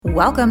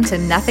Welcome to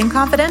Nothing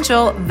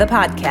Confidential, the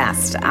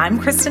podcast. I'm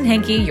Kristen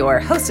Hankey, your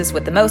hostess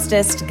with the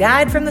mostest,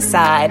 guide from the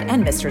side,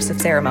 and mistress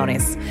of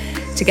ceremonies.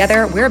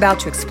 Together, we're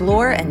about to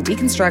explore and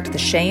deconstruct the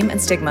shame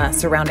and stigma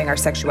surrounding our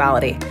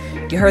sexuality.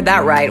 You heard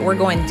that right. We're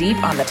going deep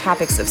on the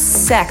topics of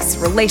sex,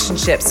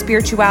 relationships,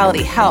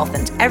 spirituality, health,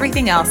 and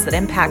everything else that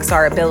impacts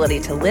our ability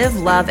to live,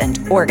 love,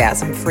 and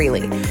orgasm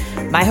freely.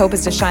 My hope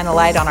is to shine a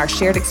light on our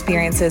shared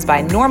experiences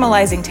by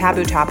normalizing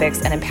taboo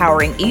topics and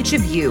empowering each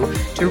of you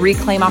to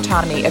reclaim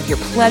autonomy of your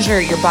pleasure,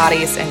 your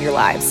bodies, and your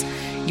lives.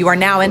 You are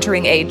now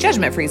entering a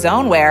judgment-free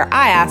zone where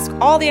I ask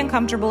all the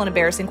uncomfortable and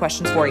embarrassing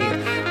questions for you.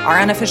 Our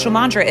unofficial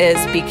mantra is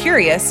be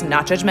curious,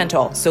 not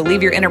judgmental. So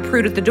leave your inner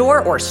prude at the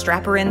door or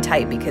strap her in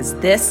tight because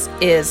this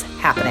is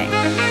happening.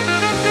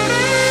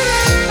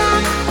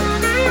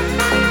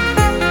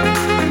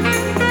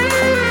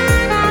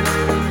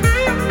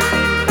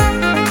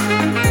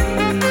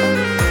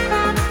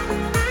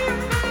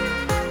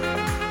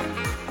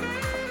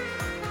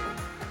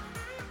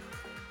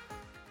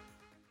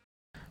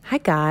 Hi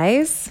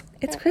guys,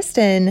 it's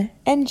Kristen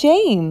and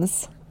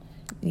James.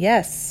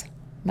 Yes,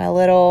 my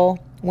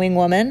little wing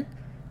woman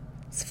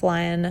is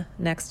flying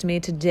next to me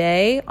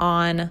today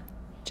on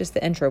just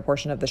the intro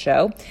portion of the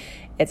show.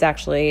 It's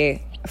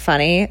actually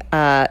funny.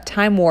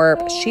 Time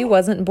warp, she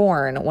wasn't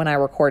born when I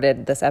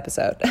recorded this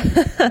episode.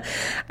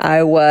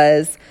 I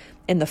was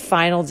in the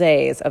final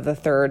days of the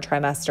third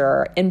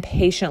trimester,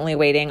 impatiently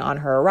waiting on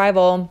her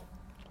arrival.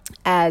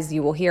 As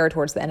you will hear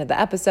towards the end of the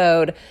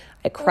episode,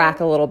 I crack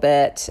a little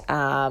bit.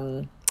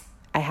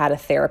 I had a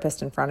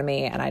therapist in front of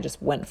me and I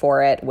just went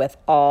for it with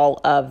all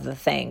of the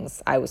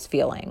things I was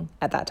feeling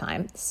at that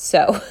time.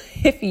 So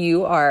if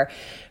you are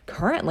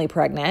currently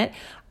pregnant,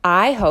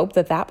 I hope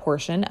that that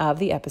portion of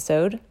the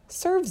episode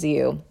serves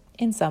you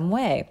in some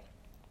way.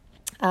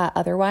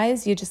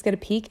 Otherwise, you just get a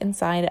peek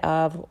inside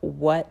of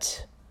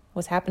what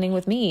was happening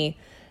with me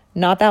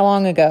not that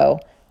long ago.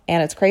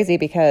 And it's crazy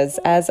because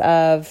as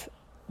of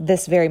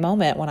this very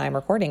moment when I'm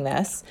recording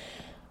this,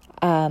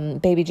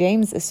 baby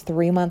James is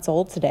 3 months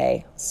old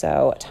today.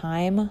 So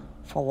time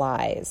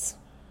flies.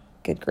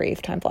 Good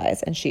grief, time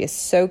flies. And she is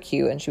so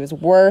cute and she was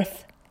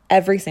worth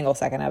every single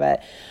second of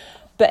it.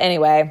 But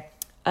anyway,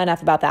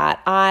 enough about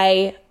that.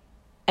 I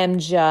am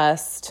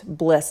just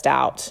blissed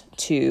out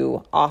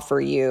to offer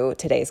you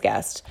today's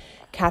guest.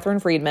 Catherine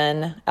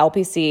Friedman,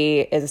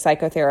 LPC, is a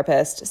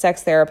psychotherapist,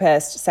 sex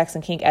therapist, sex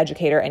and kink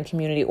educator, and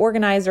community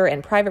organizer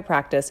in private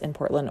practice in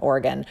Portland,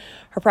 Oregon.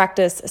 Her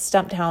practice,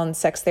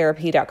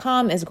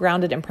 StumptownSexTherapy.com, is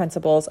grounded in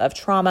principles of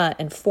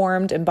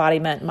trauma-informed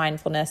embodiment,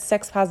 mindfulness,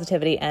 sex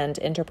positivity, and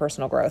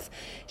interpersonal growth.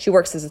 She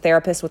works as a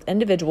therapist with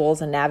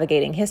individuals in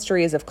navigating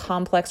histories of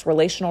complex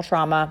relational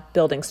trauma,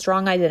 building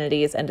strong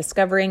identities, and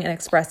discovering and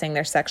expressing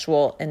their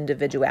sexual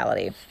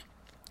individuality.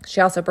 She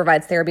also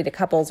provides therapy to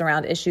couples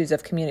around issues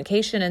of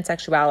communication and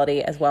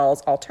sexuality, as well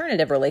as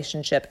alternative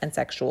relationship and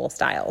sexual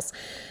styles.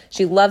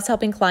 She loves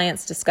helping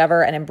clients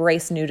discover and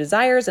embrace new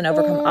desires and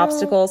overcome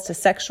obstacles to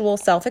sexual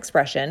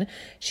self-expression.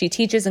 She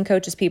teaches and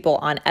coaches people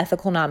on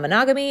ethical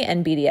non-monogamy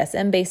and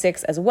BDSM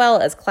basics, as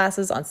well as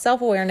classes on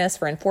self-awareness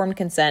for informed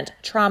consent,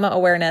 trauma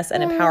awareness,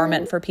 and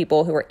empowerment for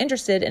people who are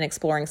interested in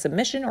exploring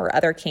submission or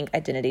other kink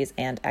identities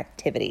and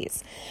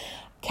activities.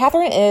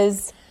 Catherine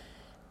is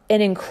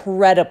an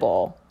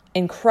incredible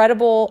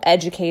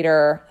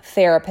educator,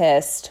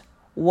 therapist,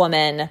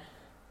 woman.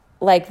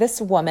 Like,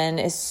 this woman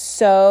is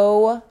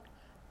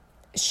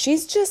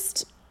she's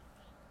just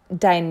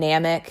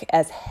dynamic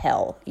as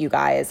hell, you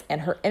guys. And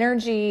her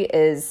energy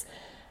is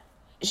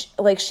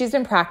like, she's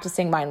been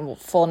practicing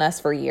mindfulness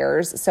for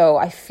years. So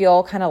I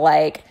feel kind of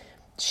like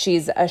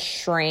she's a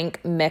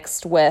shrink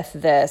mixed with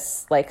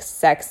this like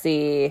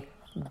sexy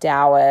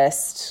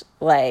Taoist,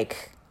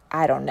 like,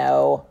 I don't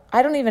know.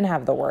 I don't even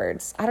have the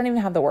words.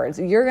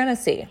 You're going to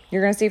see.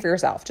 You're going to see for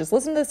yourself. Just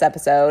listen to this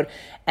episode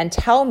and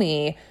tell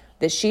me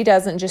that she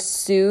doesn't just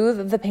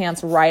soothe the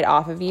pants right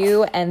off of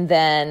you and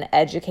then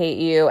educate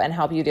you and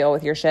help you deal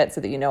with your shit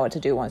so that you know what to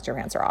do once your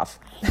pants are off.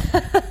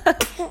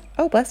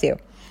 Oh, bless you.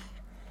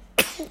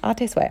 I'll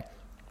taste away.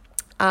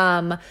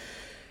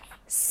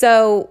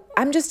 So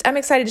I'm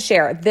excited to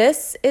share.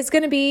 This is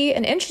going to be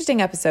an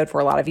interesting episode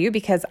for a lot of you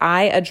because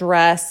I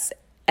address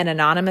an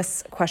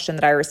anonymous question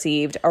that I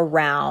received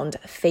around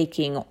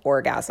faking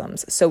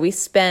orgasms. So we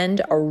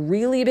spend a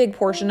really big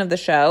portion of the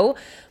show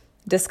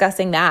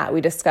discussing that.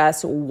 We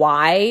discuss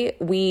why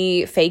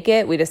we fake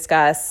it. We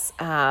discuss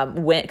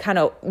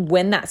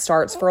when that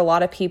starts for a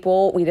lot of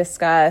people. We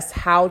discuss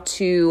how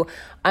to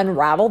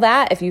unravel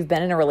that if you've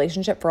been in a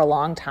relationship for a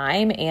long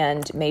time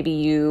and maybe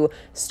you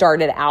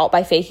started out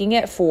by faking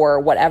it for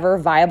whatever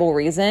viable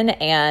reason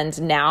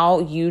and now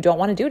you don't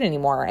want to do it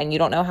anymore and you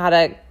don't know how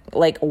to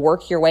like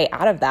work your way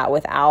out of that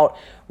without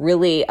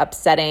really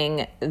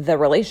upsetting the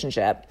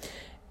relationship.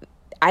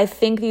 I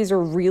think these are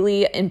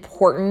really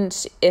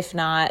important, if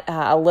not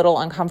a little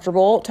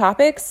uncomfortable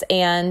topics.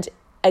 And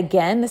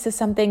again, this is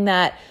something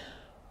that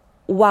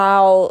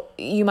while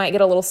you might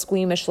get a little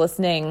squeamish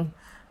listening,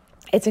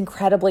 it's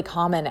incredibly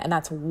common. And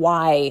that's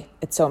why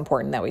it's so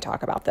important that we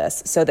talk about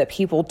this so that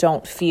people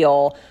don't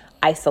feel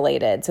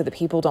isolated so that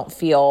people don't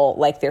feel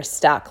like they're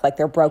stuck, like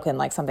they're broken,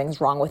 like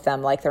something's wrong with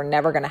them, like they're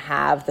never going to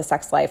have the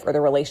sex life or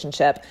the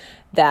relationship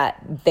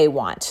that they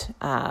want,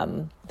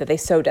 that they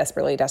so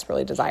desperately,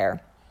 desperately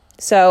desire.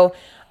 So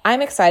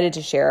I'm excited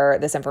to share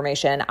this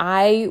information.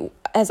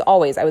 As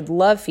always, I would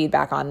love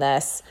feedback on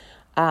this.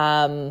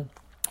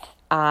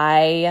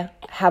 I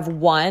have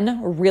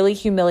one really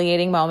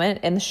humiliating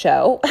moment in the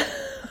show,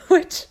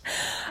 which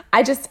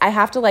I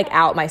have to like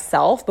out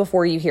myself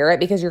before you hear it,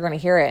 because you're going to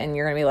hear it and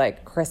you're going to be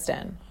like,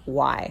 Kristen,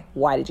 why?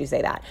 Why did you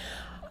say that?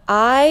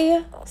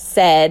 I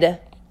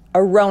said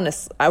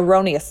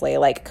erroneously,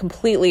 like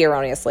completely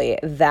erroneously,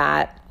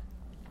 that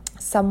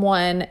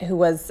someone who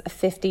was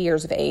 50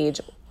 years of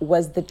age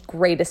was the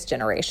greatest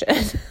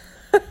generation.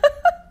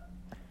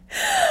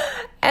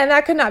 And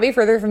that could not be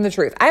further from the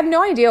truth. I have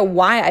no idea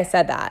why I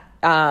said that.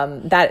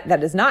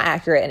 That is not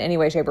accurate in any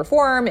way, shape, or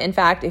form. In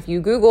fact, if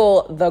you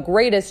Google the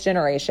greatest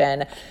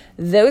generation,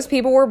 those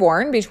people were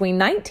born between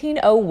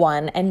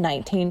 1901 and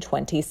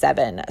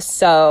 1927.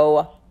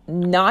 So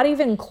not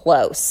even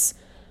close.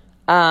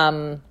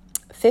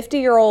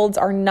 50-year-olds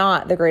are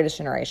not the greatest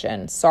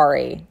generation.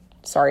 Sorry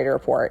to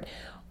report.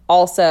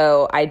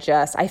 Also,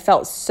 I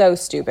felt so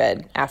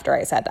stupid after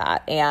I said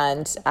that.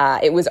 And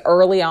it was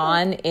early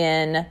on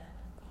in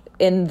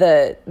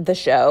the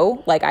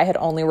show. Like, I had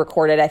only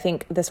recorded, I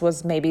think this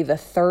was maybe the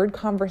third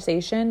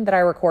conversation that I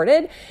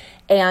recorded,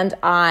 and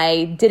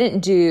I didn't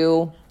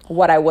do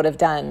what I would have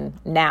done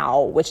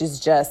now, which is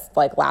just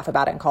like laugh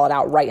about it and call it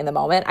out right in the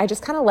moment. I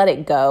just kind of let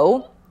it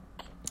go,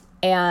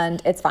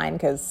 and it's fine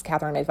because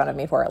Catherine made fun of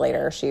me for it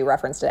later. She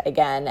referenced it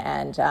again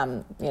and,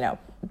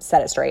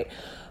 set it straight.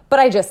 But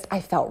I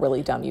felt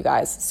really dumb, you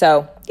guys.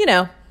 So,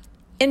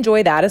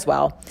 enjoy that as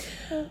well.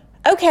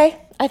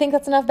 Okay, I think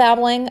that's enough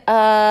babbling.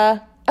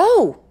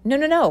 Oh,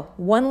 no.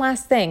 One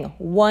last thing.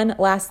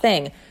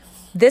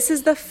 This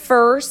is the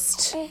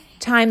first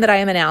time that I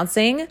am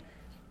announcing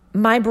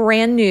my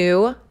brand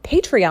new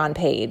Patreon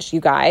page, you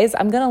guys.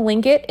 I'm going to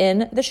link it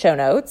in the show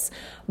notes,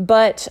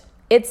 but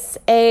it's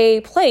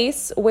a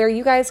place where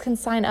you guys can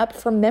sign up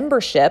for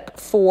membership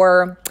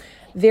for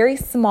very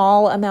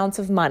small amounts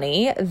of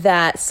money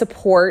that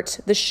support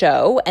the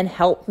show and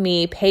help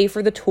me pay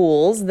for the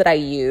tools that I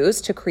use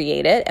to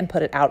create it and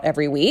put it out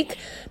every week.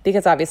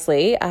 Because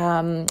obviously,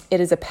 it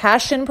is a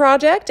passion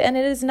project and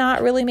it is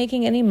not really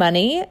making any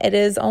money. It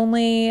is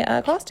only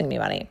costing me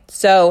money.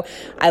 So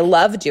I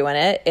love doing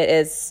it. It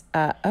is,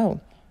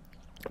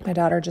 my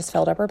daughter just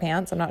filled up her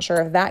pants. I'm not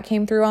sure if that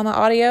came through on the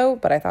audio,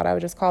 but I thought I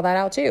would just call that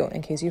out too,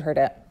 in case you heard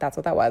it. That's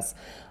what that was.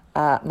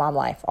 Mom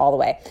life all the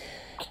way.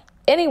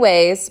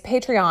 Anyways,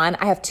 Patreon,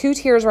 I have 2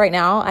 tiers right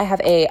now. I have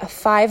a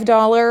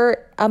 $5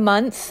 a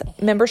month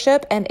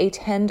membership and a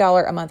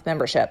 $10 a month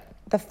membership.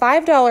 The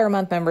 $5 a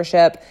month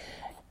membership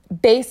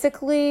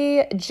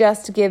basically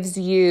just gives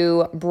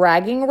you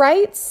bragging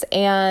rights,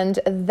 and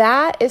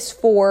that is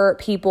for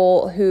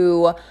people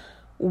who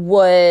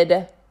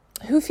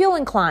feel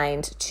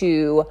inclined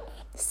to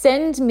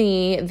send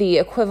me the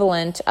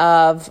equivalent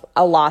of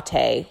a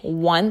latte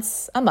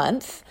once a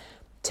month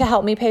to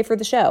help me pay for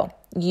the show.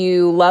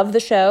 You love the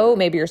show,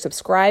 maybe you're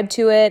subscribed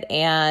to it,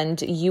 and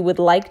you would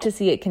like to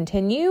see it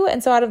continue.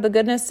 And so out of the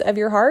goodness of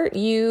your heart,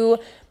 you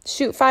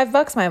shoot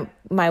 $5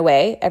 my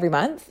way every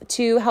month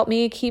to help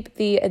me keep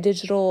the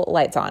digital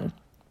lights on.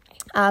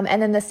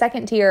 And then the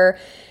second tier,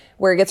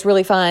 where it gets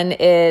really fun,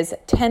 is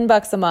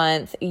 $10 a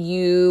month.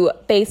 You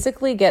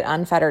basically get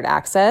unfettered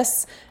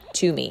access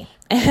to me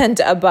and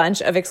a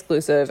bunch of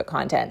exclusive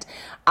content.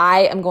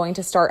 I am going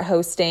to start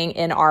hosting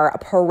in our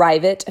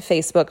private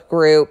Facebook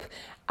group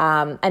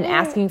and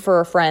asking for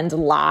a friend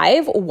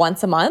live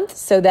once a month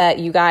so that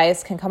you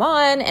guys can come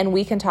on and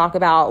we can talk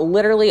about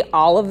literally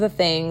all of the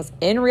things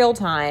in real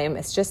time.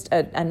 It's just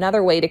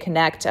another way to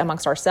connect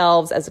amongst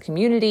ourselves as a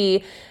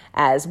community,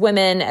 as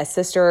women, as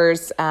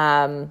sisters.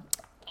 As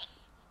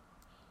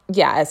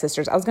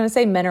sisters. I was going to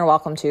say men are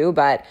welcome too,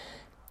 but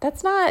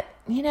that's not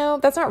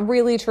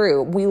really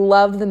true. We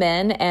love the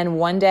men, and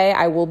one day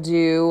I will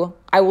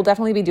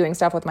definitely be doing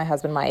stuff with my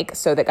husband, Mike,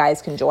 so that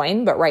guys can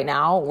join. But right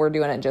now we're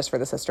doing it just for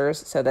the sisters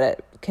so that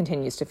it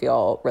continues to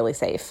feel really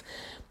safe.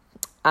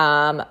 So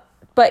I'm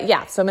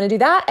going to do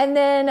that. And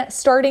then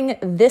starting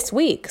this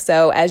week,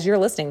 so as you're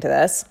listening to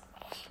this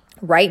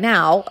right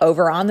now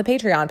over on the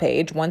Patreon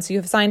page, once you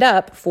have signed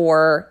up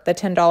for the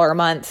 $10 a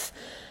month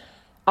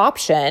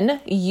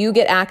option, you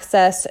get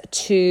access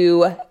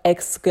to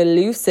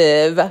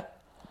exclusive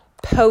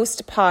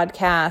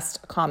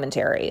post-podcast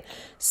commentary.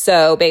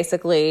 So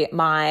basically,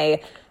 my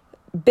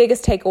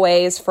biggest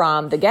takeaways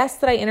from the guests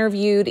that I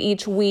interviewed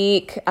each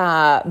week,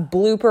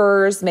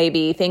 bloopers,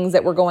 maybe things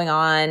that were going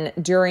on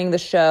during the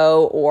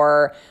show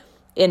or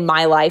in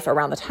my life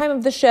around the time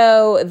of the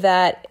show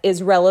that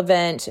is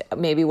relevant.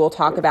 Maybe we'll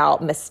talk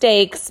about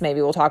mistakes.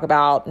 Maybe we'll talk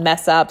about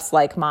mess ups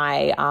like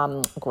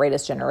my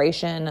greatest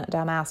generation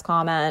dumbass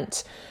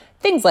comment,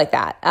 things like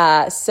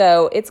that.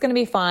 So it's going to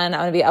be fun.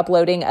 I'm going to be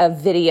uploading a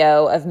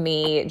video of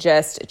me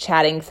just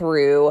chatting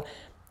through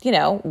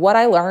what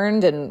I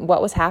learned and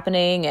what was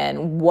happening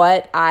and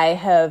what I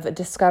have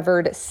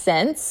discovered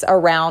since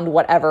around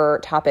whatever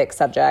topic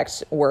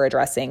subject we're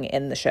addressing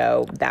in the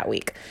show that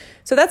week.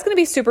 So that's going to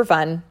be super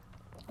fun.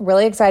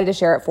 Really excited to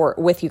share it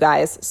with you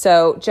guys.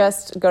 So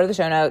just go to the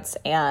show notes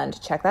and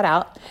check that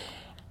out.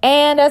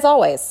 And as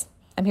always,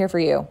 I'm here for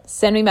you.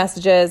 Send me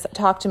messages,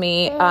 talk to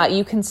me.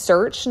 You can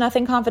search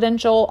Nothing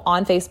Confidential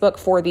on Facebook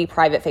for the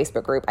private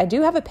Facebook group. I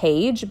do have a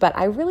page, but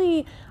I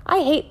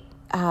hate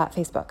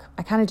Facebook.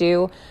 I kind of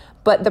do.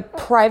 But the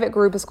private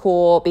group is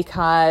cool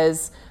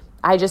because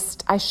I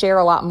share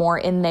a lot more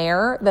in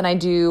there than I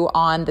do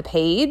on the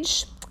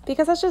page,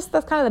 because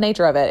that's kind of the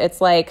nature of it.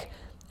 It's like,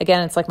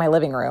 again, it's like my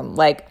living room.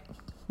 Like,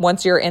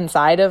 once you're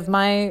inside of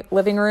my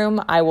living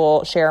room, I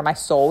will share my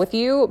soul with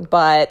you,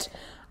 but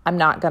I'm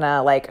not going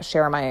to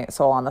share my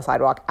soul on the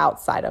sidewalk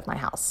outside of my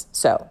house.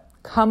 So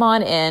come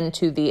on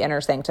into the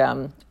inner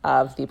sanctum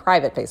of the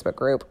private Facebook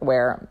group,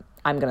 where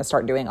I'm going to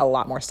start doing a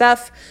lot more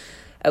stuff.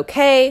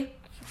 Okay.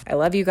 I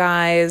love you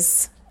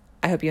guys.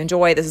 I hope you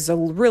enjoy. This is a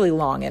really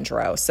long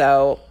intro.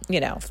 So,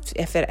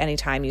 if at any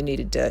time you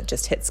needed to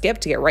just hit skip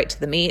to get right to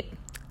the meat,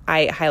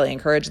 I highly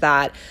encourage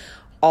that.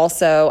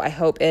 Also, I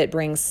hope it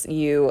brings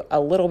you a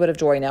little bit of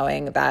joy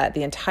knowing that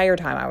the entire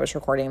time I was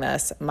recording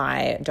this,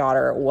 my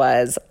daughter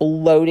was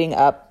loading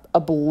up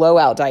a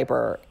blowout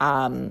diaper,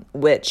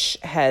 which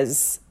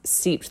has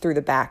seeped through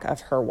the back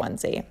of her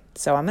onesie.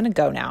 So I'm going to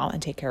go now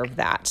and take care of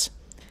that.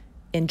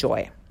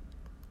 Enjoy.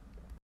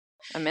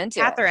 I'm into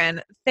Catherine,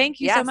 it. Thank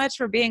you so much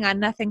for being on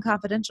Nothing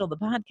Confidential, the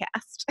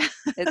podcast.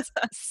 It's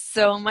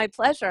so my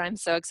pleasure. I'm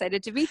so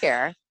excited to be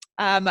here.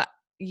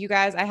 You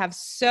guys, I have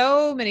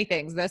so many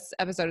things. This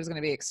episode is going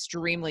to be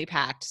extremely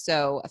packed.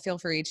 So feel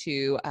free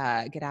to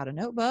get out a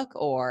notebook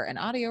or an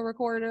audio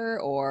recorder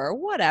or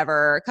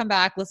whatever. Come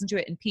back, listen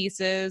to it in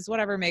pieces,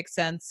 whatever makes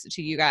sense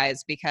to you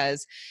guys,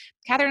 because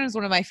Catherine is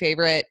one of my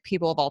favorite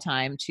people of all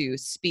time to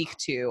speak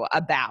to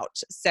about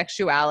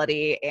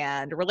sexuality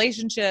and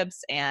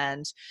relationships.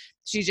 And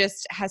she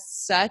just has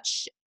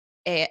such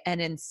an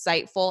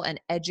insightful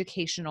and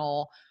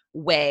educational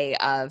way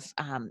of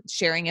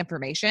sharing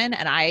information,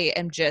 and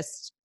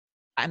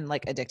I'm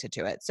like addicted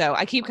to it. So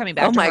I keep coming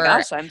back to her. Oh my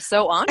gosh, I'm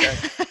so honored.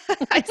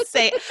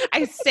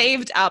 I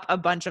saved up a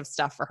bunch of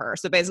stuff for her.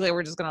 So basically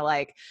we're just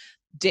gonna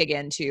dig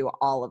into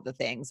all of the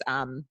things.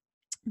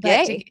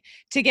 But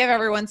to give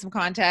everyone some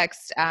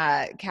context,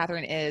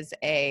 Catherine is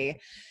a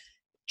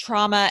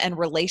trauma and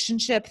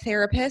relationship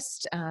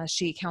therapist.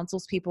 She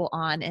counsels people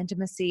on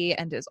intimacy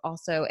and is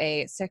also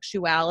a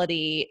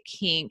sexuality,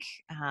 kink,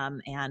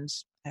 and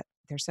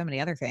there's so many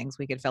other things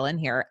we could fill in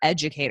here.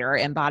 Educator,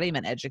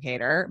 embodiment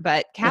educator.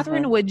 But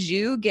Catherine, would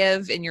you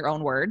give, in your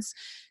own words,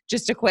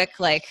 just a quick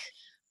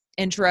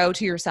intro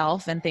to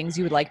yourself and things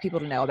you would like people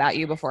to know about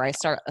you before I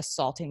start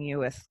assaulting you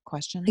with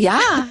questions?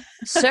 Yeah,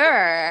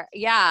 sure.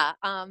 Yeah.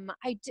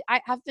 I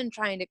have been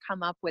trying to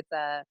come up with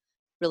a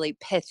really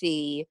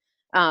pithy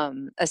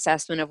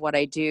assessment of what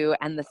I do.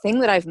 And the thing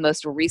that I've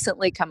most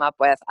recently come up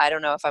with, I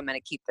don't know if I'm going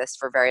to keep this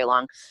for very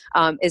long,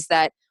 is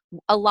that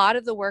a lot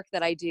of the work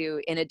that I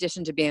do, in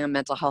addition to being a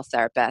mental health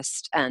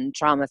therapist and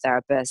trauma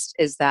therapist,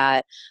 is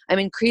that I'm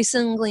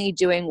increasingly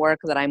doing work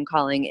that I'm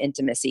calling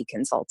intimacy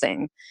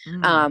consulting,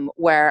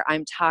 where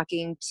I'm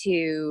talking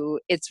to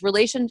it's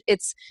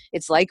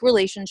like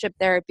relationship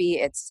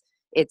therapy.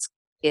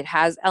 It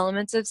has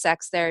elements of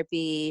sex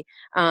therapy,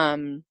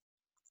 and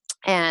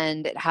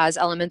it has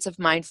elements of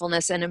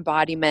mindfulness and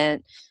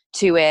embodiment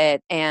to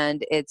it.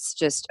 And it's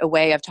just a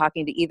way of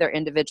talking to either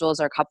individuals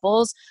or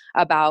couples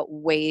about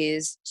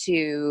ways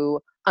to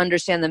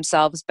understand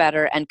themselves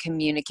better and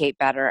communicate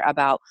better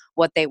about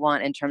what they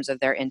want in terms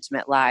of their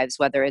intimate lives,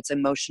 whether it's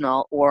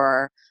emotional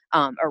or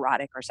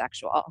erotic or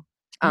sexual.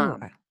 I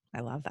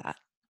love that.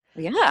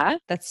 Yeah.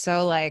 That's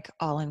so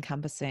all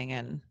encompassing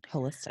and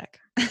holistic.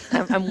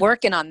 I'm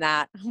working on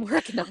that.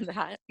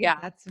 Yeah.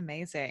 That's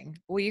amazing.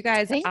 Well, you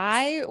guys, Thanks.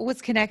 I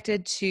was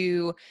connected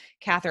to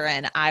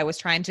Catherine. I was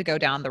trying to go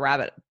down the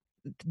rabbit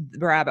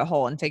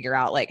hole and figure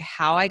out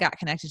how I got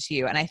connected to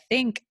you. And I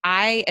think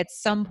at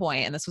some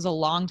point, and this was a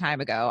long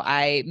time ago,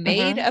 I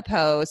made a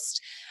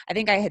post. I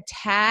think I had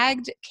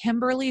tagged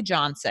Kimberly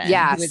Johnson,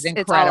 yes, who is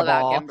incredible. It's all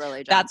about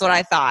Kimberly Johnson. That's what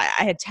I thought.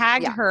 I had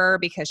tagged her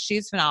because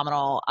she's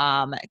phenomenal.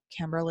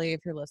 Kimberly,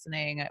 if you're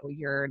listening,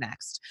 you're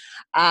next.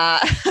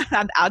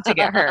 I'm out to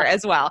get her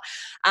as well.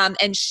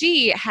 And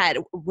she had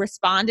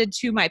responded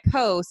to my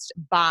post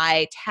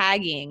by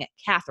tagging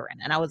Catherine.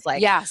 And I was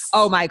like, yes.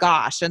 Oh my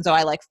gosh. And so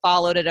I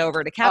followed it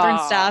over to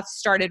Catherine's stuff,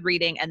 started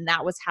reading, and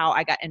that was how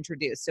I got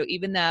introduced. So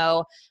even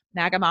though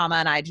Maga Mama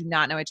and I do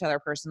not know each other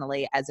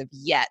personally as of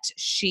yet,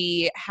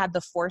 she had the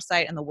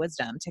foresight and the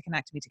wisdom to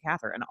connect me to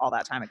Catherine all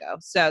that time ago.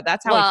 So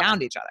that's how we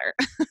found each other.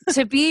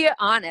 To be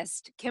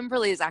honest,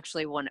 Kimberly is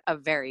actually a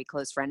very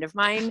close friend of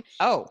mine.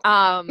 Oh.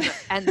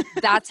 And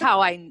that's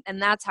how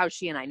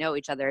she and I know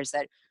each other, is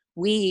that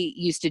we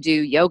used to do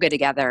yoga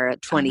together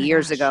 20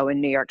 years ago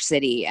in New York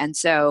City. And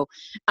so,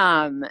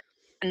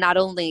 not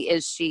only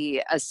is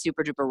she a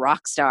super duper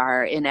rock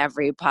star in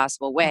every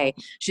possible way,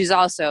 she's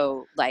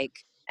also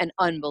an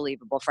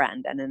unbelievable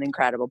friend and an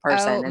incredible Oh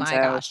person. And my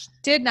gosh.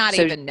 Did not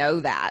so even know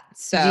that.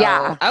 So,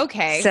 yeah.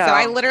 okay. So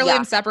I So literally yeah.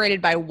 am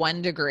separated by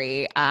 1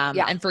 degree.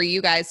 Yeah. And for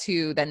you guys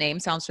who the name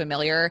sounds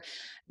familiar,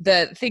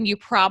 the thing you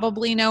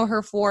probably know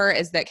her for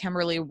is that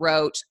Kimberly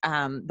wrote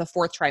The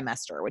Fourth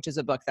Trimester, which is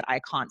a book that I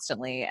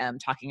constantly am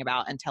talking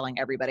about and telling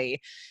everybody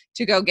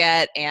to go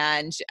get.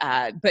 And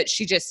but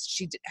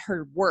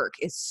her work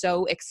is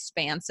so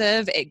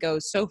expansive. It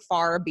goes so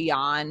far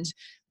beyond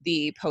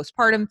the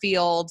postpartum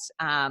field.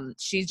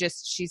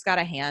 She's got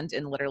a hand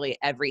in literally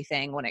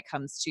everything when it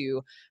comes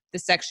to the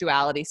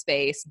sexuality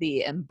space,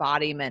 the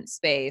embodiment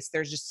space.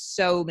 There's just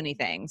so many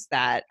things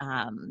that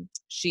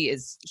she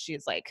is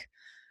like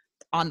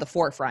on the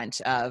forefront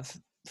of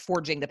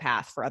forging the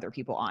path for other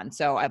people on.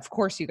 So of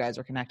course you guys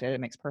are connected. It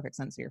makes perfect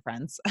sense to your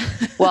friends.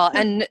 Well,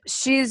 and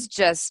she's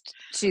just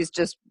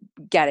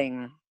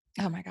getting,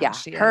 oh my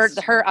gosh,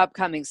 her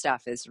upcoming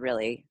stuff is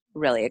really,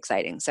 really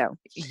exciting. So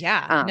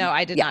no,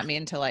 I did not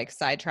mean to like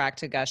sidetrack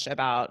to gush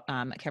about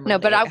Kimberly. No,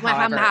 but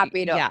I'm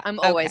happy to. Yeah, I'm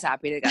always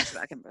happy to gush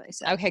about Kimberly.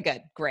 So. Okay,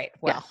 good, great.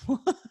 Well.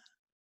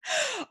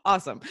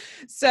 Awesome.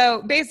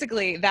 So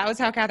basically, that was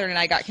how Catherine and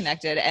I got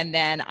connected. And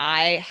then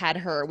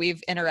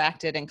we've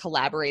interacted and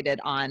collaborated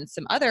on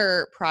some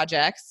other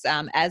projects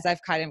as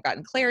I've kind of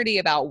gotten clarity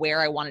about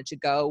where I wanted to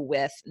go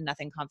with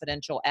Nothing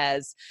Confidential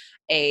as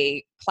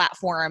a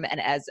platform and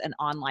as an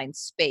online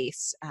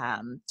space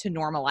to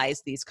normalize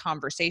these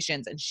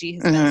conversations. And she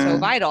has been so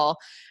vital.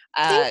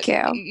 Thank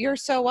you. You're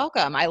so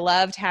welcome. I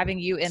loved having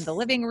you in the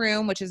living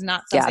room, which is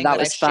not something that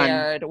I've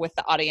shared with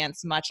the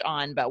audience much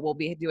on, but we'll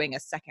be doing a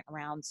second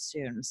round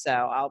soon. So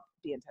I'll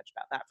be in touch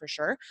about that for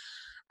sure.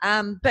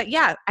 But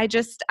yeah,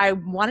 I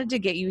wanted to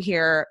get you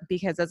here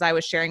because as I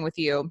was sharing with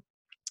you,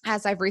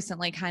 as I've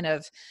recently kind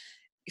of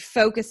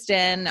focused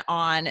in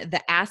on the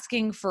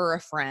asking for a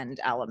friend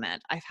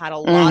element. I've had a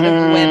lot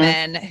of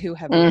women who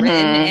have written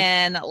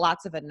in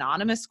lots of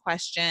anonymous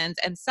questions,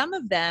 and some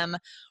of them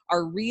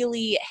are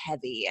really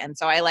heavy. And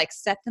so I like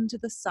set them to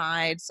the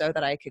side so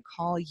that I could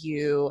call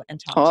you and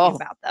talk to you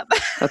about them.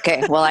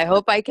 Okay. Well, I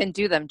hope I can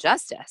do them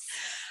justice.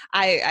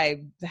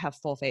 I have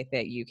full faith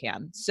that you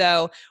can.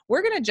 So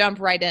we're going to jump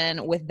right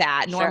in with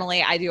that. Sure.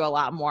 Normally I do a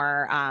lot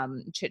more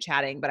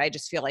chit-chatting, but I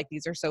just feel like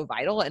these are so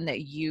vital and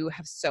that you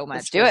have so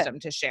much wisdom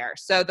to share.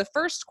 So the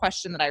first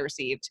question that I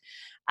received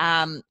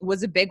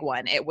was a big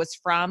one. It was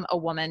from a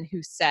woman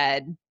who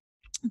said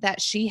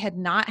that she had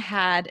not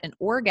had an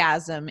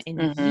orgasm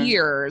in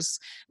years,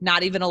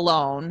 not even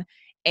alone.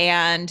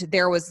 And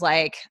there was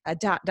like a ...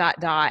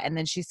 And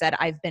then she said,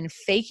 I've been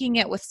faking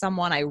it with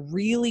someone I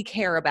really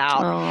care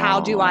about.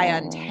 How do I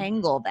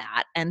untangle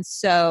that? And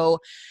so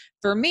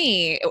for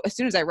me, as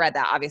soon as I read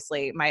that,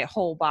 obviously my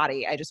whole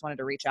body, I just wanted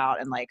to reach out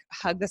and like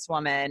hug this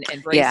woman,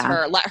 embrace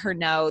her, let her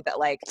know that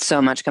like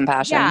so much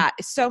compassion. Yeah,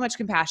 so much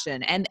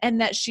compassion. And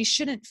that she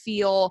shouldn't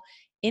feel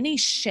any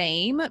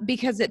shame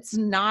because it's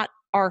not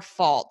our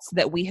faults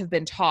that we have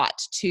been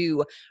taught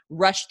to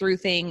rush through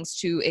things,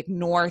 to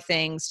ignore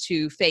things,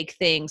 to fake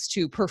things,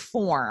 to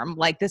perform.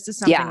 Like this is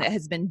something that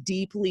has been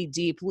deeply,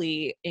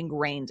 deeply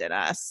ingrained in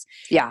us.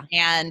 Yeah.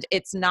 And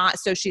it's not,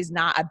 so she's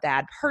not a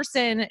bad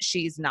person.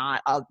 She's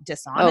not a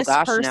dishonest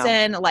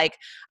person. No. Like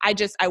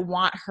I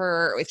want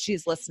her, if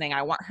she's listening,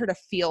 I want her to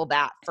feel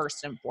that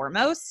first and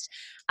foremost.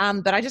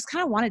 But I just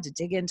kind of wanted to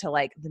dig into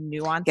like the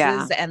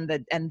nuances and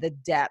the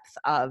depth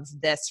of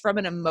this from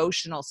an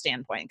emotional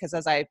standpoint. Because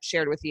as I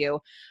shared with you,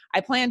 I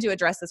plan to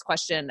address this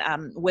question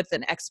with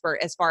an expert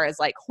as far as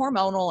like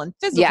hormonal and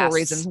physical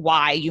reasons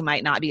why you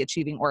might not be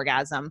achieving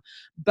orgasm,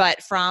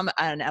 but from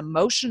an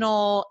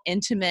emotional,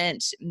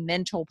 intimate,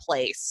 mental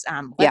place.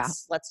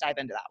 Let's dive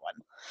into that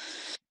one.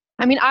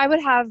 I mean, I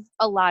would have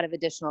a lot of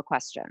additional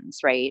questions,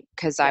 right?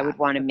 Because I would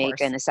want to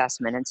make an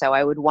assessment. And so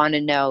I would want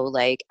to know,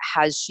 like,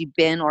 has she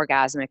been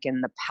orgasmic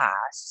in the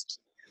past?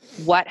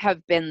 What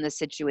have been the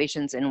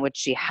situations in which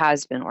she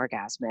has been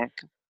orgasmic,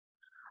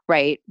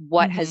 right?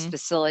 What has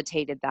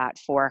facilitated that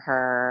for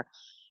her?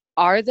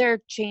 Are there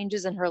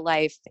changes in her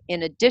life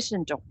in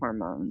addition to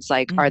hormones?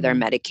 Like, are there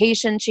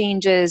medication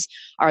changes?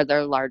 Are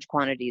there large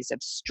quantities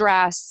of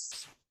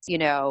stress? You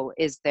know,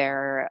 is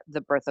there the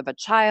birth of a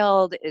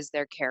child? Is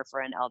there care for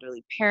an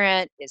elderly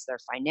parent? Is there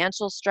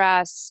financial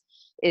stress?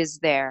 Is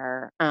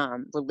there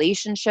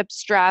relationship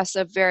stress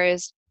of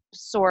various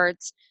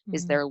sorts?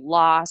 Is there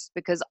loss?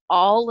 Because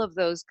all of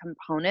those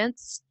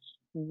components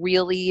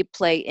really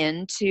play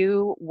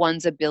into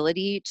one's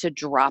ability to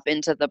drop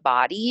into the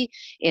body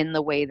in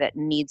the way that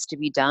needs to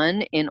be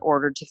done in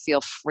order to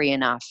feel free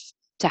enough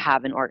to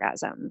have an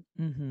orgasm.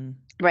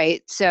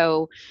 Right.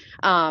 So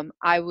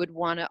I would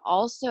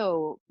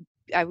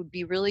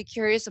be really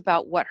curious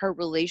about what her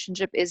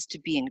relationship is to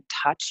being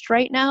touched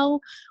right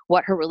now,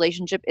 what her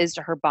relationship is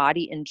to her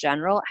body in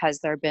general. Has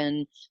there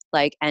been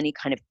like any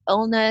kind of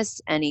illness,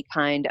 any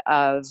kind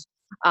of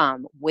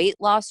weight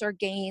loss or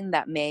gain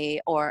that may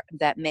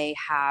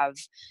have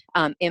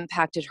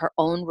impacted her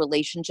own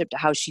relationship to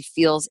how she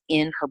feels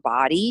in her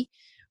body,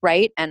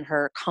 right? And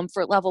her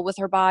comfort level with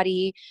her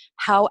body.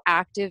 How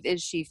active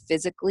is she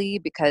physically?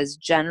 Because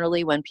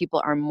generally, when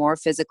people are more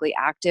physically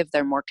active,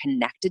 they're more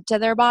connected to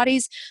their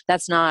bodies.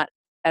 That's not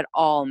at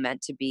all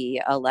meant to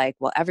be a like,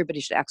 well,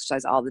 everybody should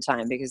exercise all the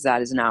time, because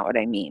that is not what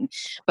I mean.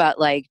 But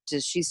like,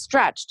 does she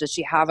stretch? Does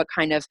she have a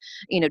kind of,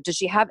 does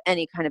she have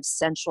any kind of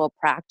sensual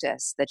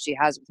practice that she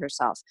has with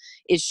herself?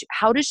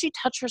 How does she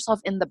touch herself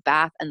in the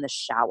bath and the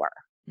shower?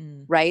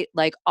 Mm. Right?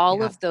 Like all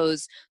Yeah. of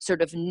those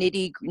sort of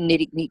nitty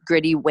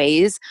gritty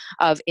ways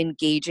of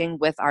engaging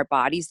with our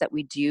bodies that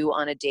we do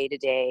on a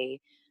day-to-day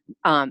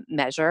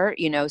measure.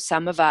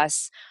 Some of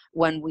us,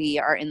 when we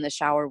are in the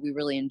shower, we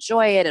really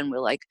enjoy it, and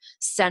we'll like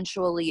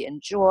sensually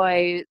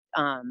enjoy,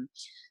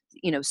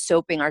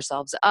 soaping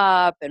ourselves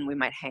up, and we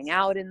might hang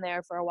out in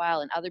there for a while.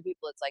 And other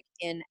people, it's like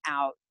in,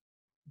 out,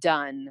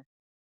 done.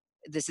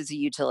 This is a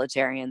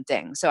utilitarian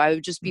thing. So I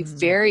would just be Mm.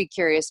 very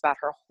curious about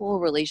her whole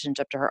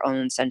relationship to her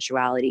own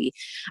sensuality.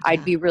 I'd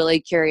Yeah. be really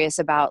curious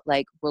about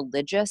like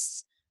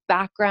religious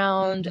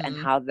background and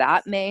Mm-hmm. how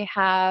that may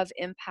have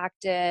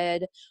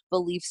impacted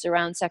beliefs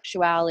around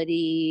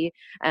sexuality,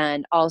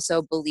 and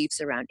also beliefs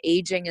around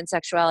aging and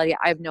sexuality.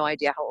 I have no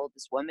idea how old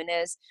this woman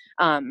is.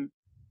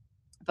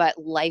 But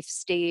life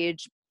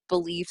stage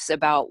beliefs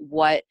about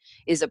what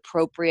is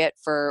appropriate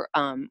for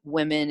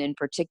women in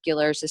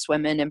particular, cis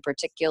women in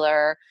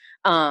particular,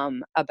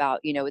 about,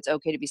 it's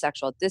okay to be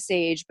sexual at this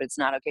age, but it's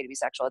not okay to be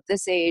sexual at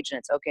this age. And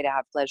it's okay to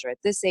have pleasure at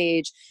this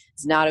age.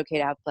 It's not okay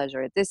to have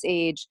pleasure at this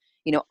age.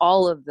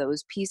 All of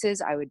those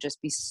pieces I would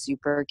just be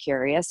super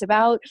curious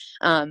about,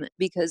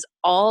 because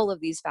all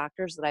of these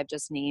factors that I've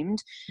just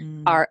named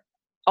Mm. are,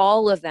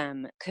 all of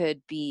them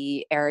could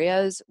be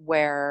areas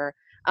where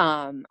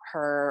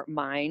her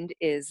mind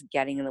is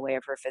getting in the way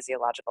of her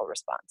physiological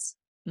response.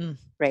 Mm.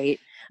 Right?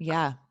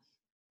 Yeah.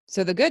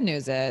 So the good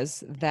news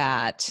is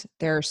that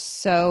there's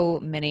so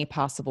many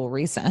possible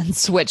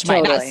reasons, which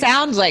might not Totally.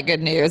 sound like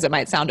good news. It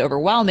might sound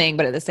overwhelming,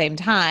 but at the same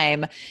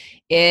time,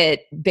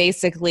 it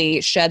basically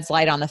sheds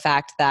light on the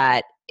fact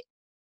that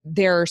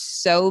there are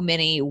so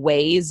many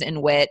ways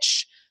in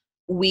which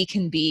we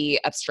can be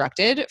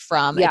obstructed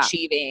from Yeah.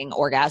 achieving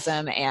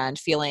orgasm and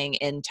feeling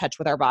in touch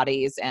with our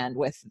bodies and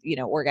with,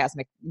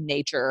 orgasmic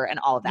nature and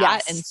all of that.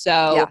 Yes. And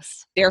so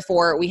Yes.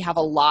 therefore we have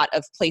a lot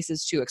of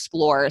places to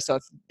explore. So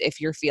if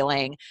you're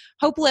feeling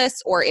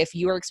hopeless, or if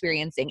you are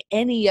experiencing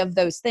any of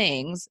those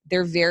things,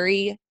 they're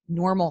very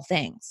normal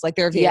things. Like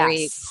they're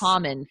very Yes.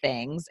 common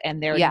things,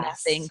 and they're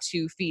nothing Yes.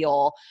 to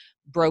feel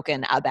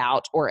broken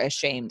about or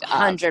ashamed of. These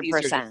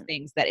are just 100%.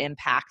 things that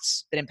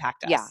impact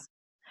Yeah. us.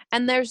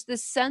 And there's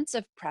this sense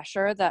of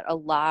pressure that a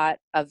lot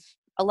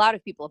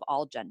of people of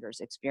all genders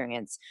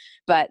experience,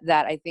 but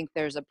that I think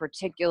there's a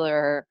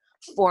particular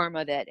form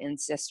of it in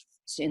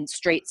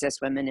straight cis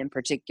women in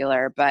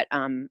particular. But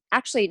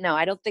actually, no,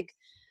 I don't think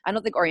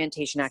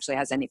orientation actually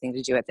has anything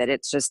to do with it.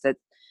 It's just that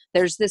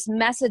there's this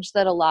message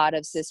that a lot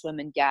of cis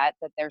women get,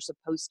 that they're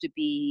supposed to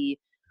be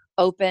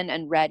open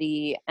and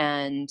ready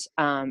and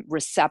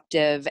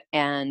receptive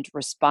and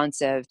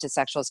responsive to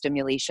sexual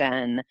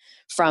stimulation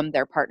from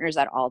their partners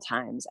at all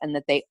times, and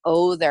that they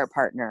owe their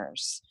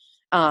partners,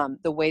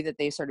 the way that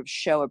they sort of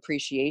show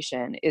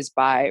appreciation is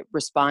by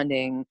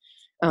responding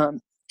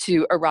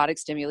to erotic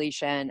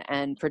stimulation,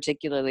 and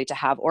particularly to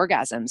have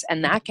orgasms.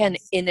 And that can,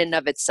 in and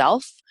of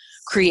itself,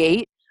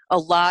 create a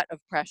lot of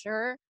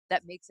pressure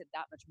that makes it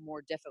that much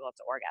more difficult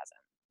to orgasm.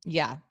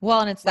 Yeah.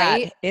 Well, and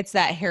Right? it's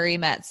that Harry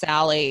met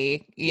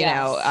Sally,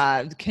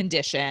 Yes.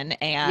 condition.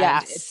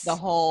 And it's the Yes.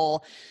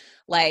 whole,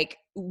 like,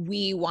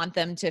 we want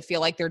them to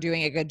feel like they're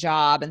doing a good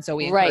job. And so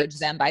we Right. encourage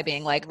them by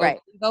being like overly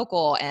Right.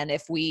 vocal. And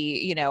if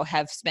we,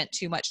 have spent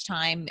too much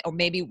time, or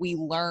maybe we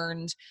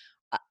learned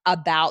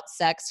about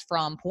sex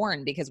from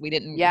porn because we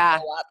didn't Yeah.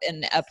 grow up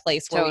in a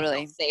place where we felt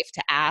Totally. safe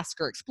to ask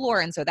or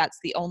explore. And so that's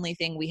the only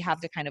thing we have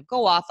to kind of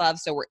go off of.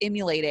 So we're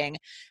emulating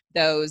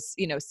those,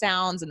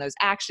 sounds and those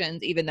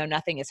actions, even though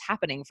nothing is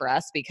happening for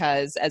us,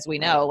 because as we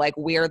Right. know, like,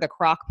 we're the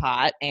crock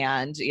pot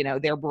and,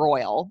 they're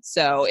broil.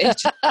 So it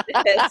just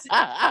is,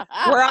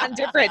 we're on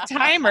different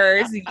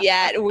timers,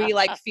 yet we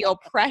like feel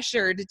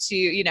pressured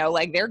to,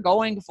 like, they're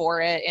going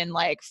for it in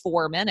like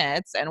 4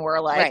 minutes and we're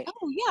like, Right.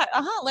 oh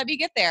yeah, let me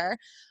get there.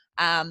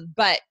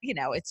 But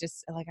it's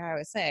just like I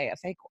always say, a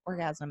fake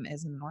orgasm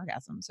isn't an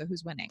orgasm. So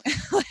who's winning?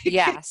 Like, it's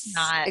Yes,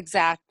 not,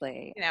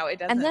 exactly. it And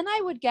doesn't. then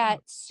I would get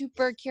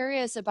super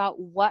curious about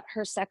what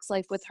her sex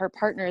life with her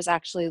partner is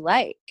actually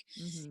like,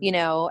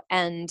 Mm-hmm.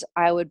 and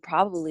I would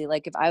probably,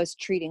 like, if I was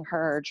treating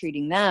her or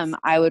treating them,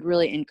 I would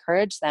really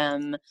encourage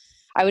them.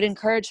 I would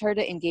encourage her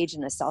to engage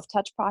in a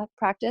self-touch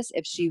practice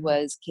if she Mm-hmm.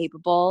 was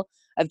capable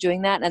of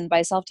doing that. And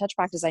by self-touch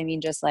practice, I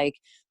mean just like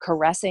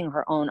caressing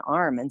her own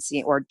arm and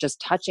seeing, or just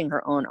touching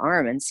her own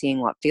arm and seeing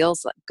what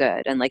feels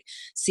good, and like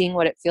seeing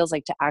what it feels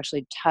like to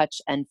actually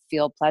touch and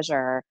feel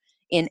pleasure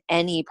in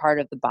any part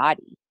of the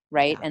body.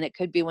 Right. Yeah. And it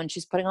could be when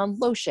she's putting on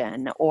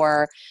lotion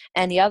or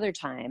any other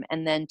time.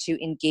 And then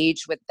to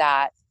engage with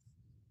that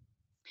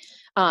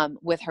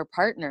with her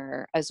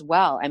partner as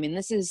well. I mean,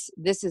 this is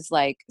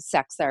like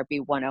sex therapy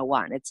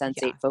 101. It's Yeah.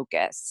 sensate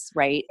focus,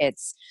 right?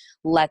 It's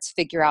let's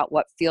figure out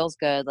what feels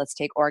good. Let's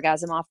take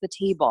orgasm off the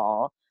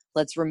table.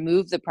 Let's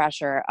remove the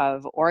pressure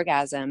of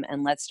orgasm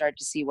and let's start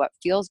to see what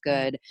feels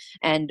good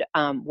and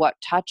what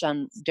touch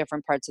on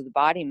different parts of the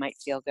body might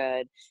feel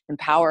good.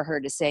 Empower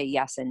her to say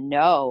yes and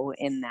no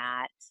in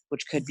that,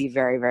 which could be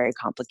very, very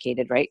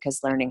complicated, right? Because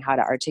learning how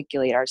to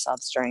articulate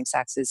ourselves during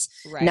sex is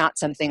Right. not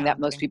something that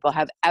most Challenging. people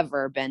have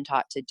ever been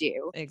taught to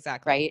do,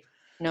 Exactly. right?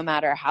 No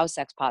matter how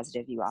sex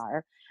positive you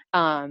are.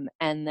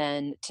 And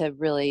then to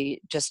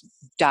really just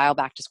dial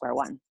back to square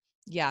one,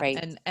 Yeah.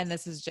 right? And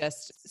this is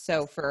just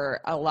so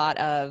for a lot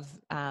of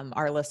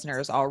our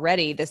listeners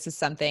already, this is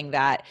something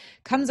that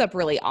comes up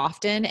really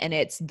often. And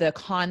it's the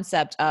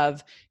concept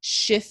of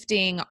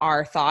shifting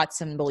our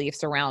thoughts and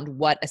beliefs around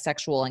what a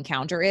sexual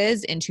encounter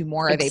is into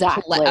more of a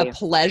Exactly.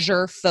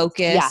 pleasure focused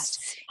Yes.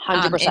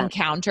 100%.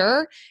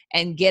 encounter,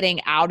 and getting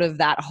out of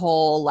that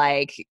whole,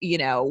 like,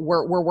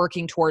 we're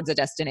working towards a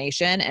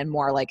destination and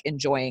more like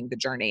enjoying the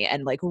journey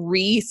and like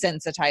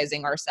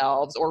resensitizing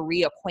ourselves or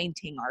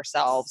reacquainting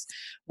ourselves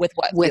with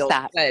what With feels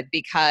that. good,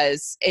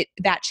 because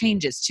that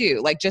changes too.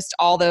 Like just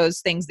all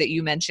those things that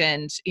you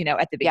mentioned,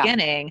 at the Yeah.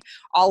 beginning,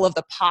 all of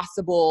the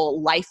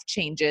possible life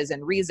changes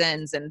and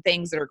reasons and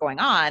things that are going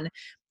on.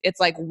 It's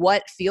like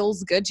what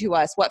feels good to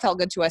us, what felt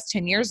good to us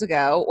 10 years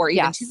ago, or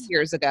even 2 Yes.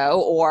 years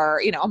ago,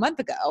 or, a month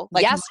ago,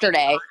 like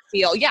Yesterday.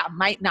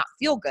 might not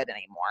feel good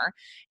anymore.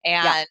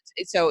 Yeah. And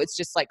so it's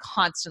just like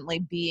constantly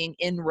being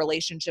in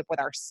relationship with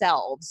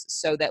ourselves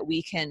so that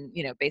we can,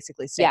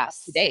 basically stay up to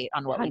Yes. date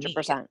on what we need.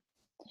 100%.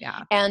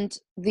 Yeah. And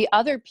the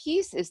other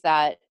piece is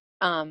that,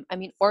 I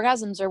mean,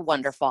 orgasms are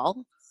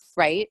wonderful,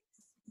 right?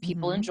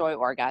 People Mm-hmm. enjoy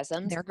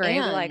orgasms They're great. We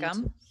like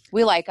and them.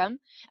 we like them.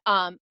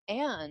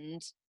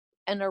 And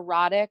an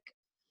erotic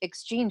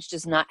exchange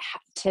does not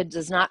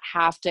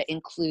have to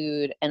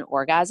include an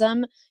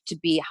orgasm to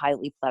be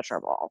highly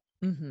pleasurable.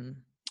 Mm-hmm.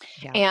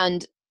 Yeah.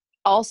 And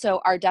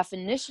also our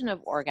definition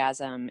of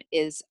orgasm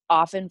is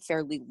often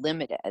fairly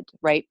limited,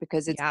 right?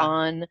 Because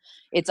Yeah.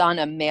 it's on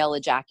a male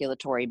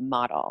ejaculatory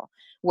model.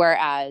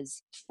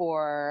 Whereas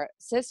for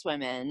cis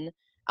women,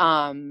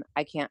 I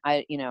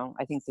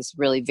think this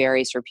really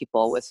varies for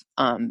people with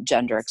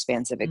gender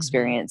expansive Mm-hmm.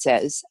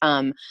 experiences.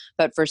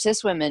 But for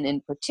cis women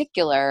in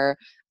particular,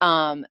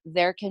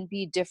 there can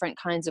be different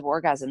kinds of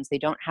orgasms. They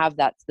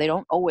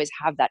don't always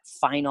have that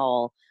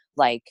final,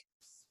 like,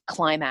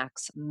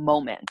 climax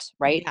moment,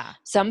 right? Yeah.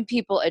 Some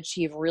people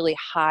achieve really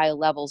high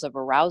levels of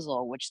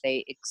arousal, which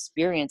they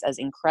experience as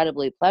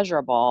incredibly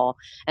pleasurable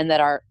and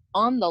that are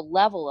on the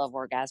level of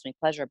orgasmic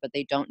pleasure, but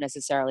they don't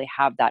necessarily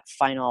have that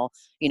final,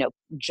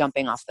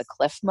 jumping off the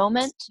cliff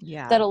moment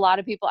Yeah. that a lot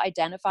of people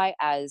identify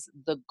as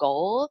the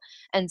goal.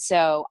 And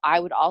so I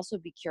would also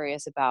be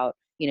curious about,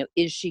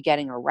 is she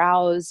getting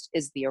aroused?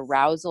 Is the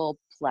arousal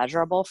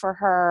pleasurable for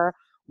her?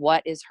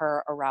 What is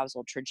her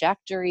arousal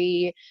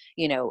trajectory?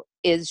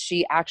 Is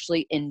she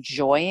actually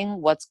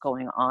enjoying what's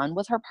going on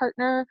with her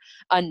partner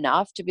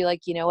enough to be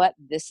like, you know what,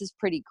 this is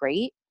pretty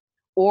great?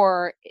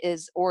 Or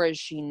is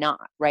she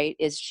not, right?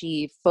 Is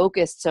she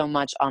focused so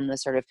much on the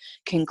sort of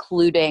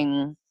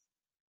concluding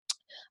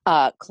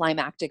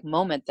climactic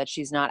moment that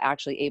she's not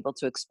actually able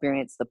to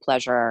experience the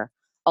pleasure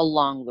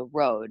along the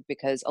road?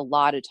 Because a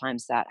lot of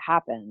times that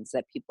happens,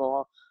 that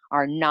people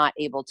are not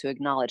able to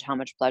acknowledge how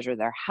much pleasure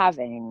they're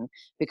having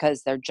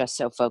because they're just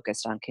so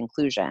focused on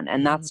conclusion.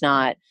 And that's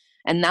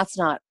Mm-hmm.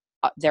 not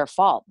their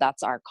fault.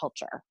 That's our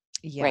culture,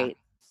 Yeah. right?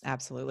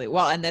 Absolutely.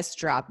 Well, and this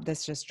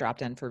just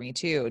dropped in for me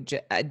too,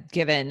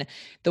 given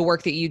the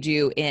work that you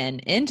do in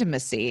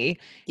intimacy.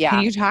 Can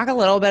Yeah. you talk a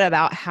little bit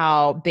about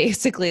how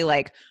basically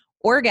like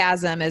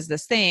orgasm is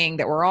this thing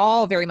that we're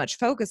all very much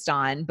focused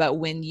on, but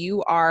when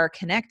you are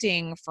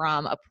connecting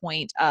from a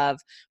point of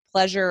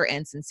pleasure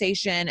and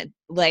sensation,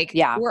 like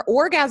Yeah.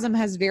 orgasm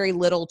has very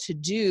little to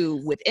do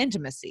with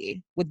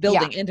intimacy, with Yeah.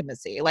 building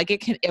intimacy. Like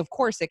it can, of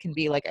course, it can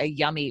be like a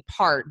yummy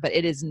part, but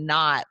it is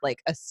not like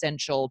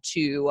essential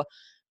to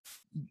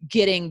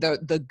getting the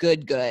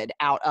good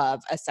out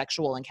of a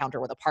sexual encounter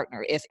with a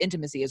partner if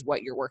intimacy is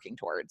what you're working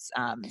towards.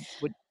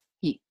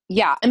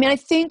 Yeah, I mean, I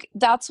think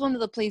that's one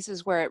of the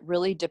places where it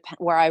really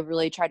where I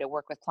really try to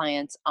work with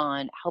clients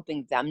on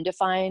helping them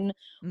define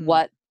Mm,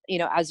 what,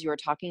 as you were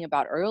talking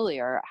about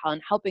earlier,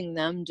 on helping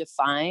them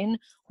define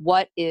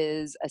what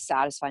is a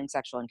satisfying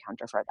sexual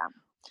encounter for them.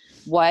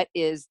 What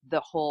is the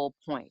whole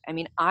point? I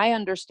mean, I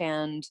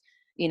understand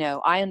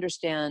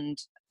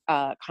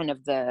kind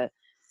of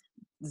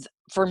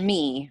for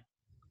me,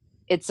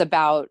 it's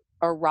about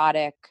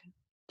erotic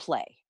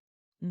play,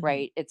 mhm.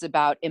 right? It's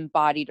about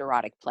embodied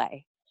erotic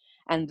play.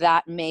 And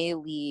that may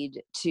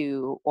lead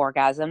to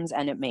orgasms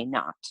and it may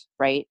not,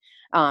 right?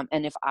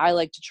 And if I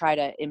like to try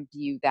to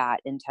imbue that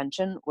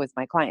intention with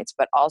my clients,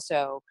 but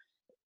also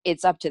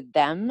it's up to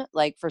them.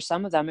 Like for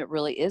some of them, it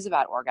really is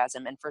about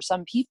orgasm. And for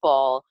some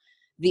people,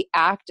 the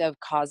act of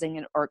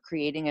causing or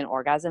creating an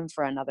orgasm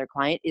for another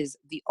client is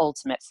the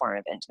ultimate form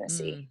of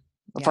intimacy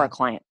Mm, for a yeah.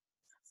 client.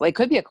 well, it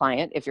could be a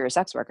client if you're a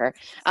sex worker,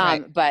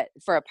 Right. but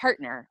for a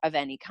partner of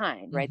any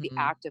kind, right? The Hmm.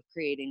 act of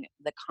creating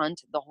the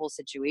content, the whole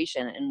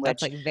situation in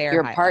That's which like their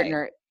your highlight.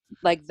 partner,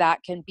 like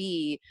that can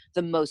be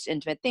the most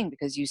intimate thing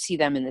because you see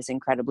them in this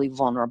incredibly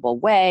vulnerable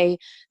way.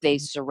 They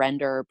Mhm.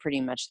 surrender pretty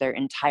much their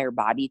entire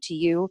body to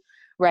you,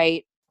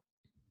 right?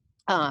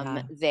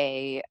 Yeah.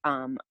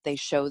 They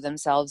show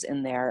themselves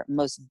in their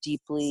most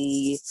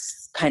deeply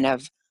kind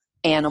of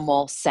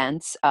animal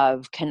sense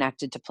of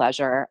connected to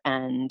pleasure,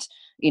 and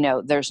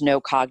there's no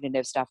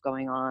cognitive stuff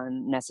going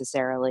on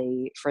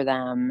necessarily for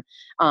them.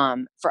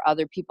 For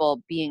other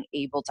people, being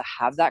able to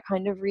have that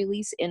kind of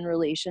release in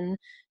relation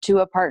to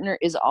a partner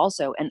is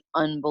also an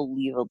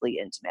unbelievably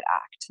intimate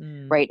act,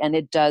 Mm. right? And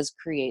it does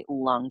create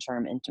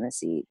long-term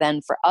intimacy.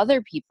 Then for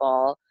other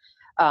people,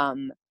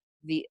 um,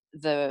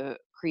 the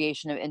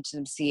creation of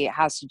intimacy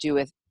has to do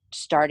with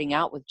starting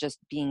out with just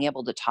being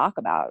able to talk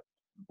about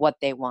what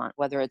they want,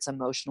 whether it's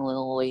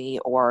emotionally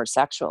or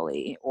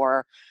sexually,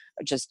 or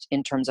just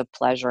in terms of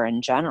pleasure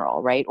in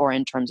general, right? Or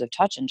in terms of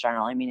touch in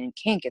general. I mean, in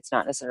kink, it's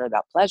not necessarily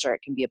about pleasure,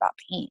 it can be about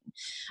pain,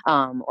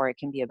 or it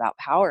can be about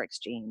power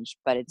exchange,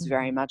 but it's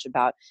very Mhm. much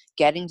about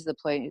getting to the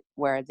point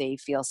where they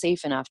feel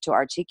safe enough to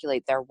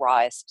articulate their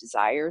rawest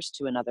desires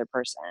to another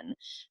person,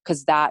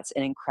 because that's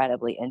an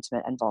incredibly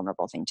intimate and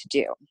vulnerable thing to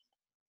do,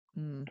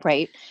 Mm.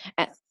 right?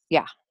 And,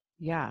 yeah.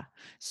 Yeah.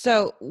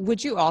 So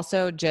would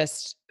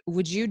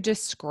you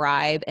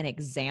describe an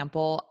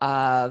example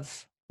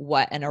of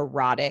what an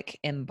erotic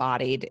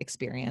embodied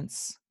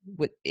experience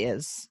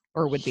is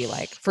or would be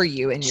like for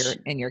you in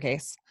your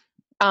case?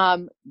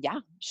 Yeah,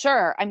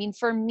 sure. I mean,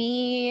 for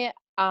me,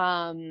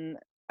 I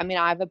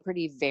have a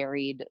pretty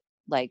varied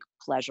like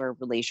pleasure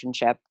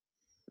relationship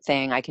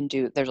thing.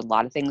 There's a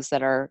lot of things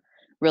that are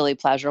really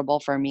pleasurable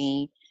for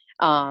me,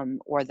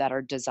 or that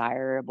are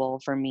desirable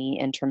for me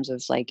in terms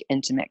of like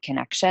intimate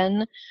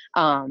connection.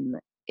 Um,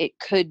 it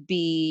could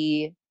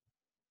be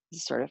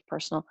sort of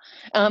personal.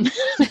 Um,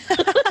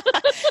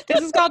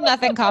 This is called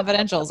Nothing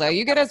Confidential, so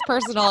you get as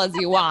personal as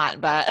you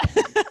want, but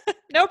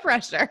no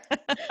pressure.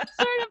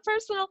 sort of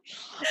personal.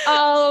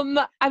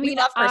 I We mean,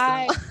 love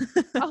personal.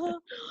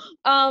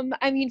 uh,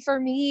 for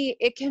me,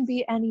 it can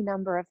be any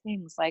number of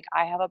things. Like,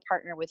 I have a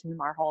partner with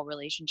whom our whole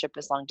relationship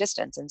is long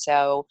distance. And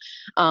so,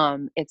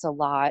 it's a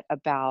lot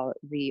about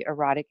the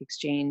erotic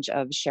exchange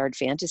of shared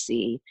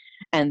fantasy,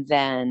 and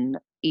then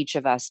each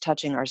of us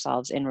touching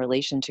ourselves in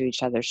relation to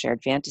each other's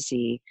shared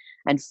fantasy,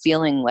 and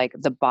feeling like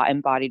the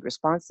embodied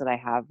response that I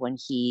have when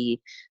he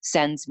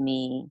sends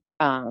me,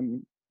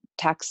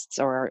 texts,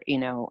 or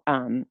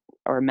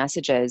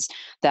messages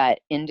that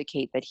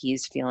indicate that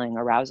he's feeling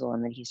arousal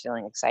and that he's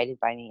feeling excited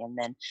by me. And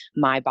then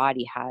my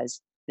body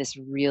has this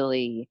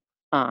really,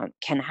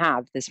 can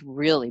have this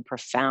really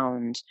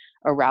profound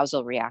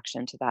arousal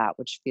reaction to that,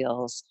 which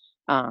feels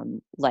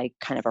like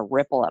kind of a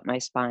ripple up my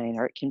spine,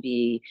 or it can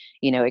be,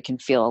 it can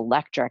feel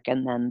electric.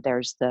 And then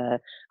there's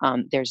the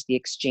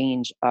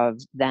exchange of,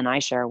 then I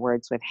share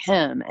words with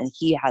him and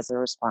he has a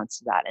response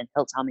to that, and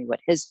he'll tell me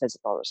what his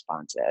physical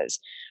response is,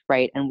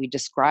 right? And we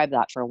describe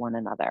that for one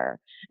another,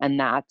 and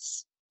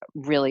that's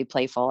really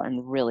playful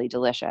and really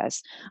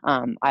delicious.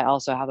 I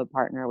also have a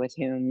partner with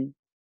whom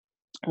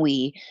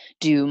we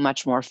do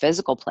much more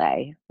physical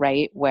play,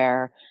 right?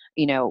 Where,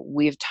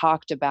 we've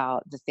talked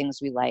about the things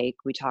we like.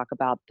 We talk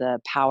about the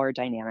power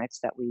dynamics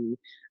that we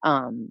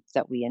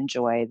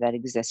enjoy that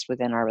exist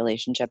within our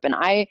relationship. And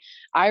I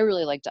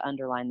really like to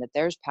underline that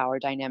there's power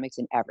dynamics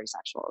in every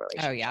sexual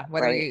Oh yeah, relationship,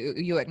 whether right?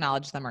 you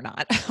acknowledge them or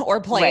not,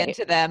 or play Right.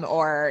 into them,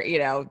 or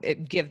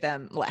give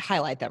them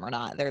highlight them or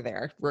not, they're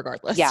there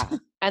regardless. Yeah.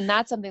 And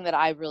that's something that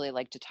I really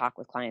like to talk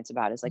with clients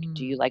about, is like,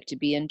 do you Mm. like to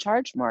be in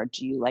charge more?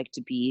 Do you like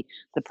to be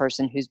the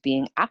person who's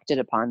being acted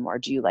upon more?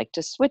 Do you like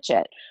to switch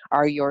it?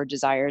 Are your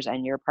desires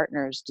and your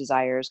partner's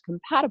desires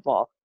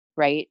compatible?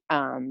 Right?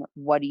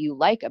 What do you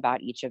like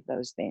about each of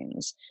those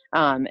things?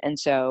 And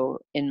so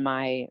in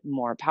my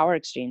more power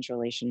exchange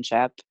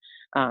relationship,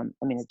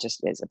 it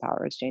just is a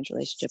power exchange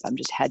relationship. I'm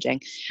just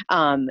hedging.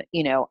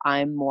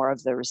 I'm more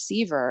of the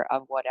receiver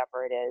of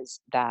whatever it is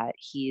that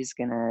he's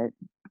gonna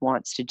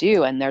wants to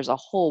do. And there's a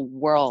whole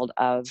world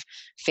of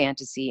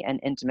fantasy and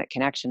intimate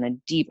connection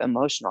and deep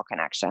emotional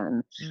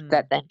connection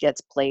that Mm. then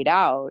gets played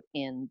out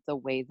in the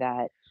way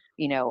that,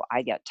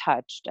 I get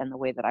touched, and the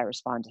way that I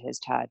respond to his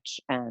touch,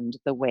 and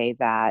the way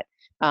that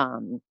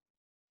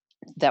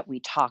we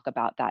talk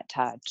about that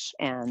touch,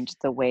 and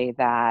the way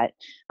that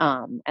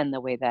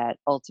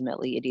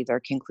ultimately it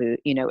either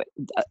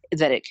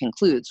that it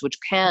concludes, which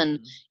can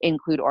Mhm.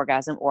 include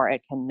orgasm or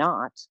it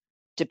cannot,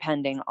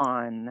 depending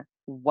on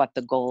what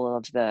the goal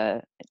of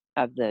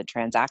the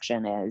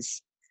transaction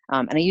is.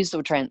 And I use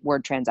the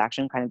word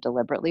transaction kind of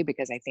deliberately,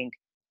 because I think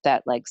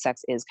that like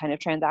sex is kind of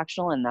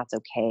transactional, and that's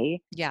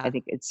okay. I Yeah.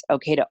 think it's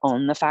okay to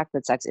own the fact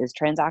that sex is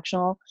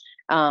transactional,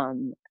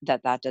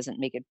 that doesn't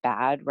make it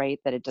bad, right?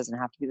 That it doesn't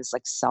have to be this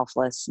like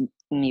selfless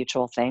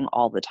mutual thing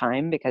all the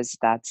time, because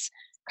that's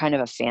kind of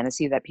a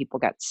fantasy that people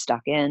get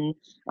stuck in,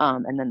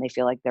 and then they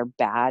feel like they're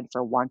bad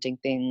for wanting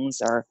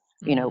things, or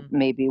Mm.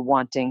 maybe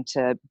wanting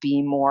to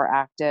be more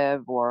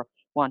active, or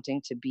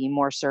wanting to be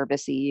more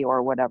servicey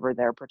or whatever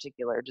their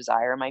particular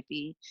desire might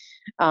be.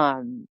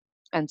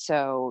 And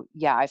so,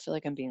 yeah, I feel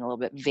like I'm being a little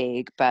bit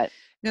vague, but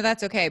No,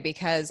 that's okay,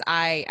 because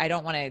I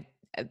don't want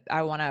to,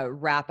 I want to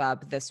wrap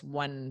up this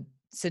one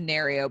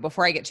scenario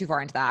before I get too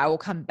far into that. I will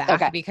come back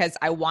okay. because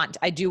I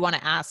do want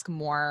to ask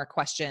more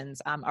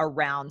questions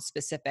around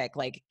specific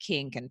like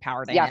kink and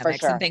power Yeah, for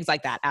dynamics and sure. things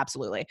like that.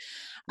 Absolutely.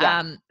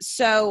 Yeah.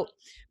 So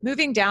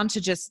moving down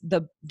to just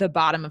the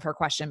bottom of her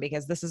question,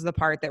 because this is the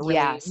part that really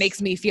Yes.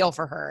 makes me feel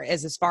for her,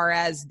 is as far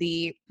as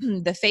the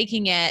the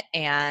faking it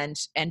and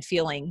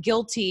feeling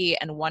guilty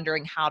and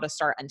wondering how to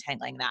start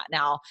untangling that.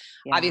 Now,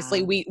 obviously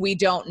Yeah. we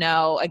don't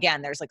know.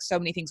 Again, there's like so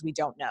many things we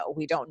don't know.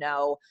 We don't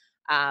know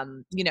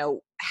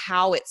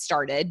how it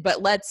started,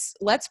 but let's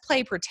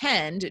play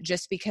pretend,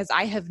 just because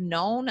I have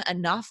known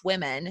enough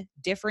women,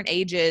 different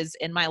ages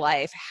in my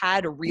life,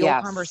 had real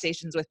Yes.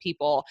 conversations with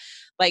people.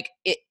 Like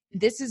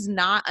this is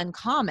not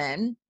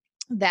uncommon,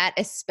 that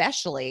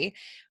especially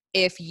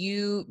if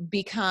you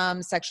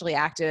become sexually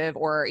active,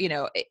 or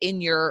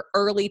in your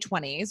early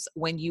 20s,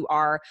 when you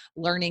are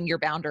learning your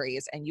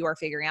boundaries and you are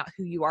figuring out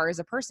who you are as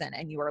a person,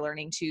 and you are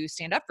learning to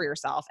stand up for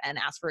yourself and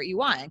ask for what you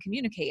want and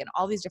communicate and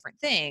all these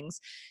different things.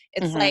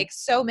 It's Hmm. like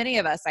so many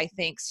of us, I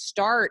think,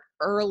 start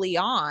early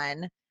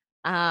on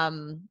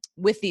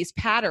with these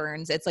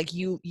patterns. It's like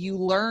you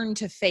learn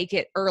to fake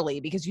it early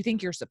because you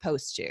think you're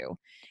supposed to,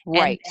 and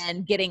Right.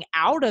 then getting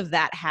out of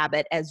that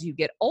habit as you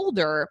get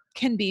older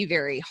can be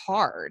very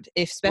hard,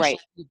 especially Right.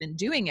 if you've been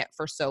doing it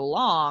for so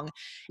long. And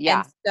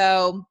Yeah.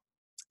 so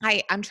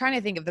I'm trying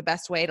to think of the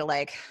best way to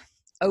like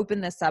open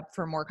this up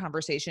for more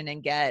conversation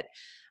and get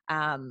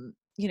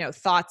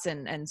thoughts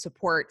and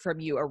support from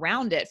you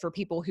around it for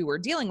people who are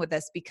dealing with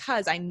this,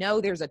 because I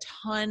know there's a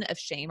ton of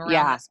shame around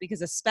Yeah. this,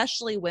 because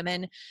especially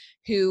women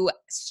who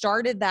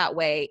started that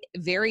way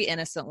very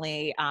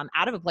innocently,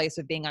 out of a place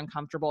of being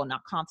uncomfortable and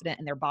not confident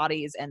in their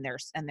bodies and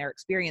their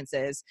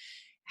experiences,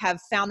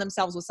 have found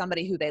themselves with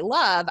somebody who they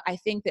love. I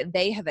think that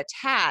they have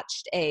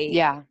attached a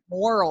Yeah.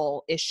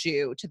 moral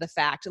issue to the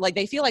fact, like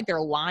they feel like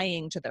they're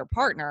lying to their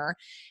partner.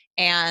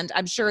 And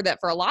I'm sure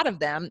that for a lot of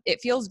them, it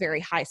feels very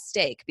high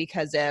stake,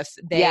 because if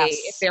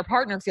Yes. their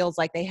partner feels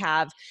like they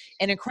have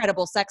an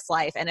incredible sex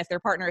life, and if their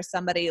partner is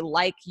somebody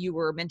like you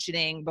were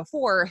mentioning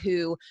before,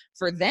 who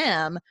for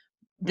them,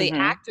 the Hmm.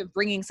 act of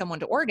bringing someone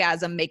to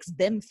orgasm makes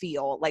them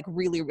feel like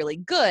really, really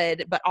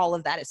good, but all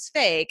of that is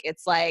fake.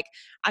 It's like,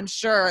 I'm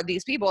sure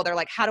these people, they're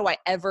like, how do I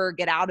ever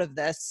get out of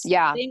this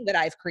Yeah. thing that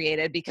I've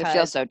created? They feel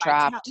Because so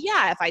trapped.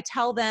 if I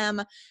tell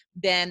them,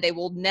 then they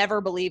will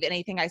never believe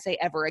anything I say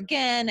ever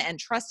again. And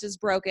trust is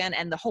broken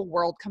and the whole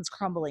world comes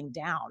crumbling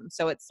down.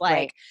 So it's like,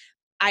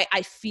 Right.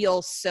 I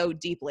feel so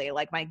deeply,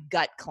 like my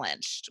gut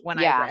clenched when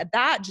I Yeah. read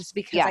that, just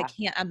because I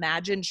Yeah. can't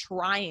imagine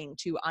trying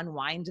to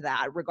unwind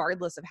that,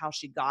 regardless of how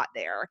she got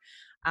there.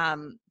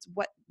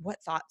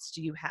 What thoughts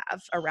do you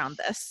have around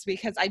this?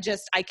 Because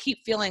I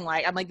keep feeling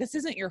like, I'm like, this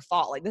isn't your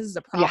fault. Like, this is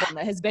a Yeah. problem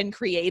that has been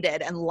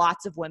created, and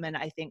lots of women,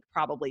 I think,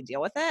 probably deal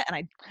with it. And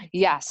I do want to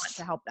Yes.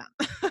 help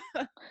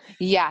them.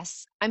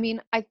 Yes. I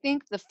mean, I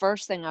think the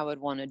first thing I would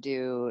want to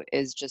do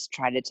is just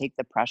try to take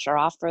the pressure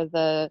off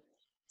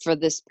for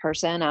this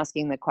person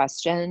asking the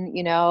question,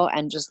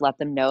 and just let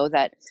them know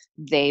that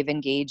they've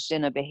engaged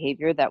in a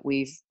behavior that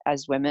we've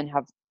as women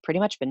have pretty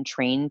much been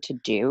trained to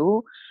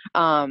do.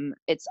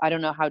 It's I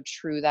don't know how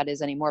true that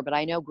is anymore, but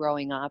I know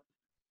growing up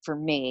for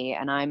me,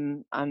 and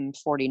I'm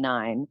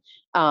 49.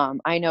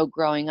 I know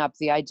growing up,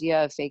 the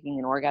idea of faking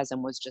an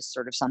orgasm was just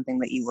sort of something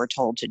that you were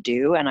told to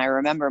do. And I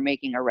remember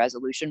making a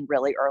resolution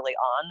really early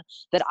on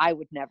that I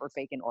would never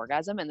fake an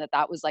orgasm, and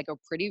that was like a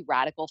pretty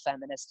radical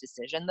feminist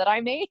decision that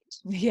I made.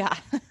 Yeah.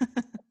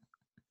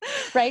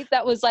 Right,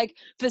 that was like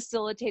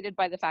facilitated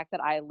by the fact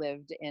that I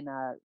lived in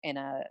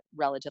a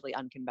relatively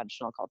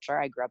unconventional culture.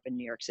 I grew up in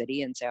New York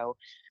City, and so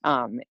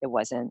it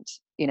wasn't,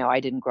 I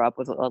didn't grow up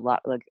with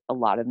a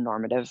lot of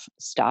normative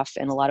stuff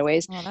in a lot of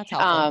ways. Well, that's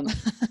helpful.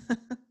 um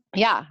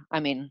yeah, I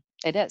mean,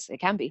 it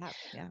can be. Yeah.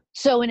 Yeah.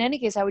 So in any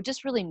case, I would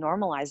just really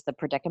normalize the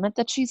predicament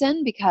that she's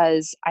in,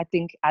 because I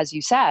think, as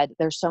you said,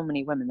 there's so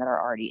many women that are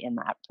already in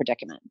that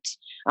predicament.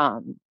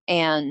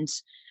 And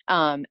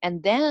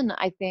then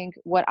I think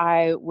what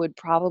I would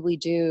probably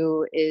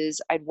do is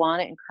I'd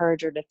want to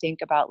encourage her to think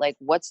about, like,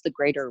 what's the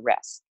greater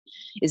risk?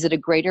 Is it a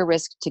greater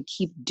risk to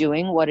keep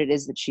doing what it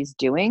is that she's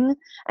doing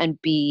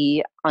and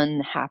be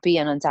unhappy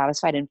and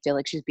unsatisfied and feel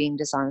like she's being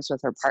dishonest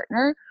with her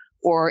partner?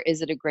 Or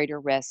is it a greater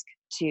risk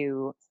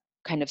to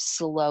kind of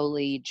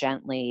slowly,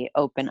 gently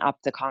open up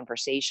the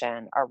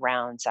conversation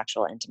around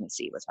sexual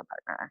intimacy with her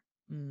partner,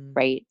 Mm,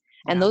 right?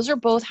 And yeah. those are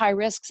both high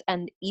risks,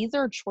 and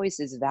either choice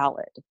is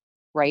valid,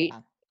 right?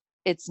 Yeah.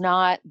 It's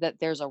not that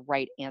there's a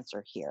right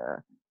answer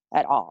here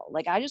at all.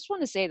 Like, I just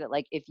want to say that,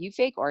 like, if you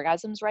fake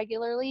orgasms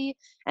regularly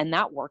and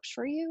that works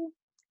for you,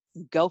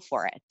 go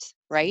for it,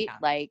 right? Yeah.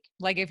 Like,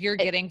 Like if you're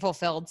it, getting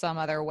fulfilled some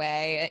other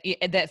way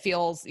that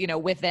feels,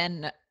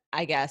 within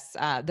I guess,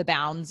 the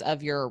bounds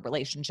of your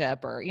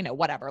relationship or,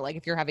 whatever. Like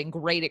if you're having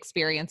great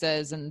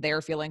experiences and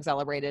they're feeling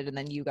celebrated and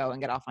then you go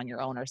and get off on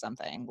your own or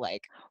something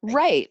like,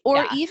 Right. Or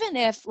yeah. even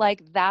if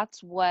like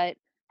that's what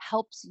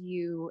helps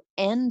you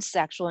end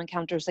sexual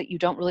encounters that you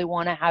don't really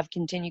want to have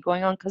continue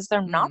going on because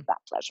they're not Mm, that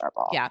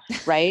pleasurable. yeah.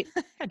 Right.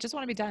 I just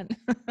want to be done.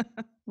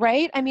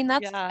 Right.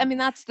 Yeah.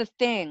 That's the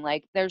thing.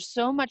 Like there's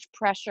so much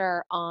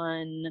pressure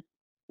on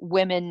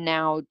women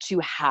now to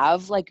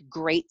have like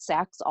great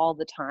sex all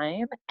the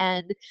time.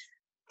 And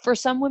for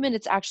some women,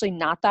 it's actually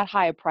not that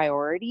high a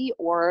priority,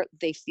 or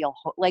they feel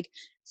like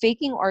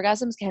faking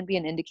orgasms can be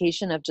an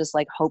indication of just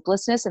like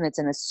hopelessness. And it's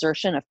an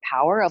assertion of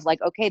power of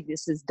like, okay,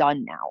 this is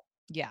done now.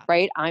 Yeah.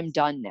 Right. I'm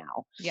done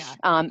now. Yeah.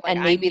 Like And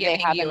I'm maybe they giving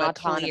have you an a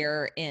autonomous,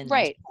 clear end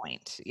right.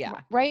 point. Yeah.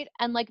 Right.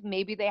 And like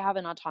maybe they have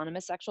an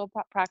autonomous sexual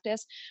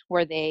practice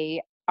where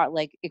they are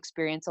like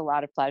experience a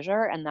lot of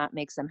pleasure and that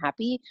makes them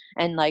happy.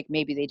 And like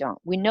maybe they don't.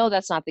 We know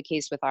that's not the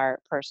case with our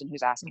person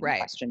who's asking the Right.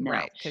 question now.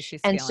 Right. Because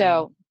she's And feeling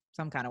so,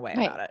 some kind of way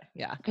right. about it.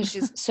 Yeah. Because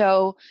she's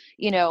so,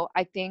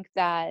 I think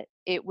that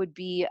it would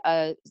be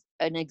an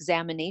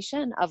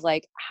examination of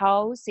like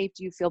how safe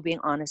do you feel being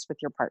honest with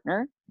your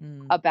partner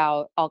Mm,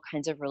 about all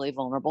kinds of really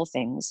vulnerable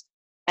things,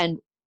 and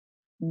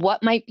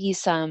what might be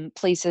some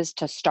places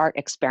to start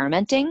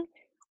experimenting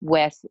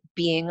with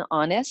being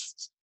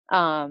honest,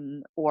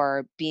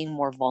 or being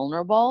more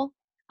vulnerable,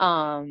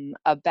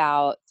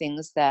 about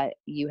things that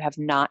you have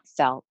not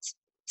felt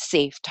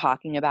safe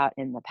talking about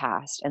in the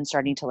past, and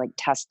starting to like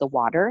test the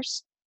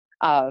waters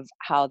of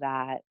how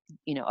that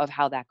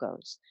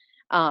goes.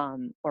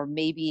 Or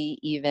maybe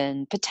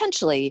even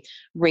potentially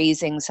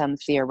raising some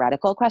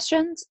theoretical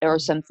questions or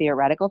mm, some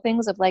theoretical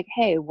things of like,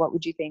 hey, what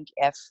would you think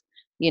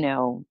you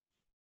know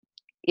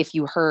if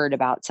you heard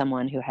about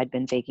someone who had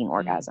been faking mm.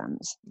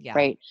 orgasms, Yeah.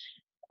 right?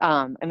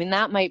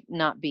 That might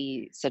not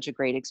be such a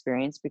great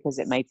experience because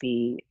it might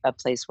be a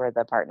place where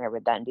the partner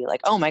would then be like,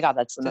 oh my God,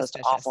 that's the most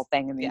awful Suspicious.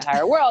 thing in the Yeah.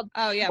 entire world.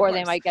 Oh, yeah, of Or they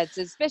course. might get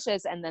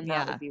suspicious, and then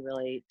that Yeah. would be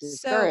really So,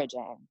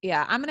 discouraging.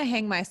 yeah, I'm going to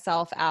hang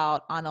myself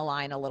out on the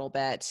line a little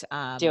bit,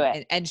 Do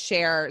it. and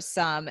share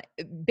some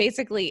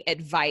basically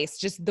advice,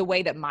 just the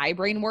way that my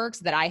brain works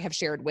that I have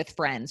shared with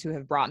friends who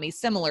have brought me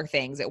similar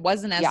things. It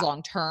wasn't as Yeah,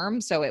 long term,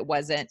 so it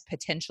wasn't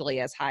potentially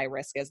as high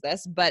risk as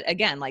this. But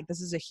again, like this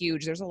is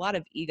there's a lot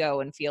of ego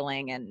and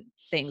feeling and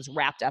things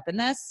wrapped up in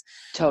this.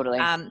 totally.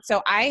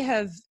 So I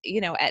have,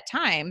 at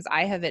times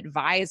I have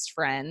advised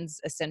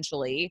friends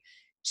essentially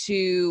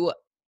to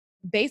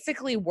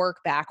basically work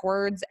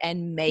backwards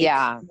and make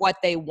Yeah. what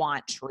they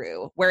want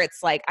true. Where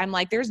it's like, I'm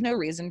like, there's no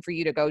reason for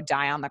you to go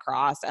die on the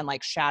cross and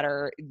like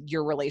shatter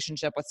your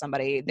relationship with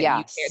somebody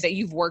Yes. that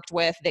you've worked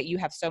with, that you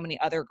have so many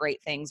other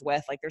great things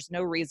with. Like, there's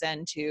no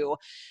reason to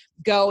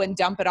go and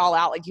dump it all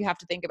out. Like, you have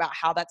to think about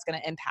how that's going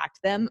to impact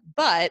them.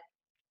 But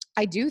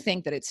I do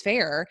think that it's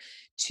fair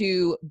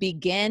to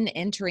begin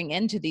entering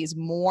into these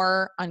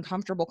more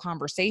uncomfortable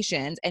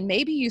conversations. And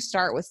maybe you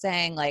start with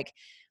saying, like,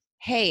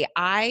 hey,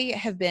 I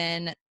have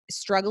been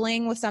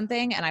struggling with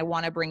something and I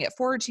want to bring it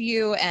forward to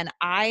you. And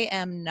I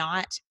am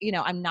not,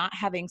 I'm not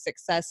having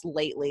success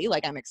lately.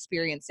 Like I'm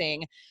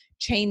experiencing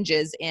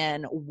changes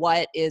in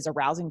what is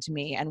arousing to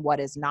me and what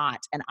is not.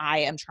 And I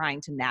am trying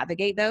to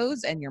navigate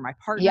those. And you're my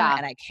partner Yeah,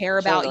 and I care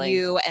about totally.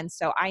 you. And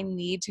so I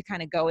need to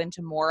kind of go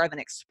into more of an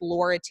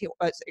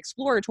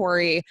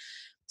exploratory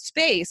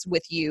space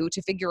with you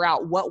to figure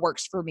out what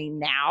works for me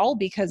now,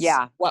 because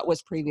Yeah, what was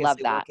love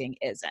previously that. working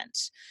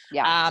isn't.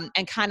 Yeah.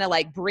 And kind of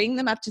like bring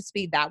them up to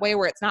speed that way,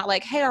 where it's not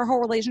like, hey, our whole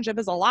relationship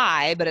is a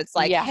lie, but it's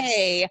like, Yes.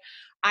 hey,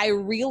 I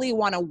really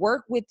want to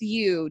work with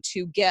you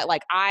to get,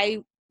 like, I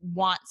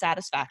want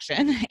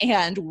satisfaction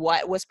and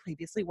what was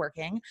previously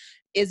working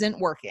isn't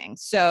working.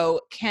 So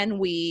can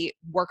we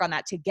work on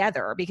that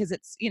together? Because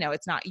it's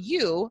not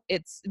you,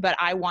 but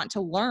I want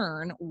to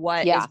learn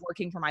what is Yeah,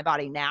 working for my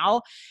body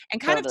now,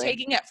 and kind of totally.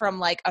 taking it from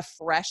like a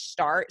fresh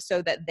start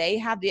so that they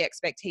have the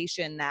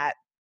expectation that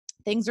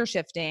things are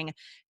shifting,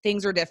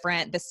 things are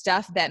different. The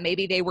stuff that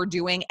maybe they were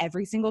doing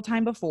every single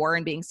time before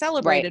and being Right.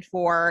 celebrated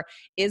for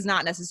is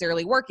not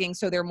necessarily working.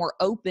 So they're more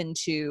open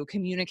to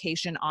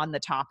communication on the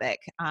topic.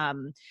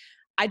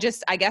 I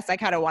guess I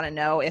kind of want to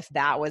know if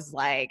that was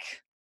like,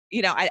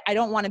 I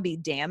don't want to be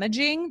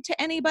damaging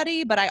to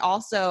anybody, but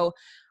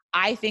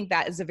I think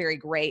that is a very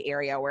gray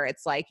area where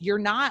it's like, you're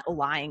not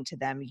lying to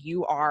them.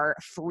 You are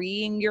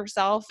freeing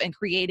yourself and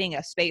creating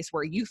a space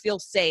where you feel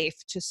safe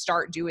to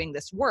start doing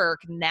this work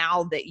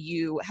now that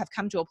you have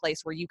come to a place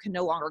where you can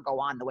no longer go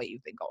on the way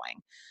you've been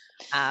going.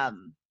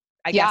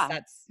 I guess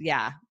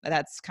Yeah.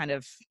 that's kind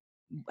of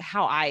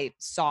how I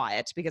saw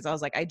it, because I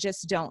was like, I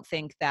just don't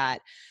think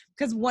that,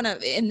 because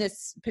in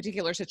this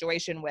particular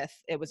situation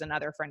it was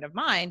another friend of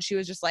mine, she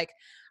was just like,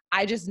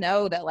 I just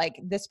know that like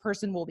this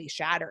person will be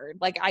shattered.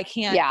 Like I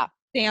can't Yeah.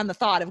 stand the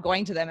thought of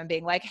going to them and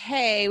being like,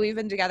 hey, we've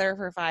been together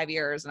for 5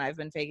 years and I've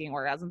been faking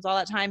orgasms all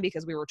that time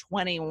because we were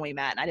 20 when we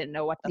met and I didn't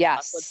know what the fuck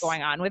was Yes.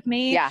 going on with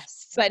me.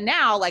 Yes. But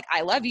now, like,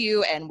 I love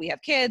you and we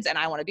have kids and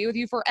I want to be with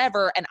you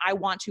forever and I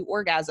want to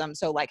orgasm.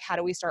 So like, how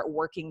do we start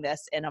working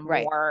this in a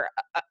Right. more,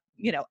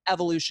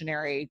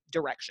 evolutionary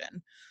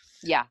direction?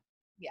 Yeah.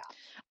 Yeah.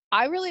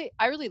 I really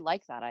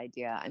like that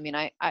idea. I mean,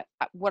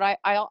 what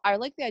I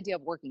like the idea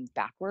of working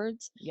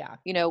backwards. Yeah.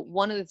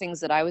 One of the things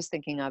that I was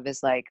thinking of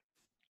is like,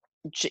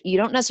 you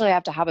don't necessarily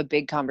have to have a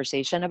big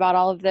conversation about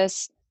all of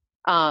this.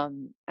 I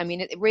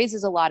mean, it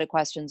raises a lot of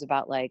questions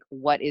about like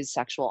what is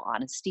sexual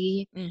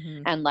honesty,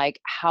 Hmm. and like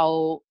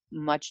how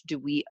much do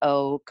we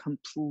owe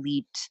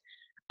complete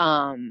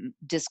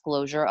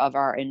disclosure of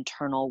our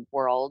internal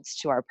worlds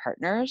to our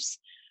partners,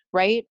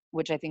 right?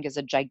 Which I think is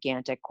a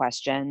gigantic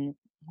question.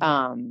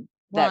 Yeah.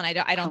 Well, That and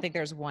I don't think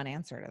there's one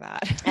answer to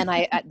and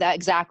that. I that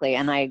exactly,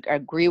 and I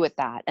agree with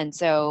that. And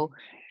so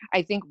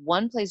I think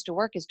one place to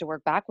work is to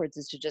work backwards,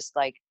 is to just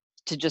like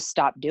to just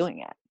stop doing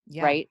it,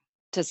 Yeah. right?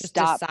 To Just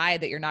stop,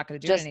 decide that you're not going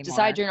to do it just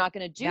decide anymore. you're not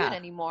going to do it Yeah.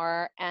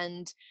 anymore,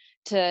 and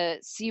to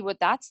see what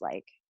that's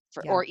like,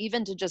 for, Yeah. or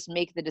even to just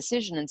make the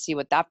decision and see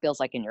what that feels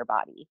like in your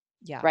body,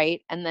 Yeah.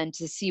 right? And then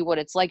to see what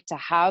it's like to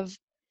have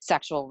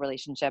sexual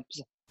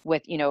relationships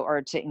with,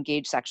 or to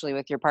engage sexually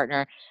with your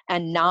partner,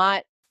 and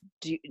not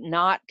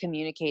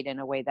communicate in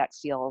a way that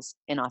feels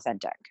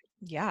inauthentic,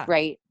 Yeah.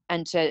 right?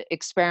 And to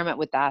experiment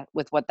with that,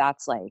 with what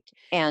that's like,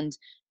 and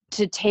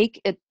to take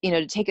it,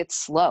 to take it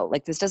slow.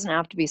 Like, this doesn't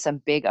have to be some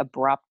big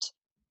abrupt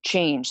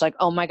change, like,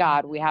 oh my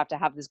god, we Mhm. have to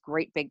have this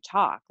great big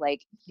talk,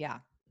 like. Yeah.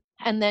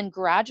 And then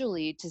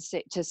gradually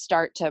to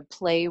start to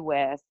play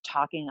with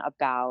talking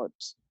about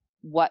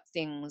what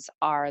things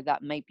are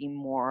that might be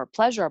more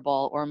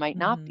pleasurable or might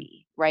not Mhm.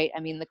 be, right? I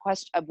mean, the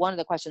question, one of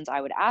the questions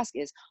I would ask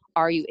is,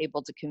 are you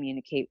able to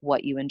communicate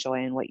what you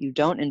enjoy and what you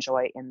don't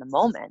enjoy in the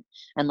moment?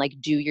 And like,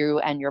 do you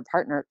and your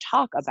partner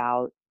talk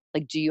about,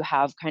 like, do you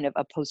have kind of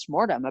a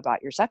postmortem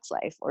about your sex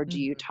life, or do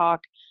you Mhm.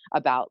 talk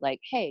about like,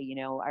 hey,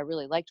 I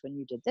really liked when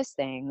you did this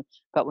thing,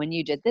 but when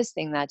you did this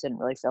thing, that didn't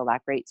really feel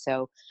that great,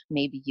 so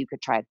maybe you could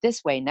try it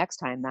this way next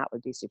time, that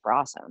would be super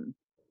awesome,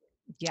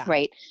 Yeah.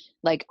 right?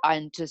 Like,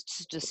 and just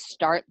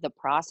start the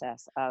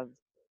process of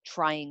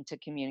trying to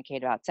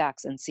communicate about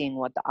sex and seeing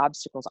what the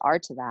obstacles are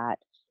to that,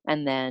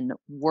 and then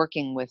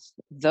working with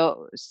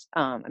those.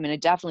 I mean, I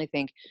definitely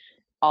think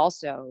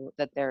also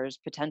that there's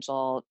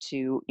potential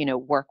to,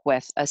 work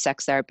with a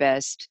sex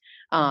therapist,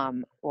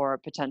 Mhm. or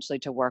potentially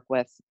to work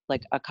with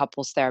like a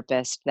couples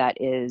therapist that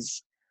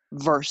is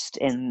versed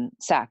in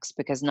sex,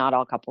 because not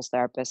all couples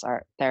therapists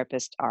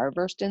are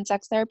versed in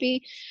sex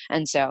therapy.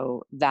 And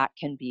so that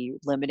can be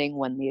limiting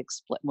when the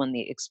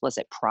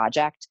explicit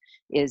project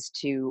is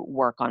to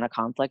work on a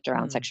conflict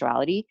around Mm.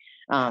 sexuality.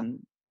 Yeah.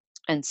 um,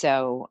 and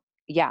so,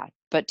 yeah,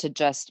 but to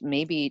just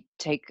maybe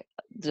take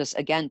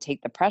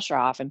the pressure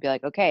off and be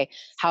like, okay,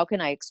 how can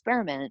I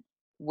experiment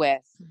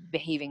with Mhm.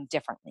 behaving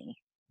differently?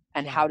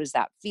 And Yeah. how does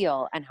that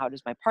feel? And how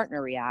does my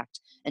partner react?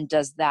 And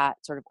does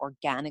that sort of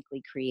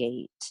organically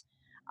create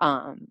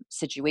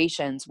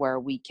situations where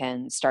we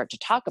can start to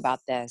talk about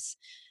this,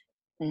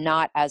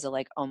 not as a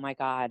like, oh my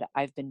God,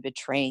 I've been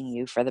betraying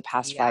you for the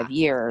past Yeah. 5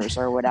 years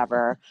or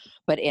whatever,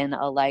 but in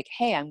a like,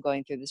 hey, I'm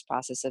going through this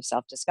process of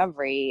self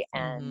discovery,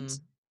 and Mhm.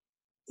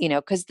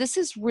 because this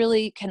is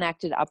really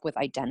connected up with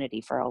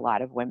identity for a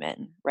lot of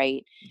women,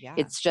 right? Yeah.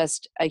 It's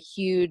just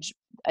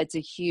it's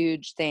a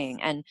huge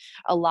thing. And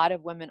a lot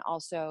of women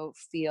also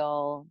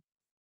feel,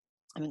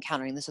 I'm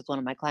encountering this with one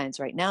of my clients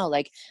right now,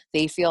 like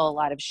they feel a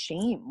lot of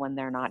shame when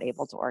they're not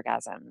able to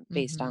orgasm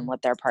based on Mhm.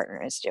 what their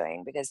partner is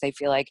doing, because they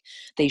feel like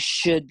they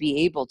should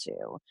be able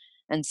to.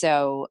 And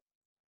so,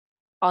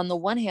 on the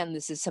one hand,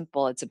 this is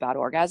simple, it's about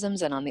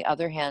orgasms. And on the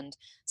other hand,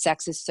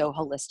 sex is so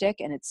holistic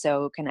and it's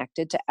so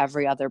connected to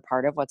every other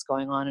part of what's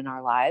going on in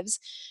our lives,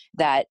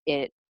 that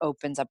it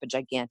opens up a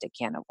gigantic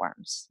can of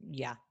worms.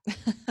 Yeah.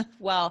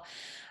 Well,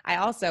 I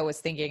also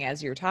was thinking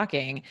as you're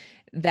talking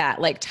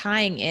that like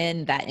tying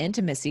in that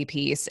intimacy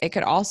piece, it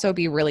could also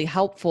be really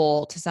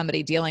helpful to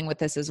somebody dealing with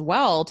this as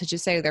well to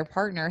just say to their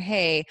partner,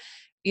 hey,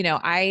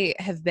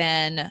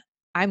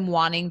 I'm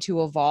wanting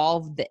to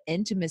evolve the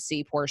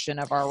intimacy portion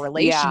of our Yeah.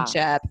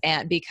 relationship.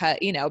 And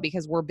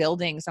because we're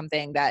building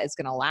something that is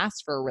going to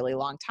last for a really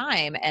long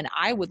time. And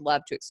I would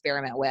love to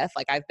experiment with,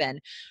 like, I've been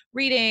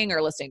reading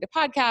or listening to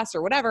podcasts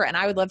or whatever. And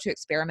I would love to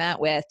experiment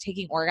with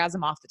taking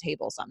orgasm off the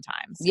table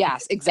sometimes, because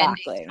Yes, spending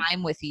exactly.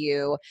 time with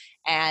you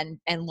and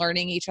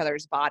learning each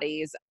other's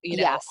bodies,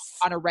 Yes.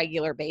 on a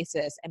regular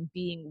basis and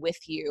being with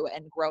you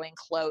and growing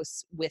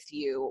close with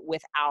you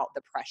without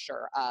the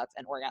pressure of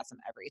an orgasm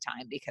every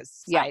time,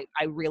 because Yeah.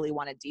 I really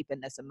want to deepen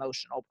this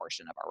emotional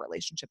portion of our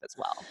relationship as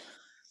well.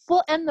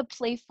 Well, and the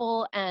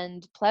playful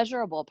and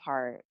pleasurable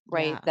part,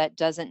 right? Yeah. That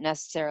doesn't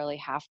necessarily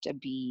have to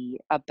be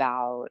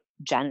about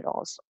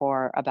genitals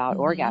or about Mhm.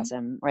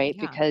 orgasm, right?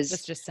 Yeah. Because,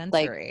 That's just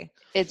like, sensory.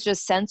 it's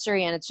just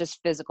sensory and it's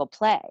just physical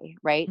play,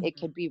 right? It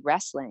Mhm. could be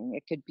wrestling,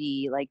 it could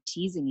be like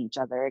teasing each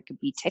other, it could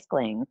be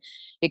tickling,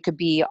 it could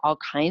be all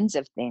kinds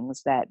of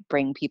things that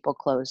bring people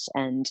close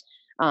and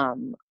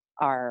um,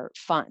 are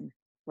fun.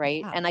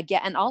 right?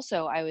 Yeah. And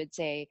also I would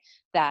say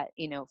that,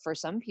 for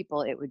some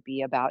people it would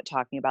be about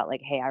talking about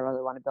like, hey, I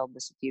really want to build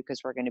this with you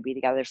because we're going to be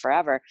together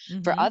forever.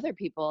 For Hmm. other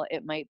people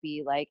it might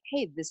be like,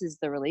 hey, this is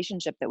the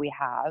relationship that we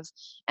have,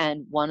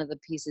 and one of the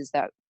pieces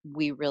that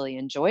we really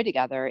enjoy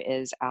together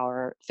is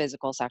our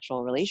physical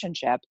sexual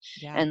relationship.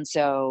 Yeah. And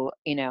so,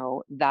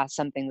 that's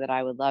something that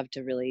I would love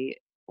to really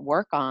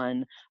work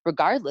on,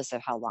 regardless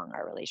of how long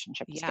our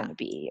relationship is going Yeah. to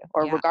be,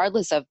 or Yeah.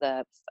 regardless of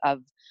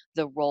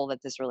the role that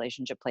this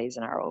relationship plays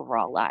in our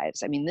overall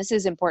lives. I mean, this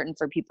is important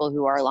for people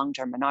who are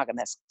long-term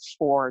monogamous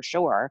for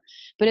sure,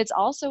 but it's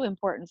also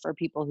important for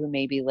people who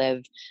maybe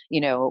live,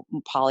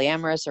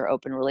 polyamorous or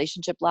open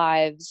relationship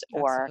lives,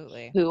 or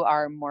Absolutely. who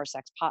are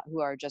who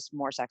are just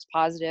more sex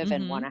positive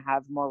and want Hmm. to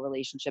have more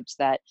relationships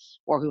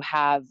or who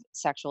have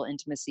sexual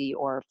intimacy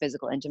or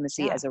physical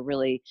intimacy Yeah. as a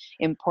really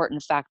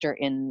important factor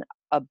an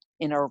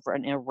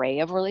array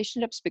of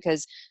relationships,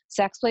 because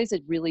sex plays a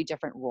really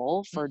different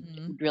role for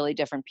Hmm. really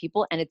different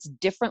people, and it's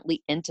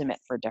differently intimate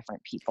for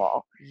different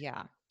people.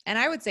 Yeah. And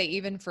I would say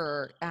even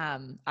for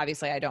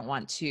obviously I don't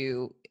want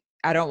to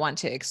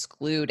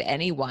exclude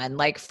anyone.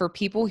 Like for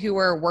people who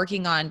are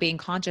working on being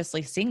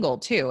consciously single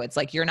too. It's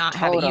like you don't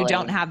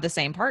Totally. have the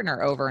same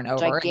partner over and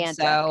over. And Gigantic.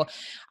 so Yeah.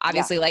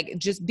 obviously like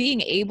just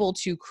being able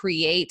to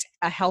create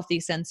a healthy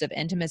sense of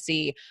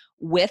intimacy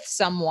with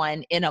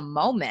someone in a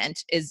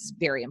moment is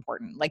very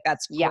important. Like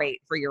that's Yeah.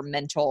 great for your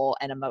mental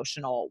and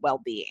emotional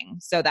well-being.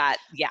 So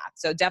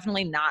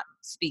definitely not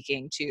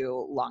speaking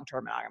to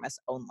long-term monogamous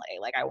only.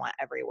 Like I want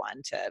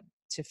everyone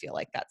to feel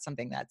like that's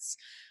something that's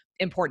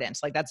important.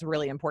 Like that's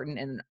really important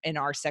in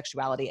our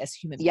sexuality as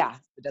human beings. Yeah.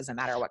 It doesn't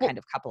matter what Well, kind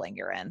of coupling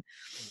you're in.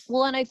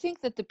 Well, and I think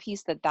that the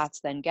piece that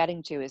that's then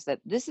getting to is that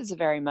this is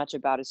very much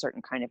about a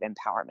certain kind of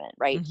empowerment,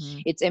 right?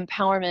 Mhm. It's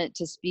empowerment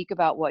to speak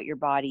about what your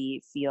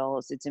body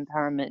feels. It's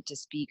empowerment to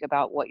speak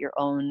about what your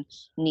own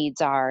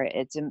needs are.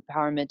 It's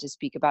empowerment to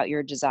speak about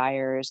your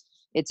desires.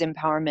 It's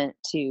empowerment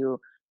to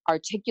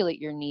articulate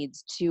your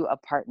needs to a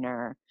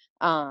partner.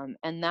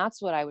 And that's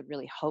what I would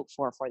really hope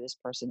for this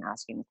person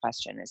asking the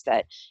question, is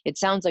that it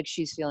sounds like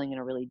she's feeling in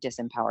a really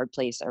disempowered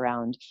place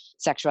around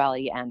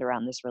sexuality and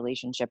around this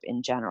relationship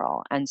in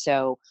general. And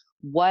so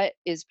what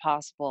is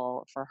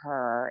possible for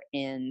her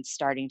in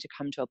starting to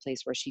come to a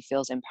place where she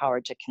feels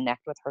empowered to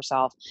connect with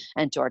herself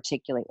and to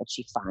articulate what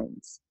she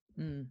finds.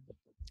 Mm,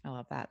 I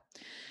love that.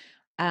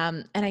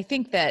 And I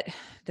think that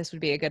this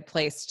would be a good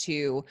place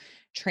to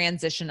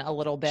transition a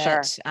little Sure.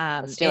 bit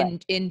Let's do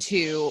it.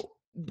 into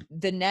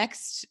the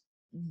next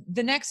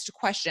the next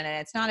question. And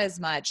it's not as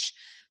much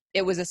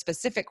it was a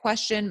specific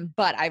question,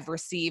 but I've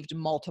received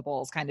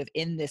multiples kind of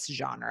in this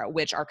genre,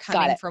 which are Got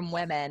coming it. from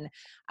women.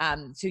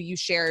 So you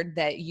shared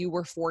that you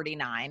were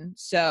 49.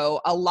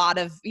 So a lot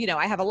of,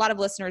 I have a lot of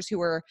listeners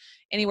who are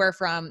anywhere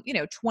from,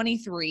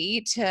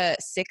 23 to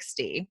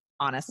 60, Yeah.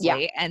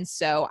 honestly. And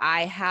so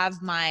I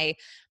have my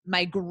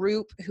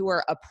group who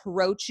are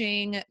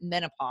approaching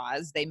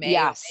menopause. They may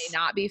Yes.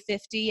 not be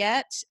 50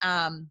 yet.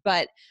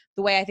 But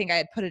the way I think I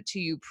had put it to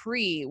you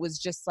pre was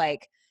just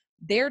like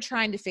they're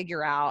trying to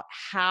figure out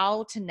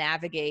how to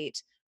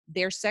navigate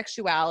their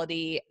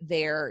sexuality,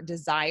 their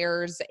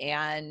desires,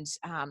 and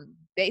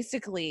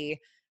basically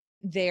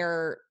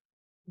their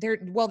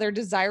their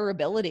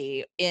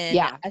desirability in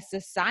Yeah. a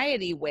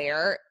society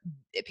where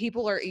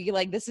people are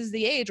like, this is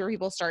the age where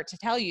people start to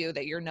tell you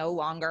that you're no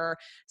longer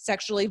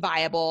sexually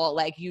viable.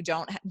 Like you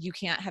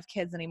can't have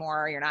kids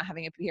anymore. You're not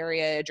having a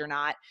period. You're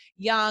not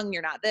young.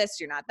 You're not this,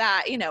 you're not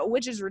that,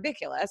 which is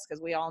ridiculous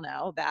because we all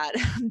know that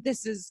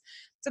this is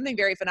something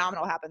very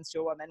phenomenal happens to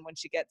a woman when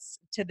she gets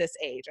to this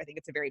age. I think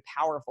it's a very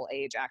powerful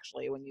age,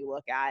 actually, when you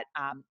look at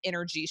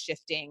energy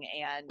shifting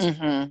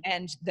Hmm.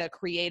 and the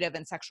creative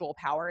and sexual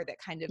power that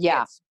kind of Yeah.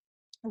 gets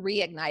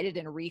reignited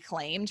and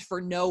reclaimed for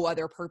no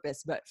other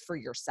purpose but for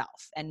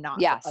yourself and not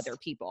for Yes. other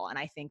people. And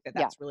I think that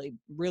Yeah. that's really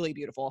really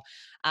beautiful.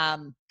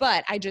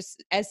 But I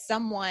just, as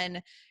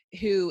someone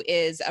who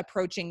is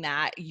approaching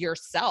that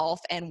yourself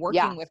and Yeah.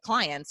 working with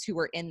clients who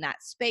are in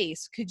that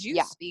space, could you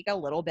Yeah. speak a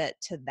little bit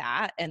to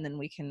that, and then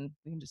we can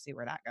just see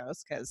where that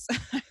goes, because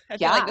I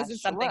feel like Yeah. this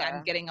is something I'm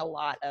Sure. getting a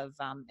lot of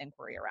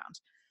inquiry around.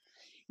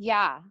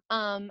 Yeah.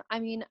 I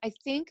mean, I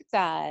think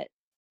that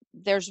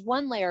there's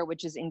one layer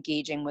which is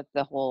engaging with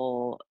the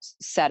whole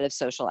set of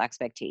social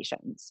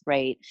expectations,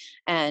 right?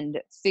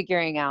 And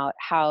figuring out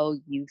how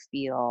you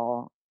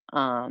feel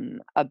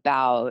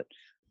about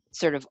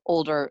sort of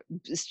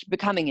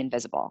becoming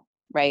invisible,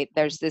 right?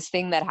 There's this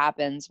thing that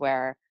happens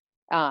where,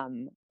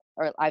 um,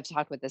 or I've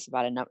talked with this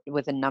about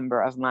with a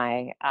number of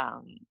my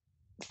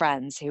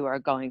friends who are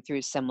going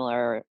through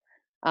similar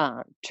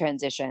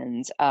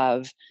transitions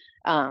of,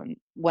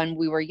 when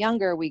we were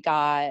younger, we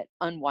got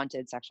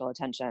unwanted sexual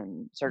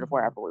attention sort of Hmm.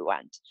 wherever we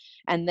went.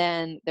 And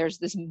then there's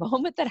this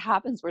moment that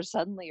happens where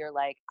suddenly you're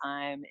like,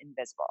 I'm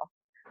invisible.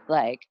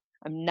 Like,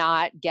 I'm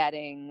not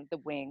getting the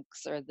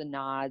winks or the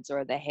nods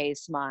or the hey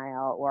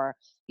smile, or,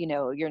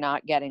 you're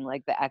not getting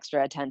like the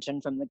extra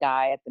attention from the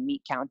guy at the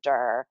meat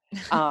counter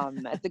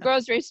at the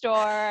grocery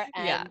store.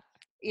 Yeah.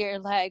 you're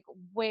like,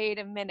 wait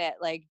a minute,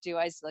 like, do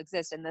I still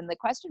exist? And then the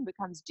question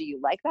becomes, do you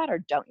like that or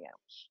don't you?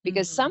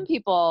 Because some Mhm.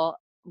 people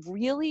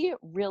really,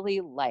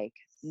 really like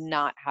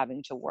not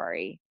having to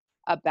worry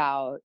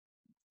about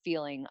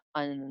feeling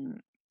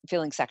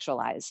feeling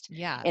sexualized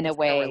Yeah, in a it's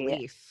like a way.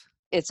 relief.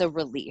 It's a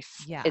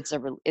relief. Yeah. It's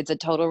a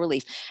total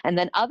relief. And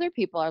then other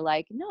people are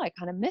like, no, I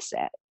kind of miss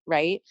it,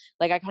 right?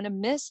 Like I kind of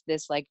miss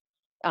this like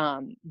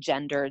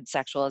gendered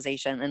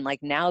sexualization, and like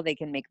now they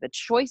can make the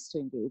choice to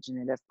engage in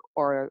it if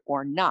or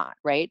not,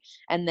 right?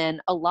 And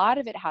then a lot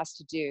of it has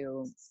to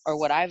do, or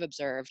what I've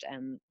observed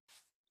and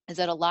is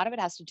that a lot of it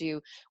has to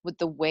do with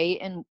the way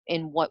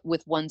in what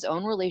with one's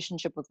own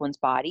relationship with one's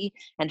body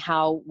and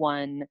how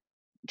one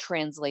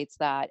translates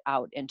that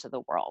out into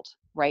the world,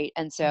 right?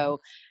 And Mhm. so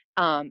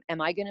am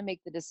I going to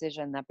make the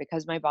decision that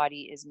because my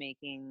body is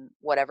making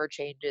whatever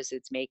changes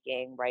it's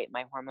making, right?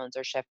 My hormones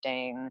are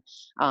shifting.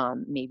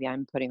 Maybe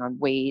I'm putting on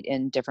weight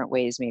in different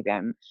ways. Maybe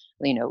I'm,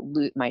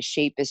 my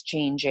shape is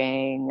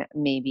changing.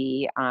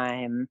 Maybe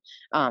I'm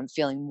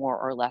feeling more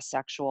or less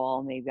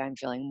sexual. Maybe I'm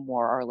feeling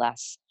more or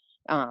less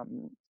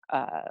um,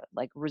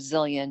 like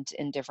resilient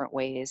in different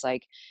ways.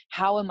 Like,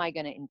 how am I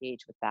going to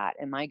engage with that?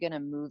 Am I going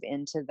to move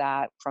into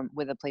that from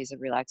with a place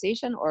of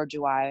relaxation, or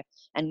do I?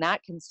 And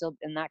that can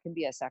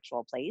be a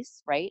sexual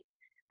place, right?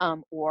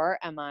 Or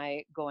am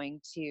I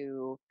going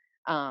to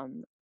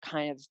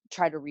kind of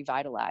try to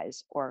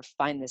revitalize or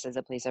find this as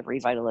a place of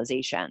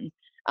revitalization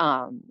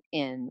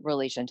in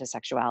relation to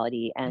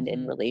sexuality and in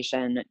Mhm.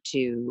 relation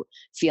to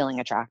feeling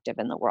attractive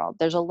in the world?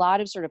 There's a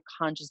lot of sort of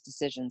conscious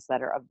decisions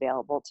that are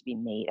available to be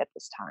made at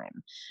this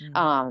time.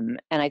 Mhm.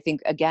 And I think,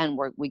 again,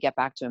 we get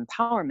back to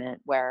empowerment,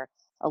 where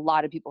a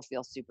lot of people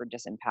feel super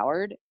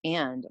disempowered.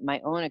 And my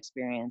own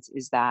experience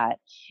is that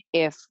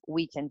if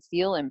we can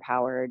feel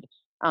empowered,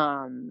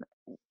 um,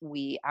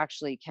 we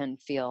actually can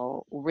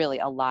feel really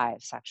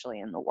alive sexually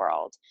in the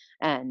world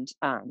and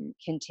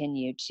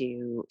continue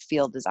to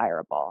feel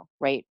desirable,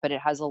 right? But it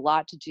has a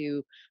lot to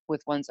do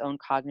with one's own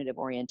cognitive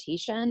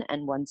orientation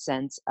and one's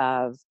sense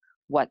of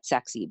what's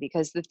sexy.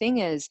 Because the thing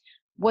is,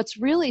 what's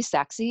really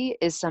sexy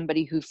is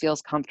somebody who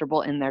feels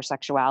comfortable in their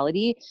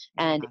sexuality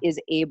and Yeah. is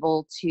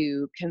able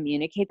to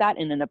communicate that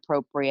in an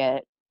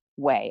appropriate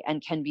way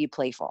and can be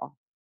playful, Mm.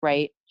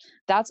 right?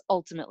 That's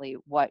ultimately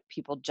what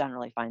people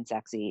generally find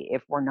sexy,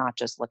 if we're not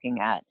just looking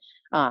at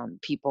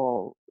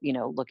people,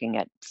 looking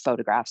at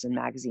photographs in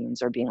magazines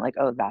or being like,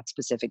 oh, that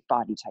specific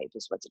body type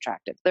is what's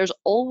attractive. There's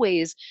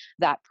always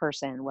that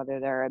person, whether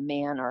they're a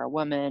man or a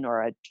woman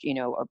or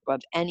or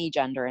of any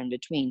gender in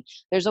between.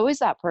 There's always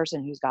that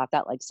person who's got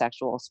that like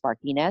sexual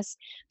sparkiness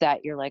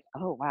that you're like,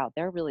 oh wow,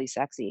 they're really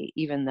sexy,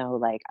 even though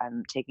like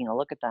I'm taking a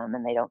look at them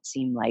and they don't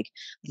seem like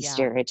the Yeah.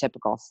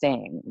 stereotypical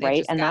thing, They've right?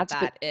 just And got that's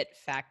that it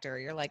factor.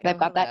 You're like, they've "Oh,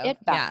 got that hello." it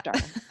Yeah. factor,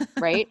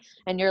 right?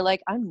 And you're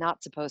like, I'm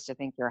not supposed to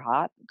think you're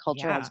hot.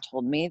 Culture has Yeah.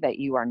 told me that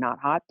you are not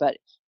hot, but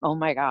oh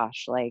my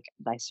gosh, like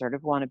I sort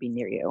of want to be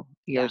near you.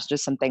 Yeah. There's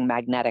just something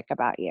magnetic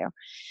about you.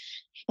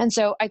 And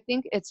so I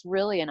think it's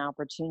really an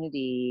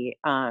opportunity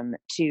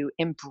to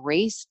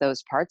embrace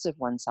those parts of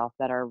oneself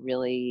that are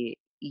really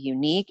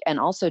unique, and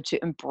also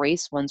to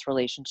embrace one's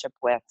relationship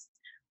with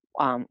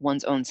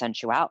one's own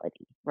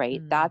sensuality,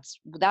 right? Mm.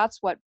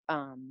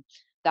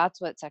 That's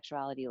what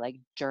sexuality, like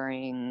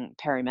during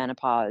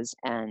perimenopause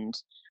and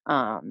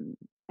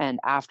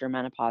after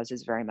menopause,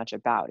 is very much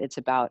about. It's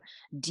about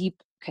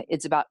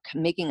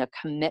making a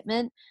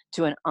commitment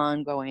to an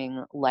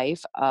ongoing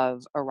life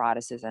of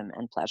eroticism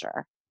and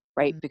pleasure,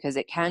 right? Mm. Because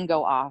it can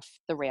go off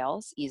the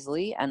rails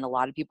easily, and a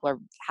lot of people are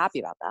happy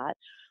about that.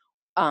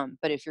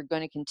 But if you're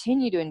going to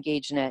continue to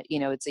engage in it,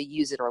 it's a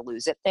use it or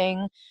lose it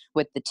thing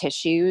with the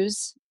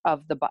tissues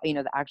of the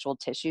actual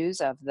tissues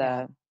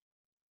Yeah.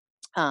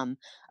 um,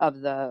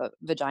 of the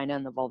vagina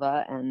and the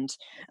vulva,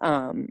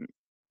 um,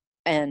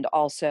 and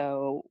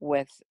also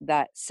with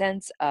that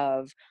sense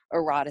of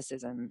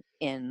eroticism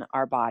in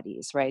our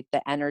bodies, right?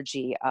 The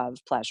energy of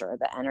pleasure,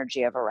 the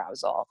energy of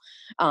arousal.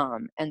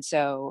 And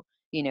so,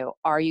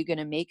 are you going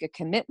to make a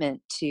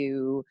commitment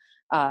to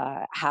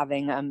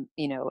having, an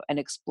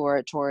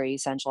exploratory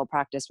sensual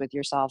practice with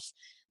yourself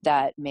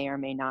that may or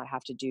may not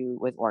have to do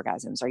with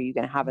orgasms? Are you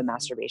going to have a Mhm.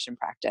 masturbation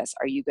practice?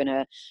 Are you going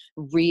to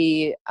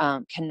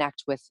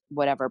connect with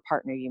whatever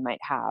partner you might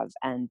have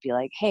and be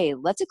like, hey,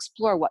 let's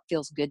explore what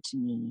feels good to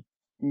me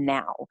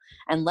now,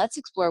 and let's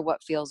explore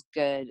what feels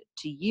good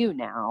to you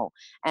now,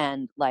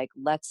 and like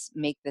let's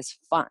make this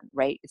fun,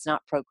 right? It's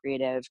not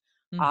procreative.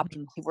 Mhm.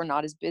 Optimally, we're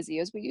not as busy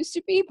as we used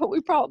to be, but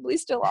we probably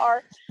still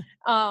are.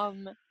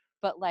 um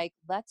but like,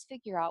 let's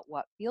figure out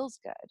what feels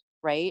good,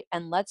 right?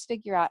 And let's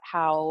figure out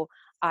how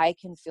I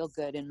can feel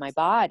good in my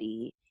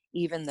body,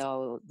 even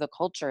though the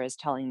culture is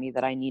telling me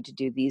that I need to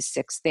do these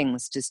 6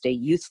 things to stay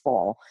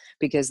youthful,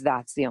 because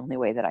that's the only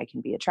way that I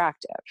can be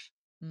attractive,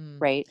 Mm.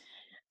 right?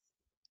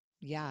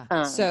 Yeah.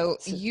 Um, So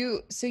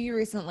so, you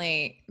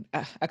recently,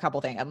 a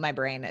couple things. My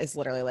brain is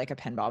literally like a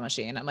pinball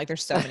machine. I'm like,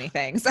 there's so many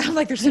things. I'm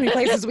like, there's so many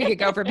places we could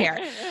go from here.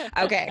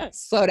 Okay,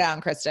 slow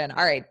down, Kristen.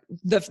 All right.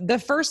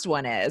 The first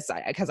one is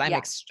because yeah.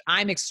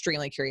 I'm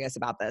extremely curious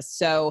about this.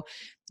 So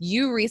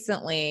you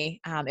recently,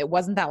 it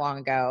wasn't that long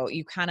ago,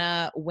 you kind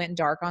of went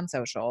dark on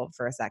social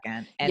for a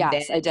second and then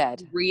Yes, I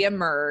did.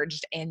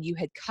 reemerged and you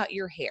had cut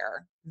your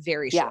hair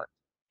very Yeah. short.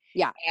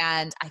 Yeah.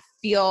 And I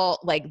feel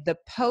like the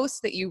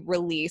post that you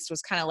released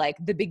was kind of like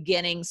the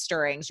beginning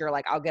stirrings. You're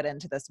like, I'll get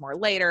into this more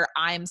later.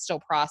 I'm still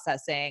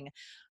processing.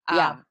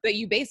 Yeah. But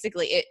you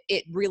basically,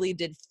 it really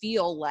did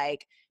feel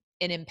like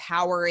an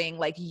empowering,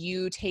 like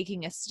you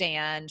taking a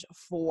stand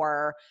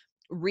for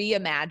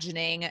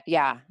reimagining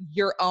Yeah.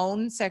 your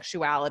own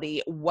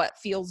sexuality, what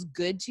feels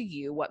good to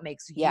you, what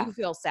makes Yeah. you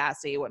feel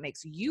sassy, what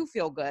makes you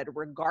feel good,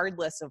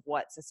 regardless of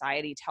what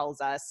society tells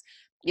us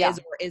Yeah. is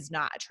or is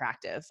not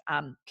attractive.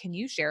 Can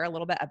you share a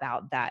little bit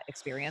about that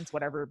experience,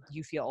 whatever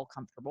you feel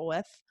comfortable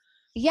with?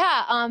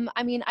 Yeah.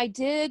 I mean, I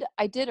did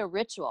a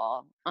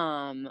ritual,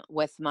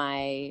 with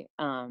my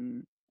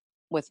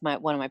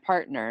one of my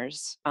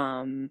partners,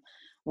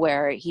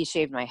 where he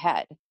shaved my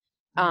head.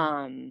 Mm.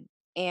 Um,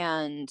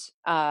 and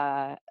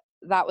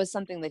that was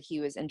something that he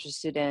was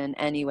interested in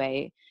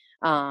anyway.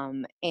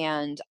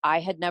 And I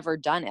had never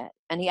done it.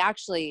 And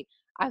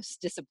I was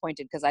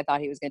disappointed because I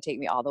thought he was going to take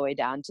me all the way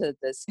down to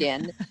the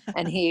skin,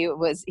 and he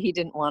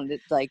didn't want to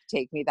like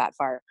take me that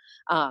far.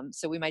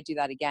 So we might do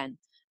that again.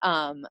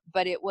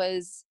 But it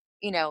was,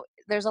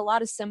 there's a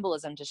lot of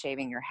symbolism to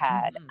shaving your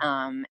head.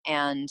 Mhm.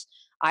 And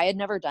I had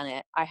never done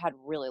it. I had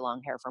really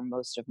long hair for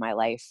most of my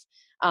life.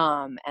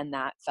 And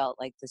that felt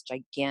like this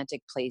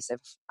gigantic place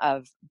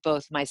of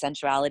both my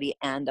sensuality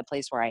and a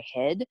place where I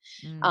hid.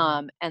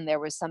 Mm. And there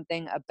was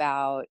something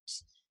about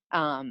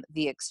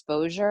the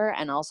exposure,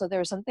 and also there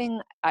was something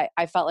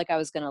I felt like I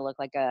was going to look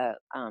like a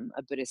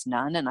Buddhist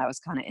nun, and I was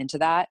kind of into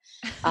that.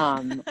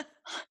 Um,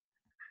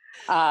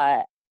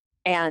 uh,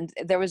 and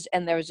there was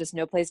just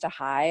no place to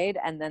hide,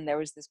 and then there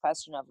was this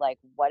question of like,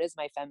 what is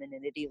my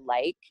femininity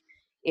like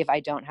if I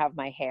don't have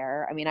my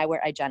hair? I mean,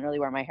 I generally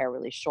wear my hair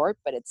really short,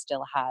 but it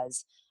still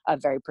has a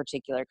very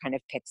particular kind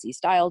of pixie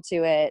style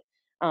to it,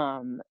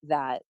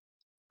 that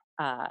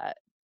uh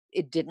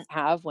it didn't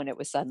have when it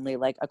was suddenly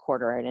like a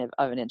quarter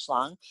of an inch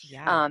long.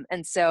 Yeah.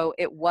 And so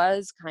it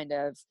was kind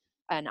of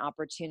an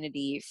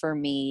opportunity for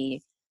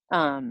me,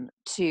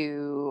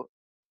 to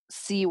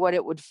see what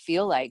it would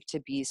feel like to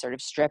be sort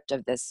of stripped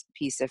of this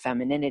piece of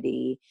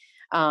femininity,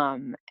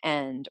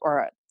 and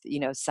or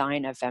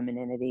sign of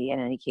femininity in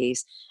any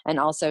case, and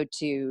also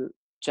to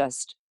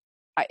just,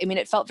 I mean,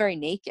 it felt very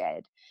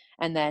naked.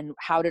 And then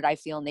how did I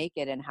feel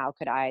naked, and how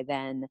could I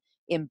then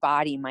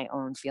embody my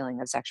own feeling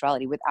of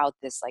sexuality without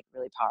this like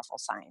really powerful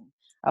sign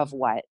of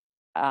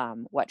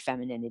Mhm. what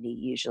femininity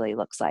usually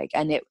looks like?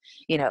 And it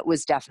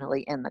was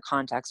definitely in the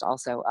context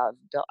also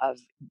of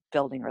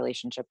building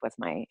relationship with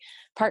my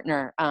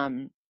partner.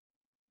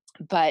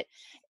 But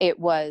it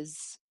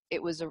was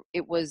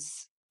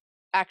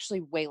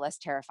actually way less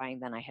terrifying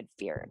than I had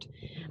feared.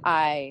 Mhm.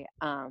 I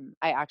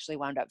actually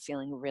wound up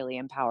feeling really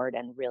empowered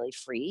and really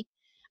free,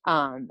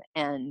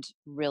 and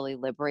really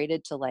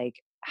liberated to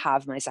like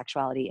have my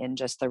sexuality in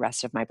just the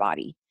rest of my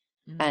body,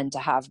 and to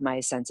Mm. have my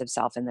sense of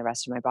self in the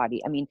rest of my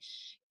body. I mean,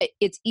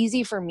 it's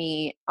easy for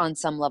me on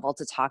some level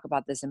to talk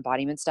about this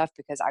embodiment stuff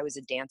because I was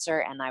a dancer,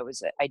 and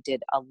I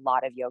did a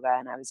lot of yoga,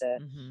 and I was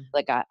Mhm.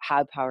 like a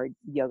high powered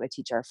yoga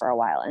teacher for a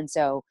while. And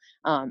so,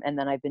 and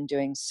then I've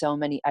done so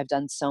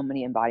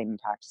many embodiment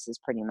practices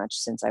pretty much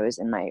since I was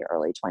in my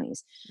early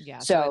 20s. Yeah.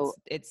 So So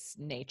it's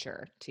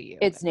nature to you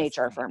it's at this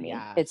nature point. for me.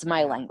 Yeah. It's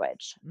my Yeah.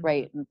 language, Mhm.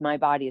 right? My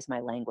body is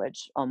my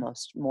language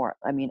almost more,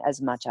 I mean, as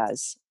much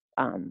as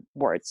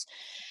words.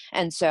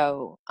 And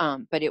so,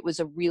 but it was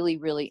a really,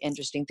 really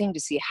interesting thing to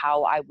see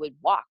how I would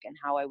walk and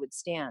how I would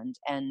stand,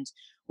 and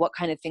what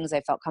kind of things I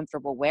felt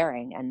comfortable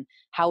wearing, and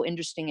how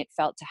interesting it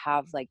felt to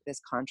have like this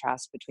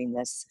contrast between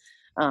this,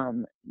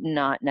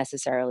 not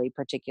necessarily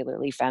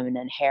particularly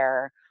feminine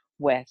hair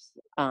with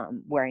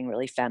wearing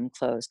really femme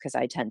clothes, because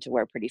I tend to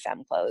wear pretty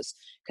femme clothes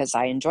because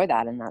I enjoy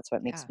that, and that's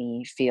what makes Yeah.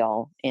 me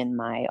feel in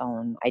my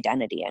own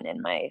identity and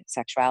in my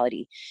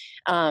sexuality.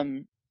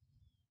 Um,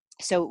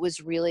 so it was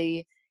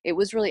really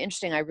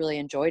interesting. I really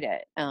enjoyed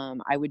it.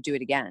 I would do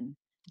it again.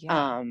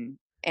 Yeah.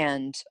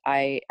 And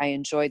I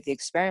enjoyed the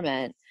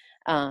experiment,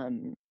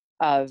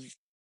 of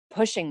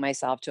pushing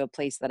myself to a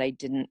place that I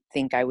didn't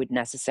think I would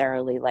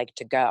necessarily like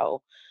to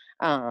go.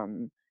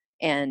 Um,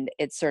 and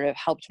it sort of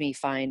helped me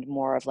find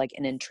more of like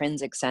an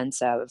intrinsic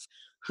sense of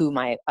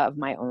my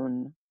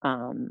own,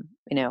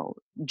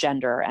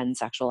 gender and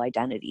sexual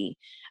identity,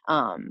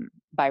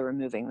 by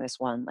removing this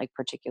one like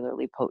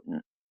particularly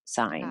potent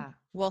sign. Yeah.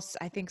 Well,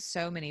 I think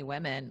so many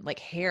women, like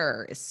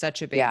hair is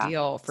such a big Yeah,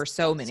 deal for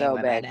so many so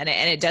women. big. And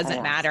it I doesn't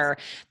know. matter.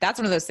 That's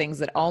one of those things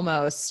that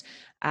almost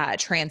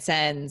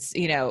transcends,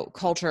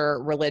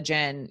 culture,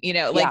 religion, like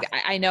Yeah,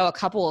 I know a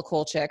couple of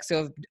cool chicks who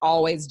have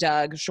always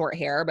dug short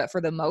hair, but for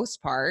the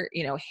most part,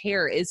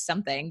 hair is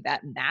something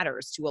that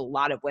matters to a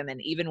lot of women,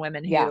 even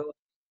women yeah, who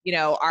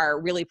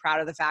are really proud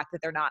of the fact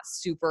that they're not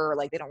super,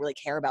 like, they don't really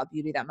care about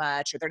beauty that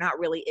much, or they're not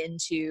really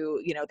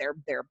into,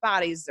 their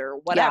bodies or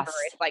whatever.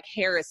 Yes. It's like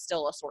hair is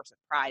still a source of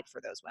pride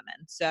for those women.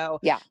 So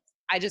Yeah.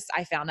 I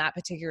found that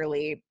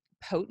particularly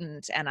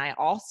potent. And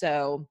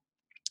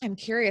I'm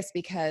curious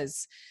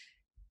because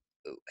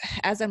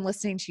as I'm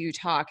listening to you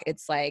talk,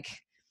 it's like,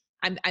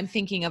 I'm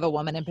thinking of a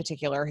woman in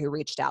particular who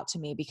reached out to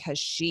me because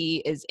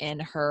she is in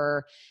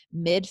her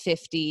mid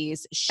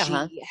 50s.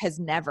 She has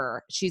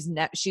never, she's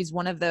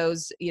one of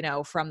those,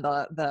 from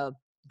the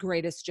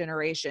greatest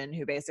generation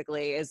who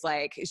basically is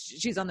like,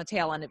 she's on the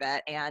tail end of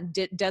it and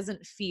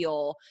doesn't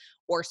feel,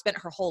 or spent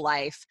her whole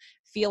life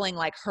feeling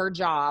like her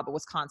job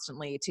was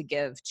constantly to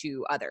give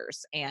to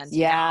others. And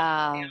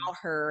now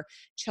her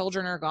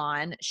children are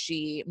gone.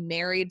 She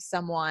married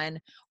someone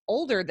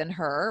older than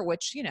her,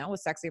 which,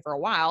 was sexy for a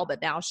while, but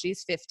now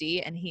she's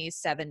 50 and he's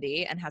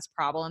 70 and has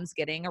problems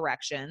getting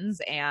erections.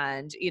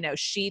 And,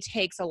 she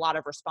takes a lot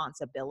of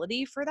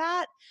responsibility for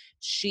that.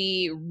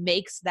 She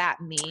makes that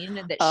mean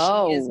that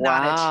she is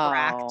not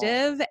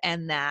attractive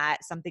and that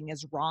something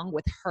is wrong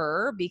with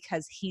her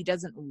because he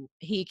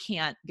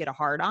can't get a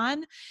hard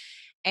on.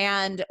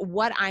 And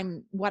what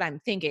I'm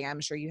thinking,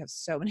 I'm sure you have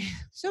so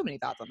many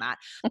thoughts on that.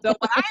 But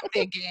what I'm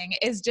thinking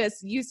is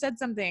just, you said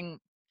something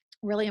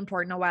really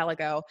important a while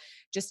ago,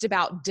 just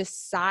about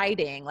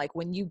deciding, like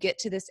when you get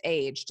to this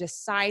age,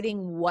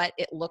 deciding what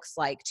it looks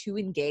like to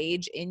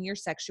engage in your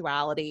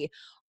sexuality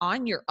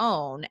on your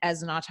own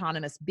as an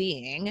autonomous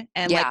being.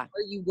 And like, are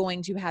you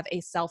going to have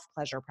a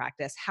self-pleasure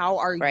practice? How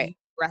are you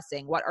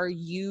dressing? What are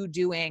you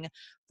doing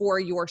for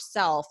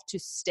yourself to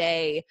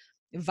stay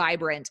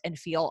vibrant and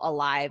feel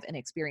alive and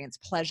experience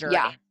pleasure?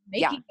 And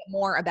making it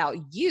more about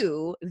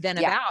you than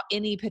about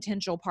any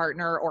potential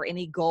partner or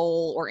any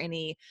goal or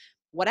any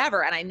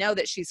whatever. And I know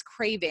that she's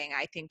craving,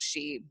 I think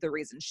the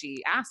reason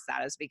she asked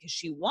that is because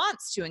she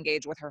wants to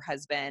engage with her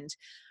husband.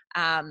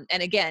 And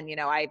again,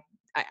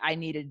 I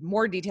needed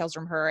more details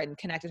from her and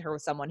connected her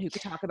with someone who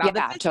could talk about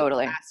the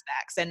physical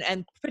aspects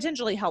and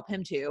potentially help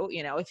him too,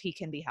 if he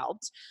can be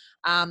helped.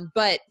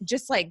 But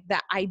just like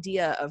that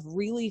idea of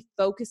really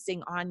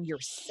focusing on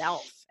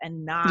yourself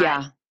and not,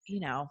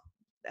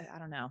 I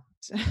don't know.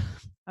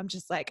 I'm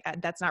just like,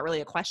 that's not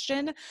really a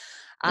question.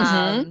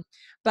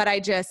 But I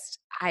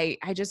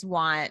just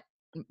want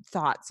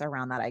thoughts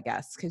around that, I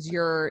guess. Cause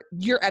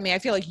I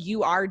feel like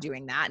you are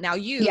doing that. Now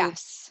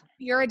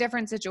you're a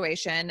different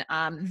situation,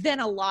 than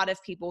a lot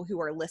of people who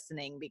are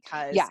listening,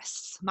 because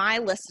my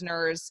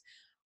listeners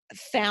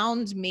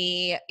found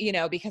me,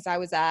 because I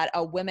was at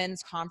a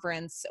women's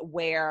conference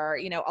where,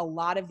 a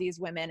lot of these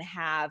women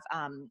have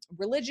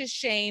religious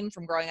shame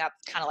from growing up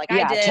kind of like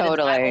I did, and the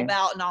Bible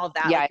Belt and all of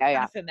that.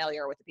 I'm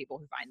familiar with the people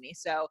who find me.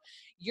 So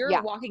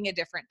you're walking a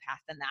different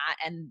path than that.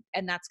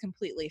 And that's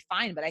completely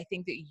fine. But I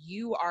think that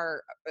you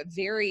are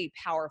very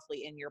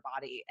powerfully in your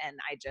body. And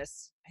I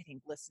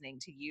think listening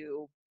to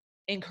you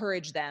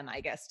encourage them, I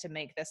guess, to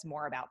make this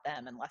more about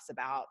them and less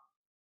about,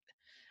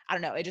 I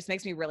don't know. It just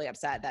makes me really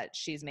upset that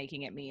she's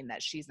making it mean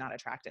that she's not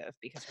attractive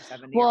because her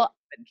 70-year-old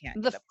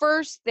can't. The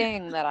first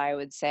thing that I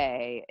would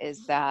say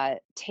is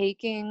that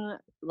taking,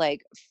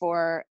 like,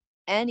 for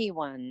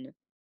anyone,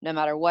 no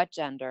matter what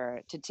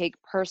gender, to take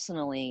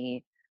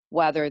personally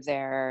whether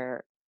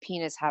their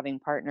penis having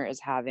partner is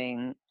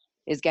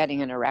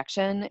getting an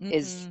erection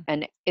is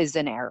an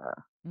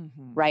error,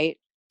 right?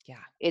 Yeah.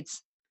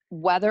 It's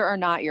whether or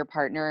not your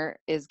partner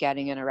is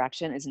getting an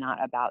erection is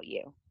not about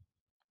you.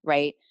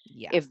 Right?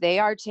 Yeah. If they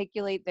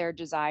articulate their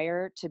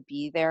desire to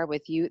be there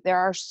with you, there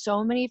are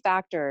so many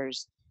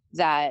factors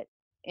that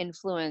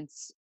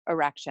influence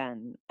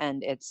erection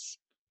and its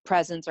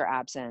presence or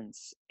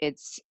absence.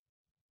 It's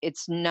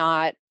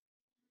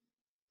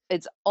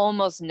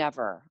almost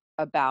never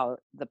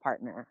about the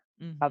partner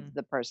of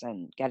the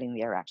person getting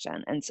the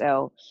erection. And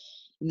so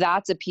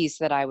that's a piece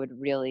that I would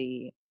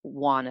really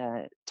want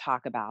to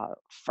talk about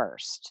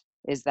first,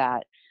 is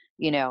that,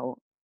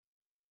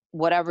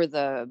 whatever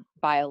the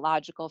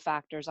biological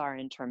factors are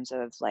in terms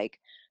of like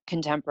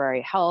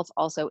contemporary health,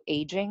 also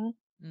aging,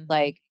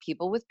 like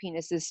people with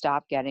penises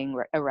stop getting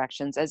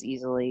erections as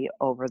easily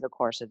over the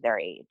course of their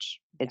age.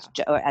 It's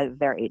as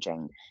they're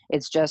aging.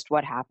 It's just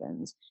what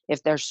happens.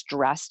 If they're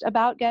stressed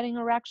about getting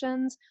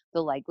erections,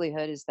 the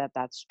likelihood is that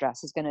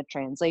stress is going to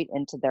translate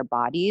into their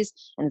bodies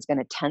and it's going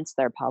to tense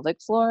their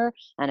pelvic floor.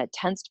 And a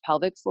tensed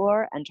pelvic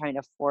floor and trying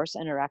to force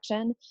an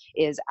erection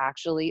is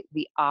actually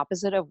the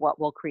opposite of what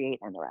will create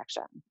an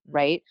erection,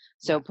 right?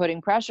 So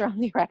putting pressure on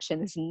the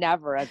erection is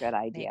never a good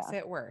idea. Makes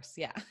it worse.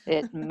 Yeah.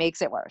 It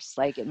makes it worse.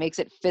 Like, it makes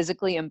it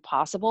physically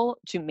impossible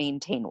to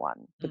maintain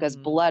one because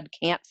blood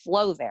can't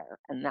flow there.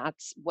 And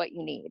that's what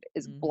you need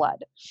is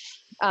blood.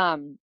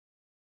 And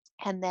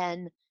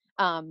then,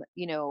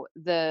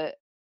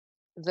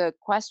 the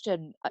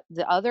question,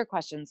 the other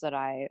questions that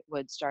I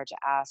would start to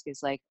ask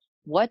is like,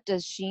 what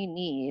does she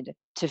need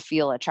to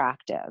feel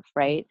attractive,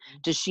 right?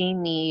 Does she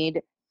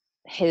need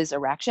his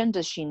erection?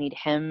 Does she need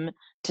him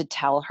to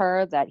tell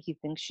her that he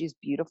thinks she's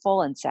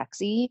beautiful and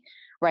sexy,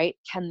 right?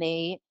 Can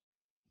they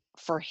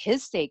for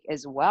his sake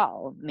as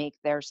well, make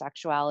their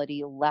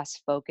sexuality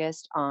less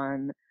focused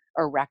on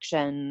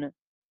erection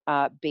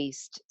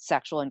based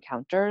sexual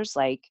encounters.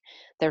 Like,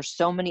 there's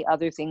so many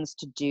other things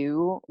to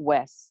do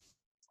with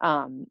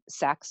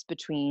sex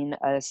between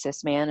a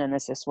cis man and a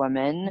cis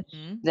woman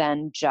Mhm.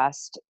 than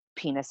just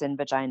penis and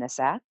vagina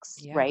sex,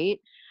 Yeah. right?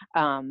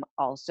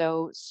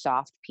 Also,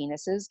 soft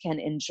penises can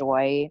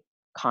enjoy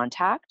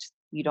contact.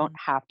 You don't Mhm.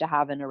 have to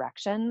have an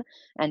erection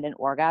and an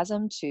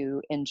orgasm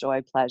to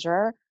enjoy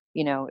pleasure,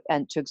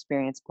 and to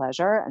experience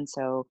pleasure. And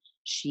so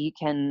she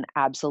can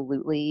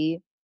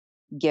absolutely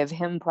give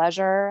him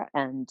pleasure,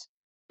 and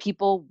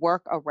people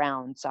work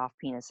around soft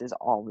penises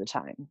all the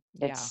time.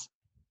 Yeah.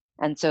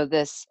 And so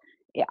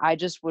I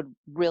just would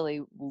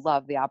really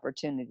love the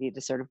opportunity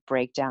to sort of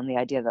break down the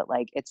idea that,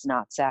 like, it's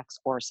not sex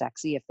or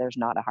sexy if there's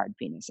not a hard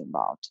penis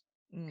involved,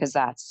 because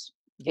Mhm.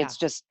 Yeah. it's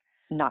just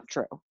not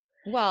true.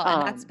 Well,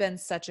 and that's Um, been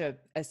such a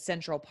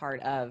central part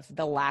of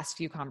the last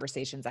few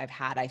conversations I've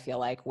had, I feel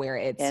like, where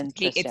it's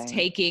Interesting.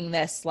 taking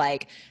this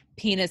like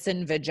penis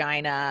and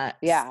vagina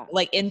Yeah.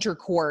 like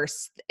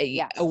intercourse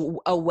Yes.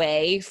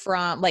 away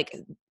from like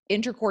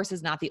intercourse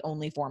is not the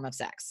only form of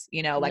sex.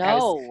 Like I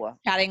was No.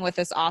 chatting with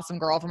this awesome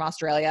girl from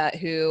Australia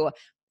who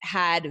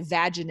had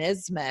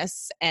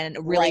vaginismus and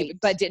really Right.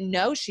 but didn't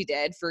know she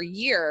did for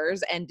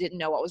years and didn't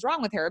know what was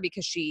wrong with her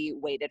because she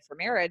waited for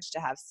marriage to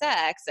have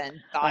sex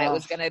and thought it Ugh.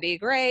 was going to be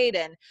great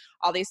and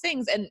all these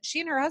things. And she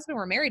and her husband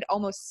were married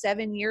almost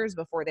 7 years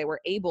before they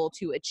were able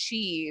to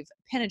achieve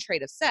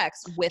penetrative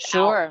sex without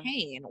Sure.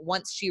 pain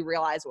once she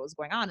realized what was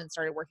going on and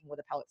started working with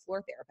a pelvic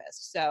floor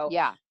therapist. So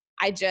Yeah.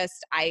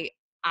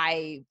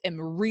 I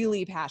am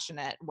really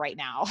passionate right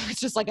now. It's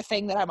just like a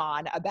thing that I'm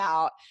on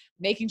about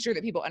making sure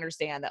that people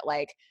understand that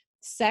like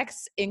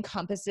sex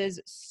encompasses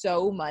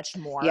so much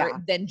more Yeah.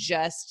 than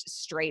just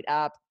straight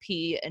up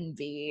P and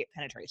V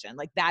penetration.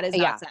 Like that is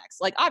not Yeah. sex.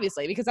 Like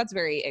obviously, because that's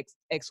very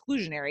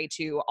exclusionary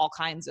to all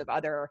kinds of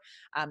other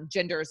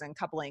genders and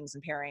couplings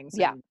and pairings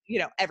Yeah.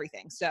 and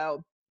everything.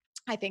 So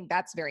I think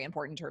that's very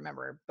important to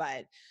remember.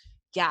 But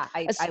yeah,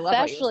 I love what you're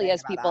Especially saying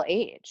as about people that.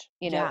 age,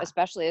 Yeah.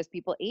 especially as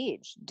people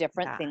age,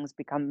 different Yeah. things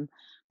become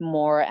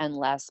more and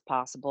less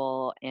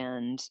possible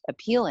and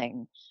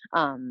appealing.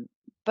 Um,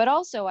 but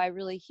also, I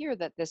really hear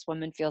that this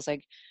woman feels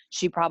like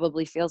she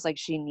probably feels like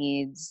she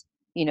needs,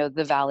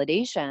 the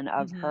validation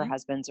of her Hmm.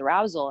 husband's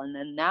arousal. And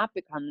then that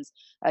becomes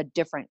a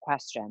different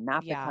question.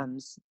 Yeah.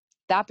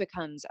 That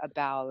becomes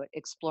about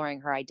exploring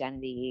her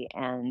identity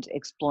and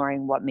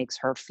exploring what makes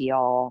her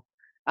feel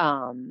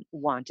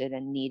wanted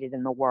and needed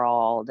in the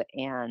world.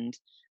 And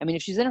I mean,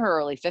 if she's in her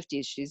early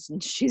 50s,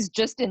 she's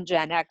just in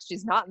Gen X.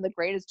 She's not in the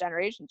greatest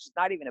generation. She's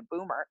not even a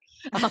boomer.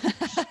 um,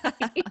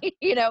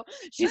 you know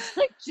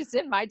she's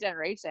in my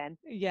generation.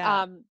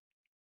 Yeah. um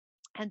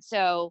and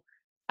so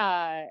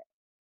uh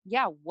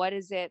yeah, what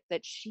is it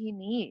that she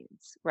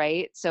needs,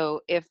 right?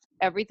 So if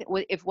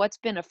what's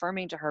been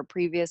affirming to her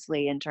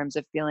previously in terms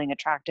of feeling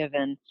attractive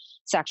and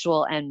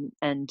sexual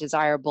and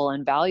desirable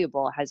and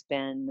valuable has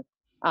been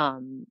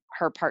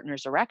her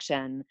partner's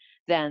erection,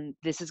 then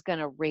this is going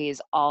to raise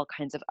all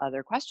kinds of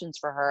other questions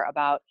for her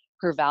about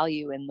her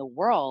value in the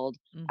world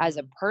as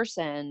a Hmm.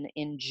 person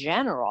in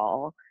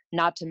general,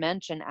 not to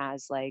mention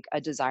as like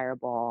a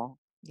desirable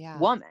Yeah.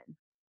 woman.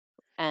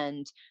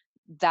 And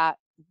that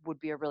would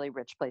be a really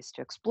rich place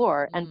to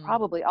explore, and Mm.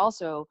 probably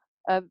also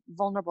a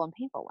vulnerable and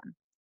painful one.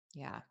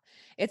 Yeah.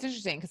 It's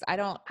interesting because I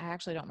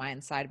actually don't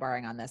mind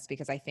sidebarring on this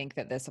because I think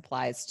that this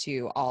applies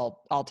to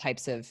all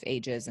types of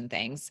ages and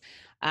things.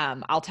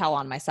 I'll tell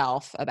on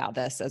myself about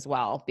this as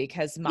well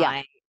because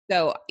Yeah.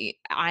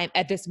 I'm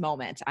at this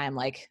moment, I'm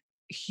like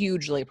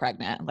hugely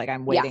pregnant. Like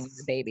I'm waiting on the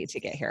Yes. baby to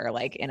get here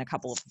like in a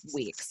couple of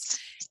weeks.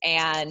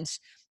 And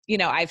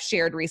I've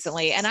shared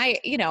recently and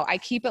I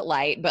keep it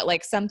light, but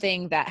like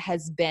something that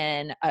has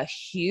been a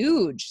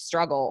huge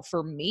struggle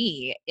for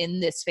me in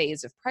this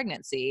phase of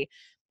pregnancy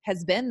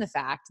has been the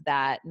fact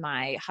that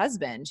my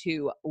husband,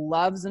 who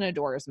loves and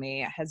adores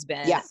me, has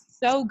been Yeah.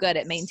 so good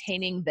at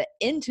maintaining the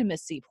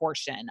intimacy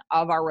portion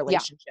of our Yeah.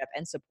 relationship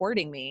and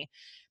supporting me.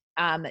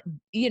 um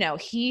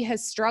he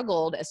has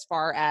struggled as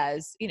far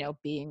as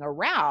being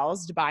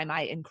aroused by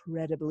my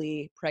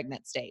incredibly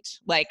pregnant state,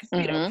 like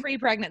Hmm.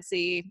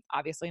 pre-pregnancy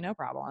obviously no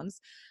problems.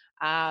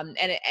 And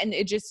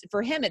it just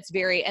for him it's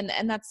very and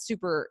that's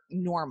super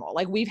normal.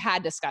 Like we've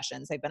had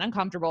discussions, they've been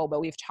uncomfortable,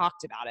 but we've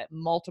talked about it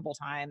multiple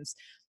times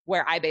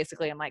where I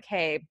basically am like,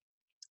 hey,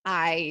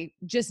 I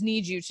just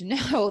need you to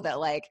know that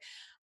like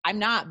I'm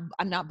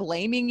not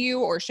blaming you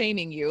or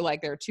shaming you.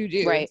 Like there are two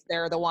Right. dudes.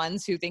 They're the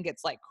ones who think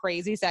it's like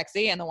crazy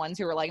sexy and the ones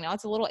who are like, no,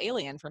 it's a little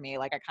alien for me.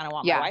 Like I kind of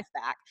want my Yeah. wife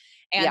back.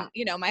 Yeah.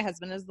 And my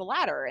husband is the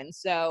latter. And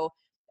so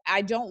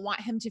I don't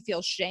want him to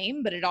feel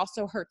shame, but it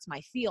also hurts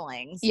my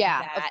feelings Yeah,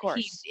 of that he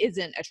course.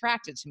 isn't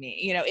attracted to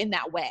me, in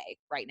that way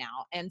right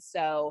now. And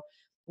so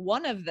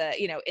one of the,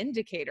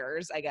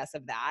 indicators, I guess,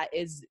 of that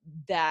is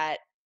that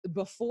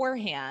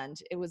beforehand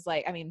it was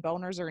like, I mean,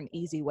 boners are an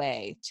easy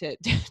way to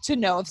to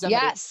know if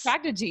somebody's Yes.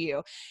 attracted to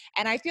you.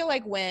 And I feel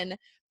like when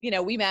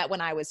we met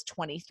when I was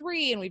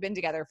 23 and we've been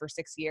together for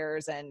 6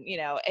 years. And,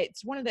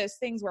 it's one of those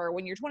things where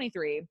when you're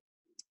 23,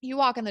 you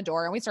walk in the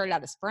door, and we started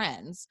out as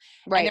friends.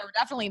 And there Right. were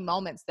definitely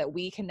moments that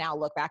we can now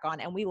look back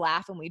on and we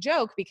laugh and we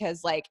joke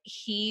because like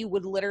he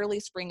would literally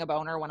spring a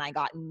boner when I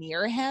got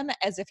near him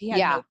as if he had no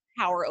Yeah.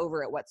 power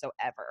over it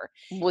whatsoever.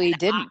 We And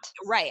didn't.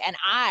 right. And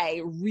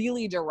I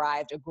really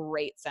derived a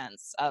great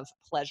sense of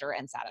pleasure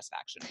and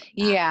satisfaction from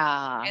that.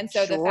 Yeah, And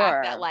so the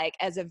fact that sure. like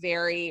as a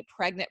very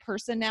pregnant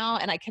person now,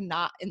 and I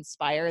cannot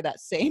inspire that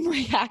same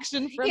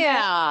reaction from him,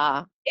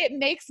 Yeah. it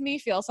makes me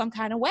feel some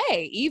kind of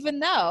way, even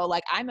though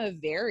like I'm a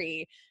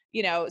very,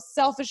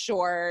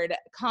 self-assured,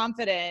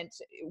 confident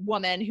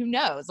woman who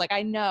knows, like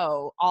I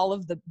know all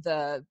of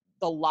the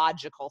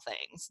logical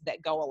things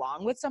that go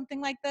along with something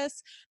like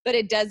this, but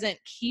it doesn't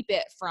keep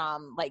it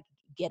from like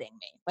getting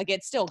me. Like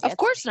it still Of gets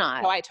course me. So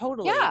not. I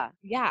totally, Yeah.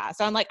 yeah.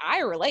 So I'm like, I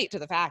relate to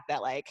the fact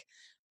that like,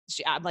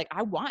 I'm like,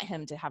 I want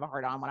him to have a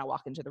hard on when I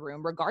walk into the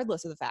room,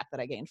 regardless of the fact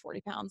that I gained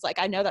 40 pounds. Like,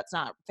 I know that's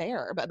not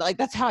fair, but like,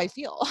 that's how I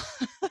feel.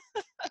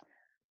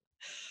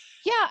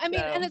 Yeah, I mean,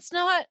 and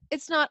So,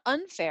 it's not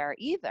unfair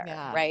either,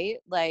 yeah. right?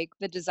 Like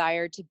the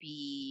desire to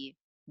be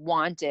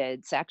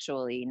wanted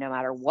sexually no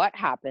matter what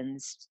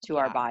happens to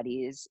our Yeah.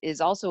 bodies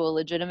is also a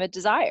legitimate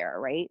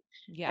desire, right?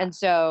 Yeah. And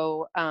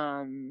so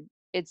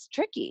it's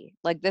tricky.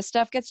 Like this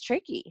stuff gets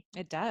tricky.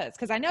 It does.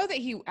 Cause I know that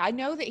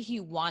he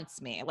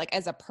wants me like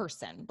as a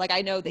person. Like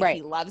I know that he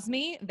Right. loves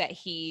me, that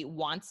he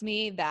wants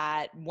me,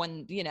 that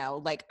when,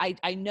 like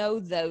I know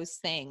those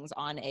things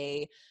on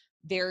a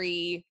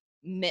very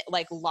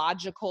like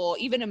logical,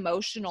 even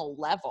emotional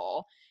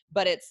level.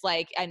 But it's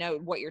like, I know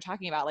what you're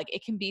talking about. Like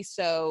it can be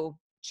so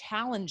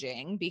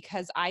challenging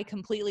because I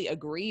completely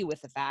agree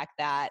with the fact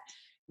that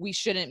we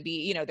shouldn't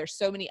be, there's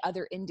so many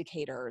other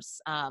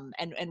indicators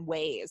and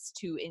ways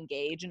to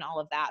engage and all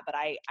of that. But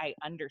I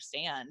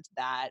understand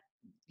that,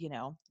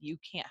 you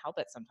can't help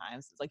it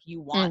sometimes. It's like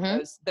you want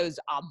Mhm. those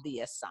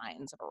obvious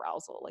signs of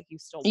arousal. Like you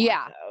still want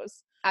Yeah,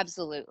 those.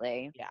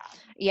 absolutely. Yeah.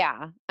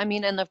 Yeah. I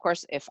mean, and of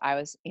course if I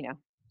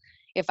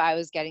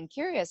was getting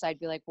curious, I'd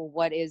be like, well,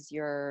 what is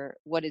your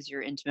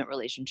intimate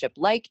relationship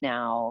like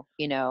now?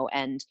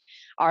 And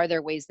are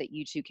there ways that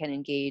you two can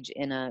engage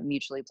in a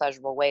mutually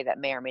pleasurable way that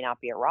may or may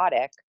not be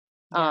erotic,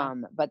 Yeah.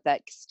 but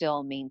that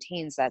still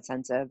maintains that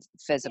sense of Yeah.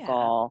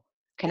 physical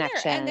And there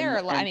connection are,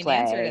 I and mean, the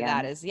answer play to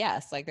that and is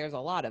yes. Like there's a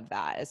lot of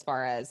that as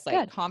far as like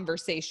good.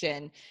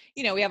 conversation.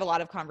 We have a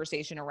lot of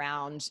conversation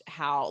around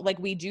how like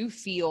we do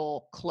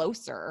feel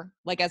closer,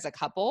 like as a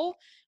couple,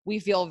 we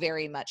feel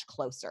very much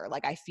closer.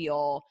 Like I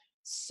feel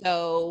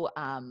so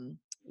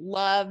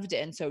loved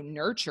and so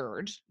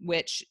nurtured,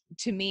 which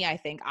to me, I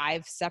think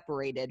I've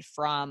separated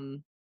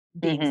from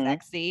being Mhm.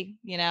 sexy.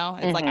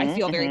 It's like I Mhm.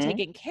 feel very Mhm.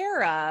 taken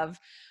care of,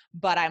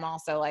 but I'm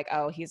also like,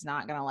 oh, he's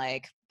not gonna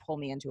like pull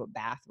me into a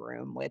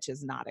bathroom, which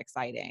is not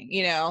exciting,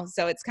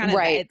 So it's kind of that,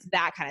 Right. it's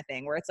that kind of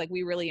thing where it's like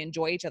we really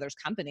enjoy each other's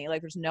company.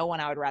 Like there's no one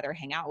I would rather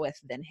hang out with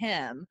than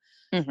him.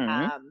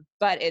 Mhm.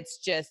 But it's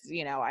just,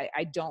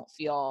 I don't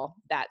feel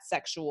that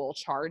sexual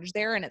charge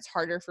there. And it's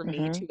harder for me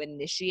Mhm. to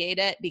initiate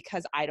it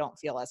because I don't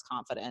feel as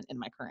confident in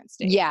my current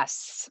state.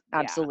 Yes, Yeah.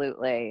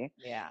 absolutely.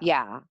 Yeah.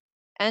 Yeah.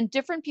 And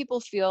different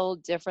people feel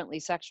differently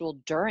sexual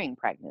during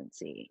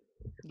pregnancy,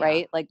 Yeah.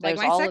 right? Like Like there's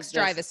my all of sex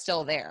drive this. is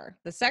still there.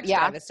 The sex Yeah.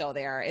 drive is still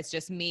there. It's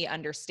just me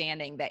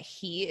understanding that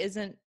he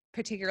isn't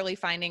particularly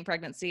finding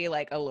pregnancy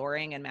like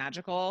alluring and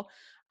magical.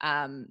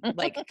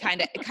 Like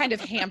kind of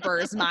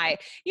hampers my,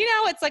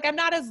 it's like I'm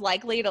not as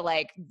likely to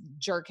like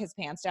jerk his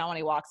pants down when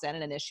he walks in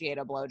and initiate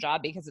a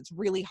blowjob because it's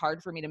really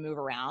hard for me to move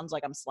around.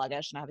 Like I'm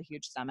sluggish and I have a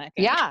huge stomach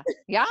and Yeah.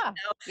 Yeah.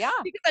 Yeah.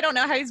 because I don't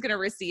know how he's going to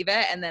receive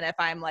it. And then if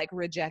I'm like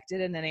rejected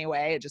in any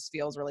way, it just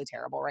feels really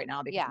terrible right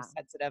now because I'm Yeah.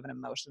 sensitive and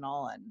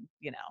emotional and,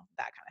 that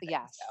kind of thing. So,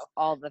 Yes.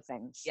 All the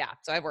things. yeah.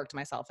 So I've worked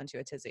myself into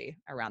a tizzy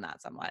around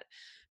that somewhat.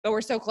 But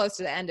we're so close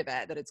to the end of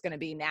it that it's going to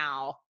be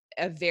now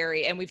and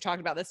we've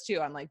talked about this too.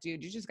 I'm like,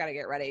 dude, you just got to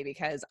get ready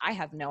because I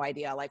have no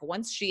idea. Like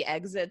once she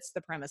exits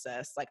the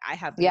premises, like I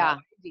have no Yeah.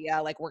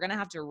 idea. Like we're going to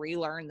have to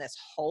relearn this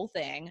whole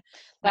thing.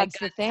 My That's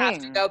the guts have to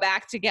thing. go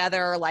back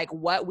together. Like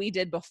what we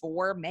did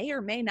before may or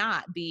may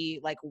not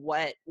be like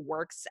what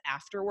works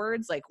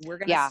afterwards. Like we're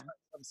going to Yeah. start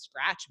from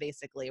scratch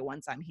basically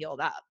once I'm healed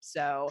up.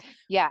 So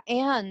Yeah.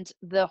 And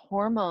the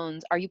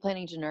hormones, are you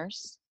planning to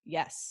nurse?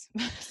 yes.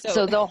 So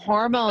So the even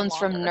hormones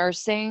from longer.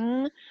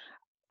 nursing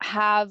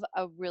have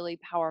a really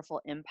powerful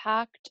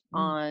impact Mm.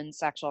 on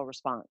sexual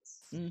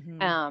response.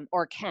 Mhm.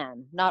 Or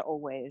can, not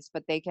always,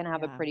 but they can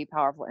have a Yeah. pretty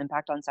powerful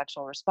impact on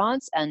sexual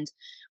response. And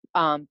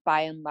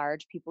by and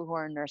large, people who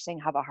are nursing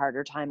have a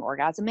harder time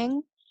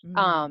orgasming. Mm.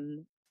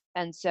 Um,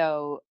 and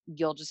so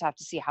you'll just have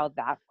to see how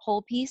that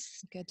whole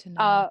piece Good to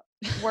know. uh,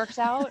 works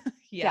out.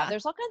 Yeah, Yeah.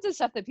 there's all kinds of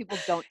stuff that people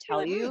don't You're tell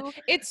like, "Mm."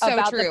 you It's so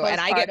about the true, and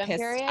I get postpartum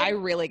pissed. I period.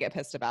 really get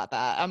pissed about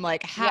that. I'm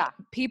like, Yeah,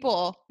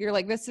 people, you're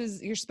like,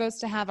 you're supposed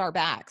to have our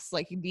backs.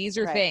 Like, these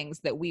are right. things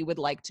that we would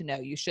like to know.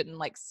 You shouldn't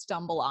like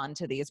stumble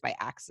onto these by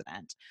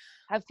accident.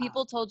 Have Um,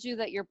 people told you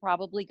that you're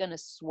probably going to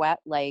sweat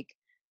like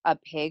a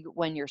pig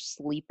when you're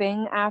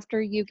sleeping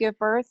after you give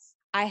birth?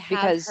 I have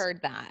Because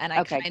heard that, and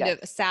I okay, kind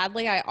good. of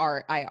sadly, I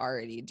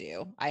already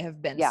do. I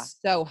have been Yeah.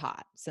 so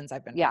hot since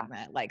I've been Yeah.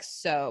 pregnant, like,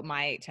 so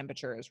my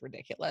temperature is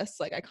ridiculous,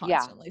 like, I Yeah.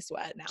 constantly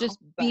sweat now, Just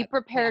be but yeah,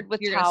 prepared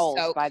with you're gonna towels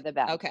soak. by the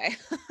bed, Okay.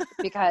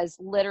 because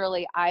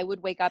literally I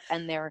would wake up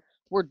and there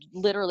were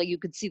literally, you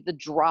could see the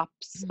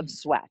drops of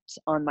sweat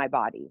on my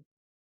body,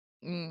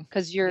 Mm,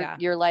 because yeah,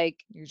 you're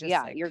like, you're just,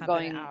 yeah, like, you're pumping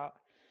it going, out.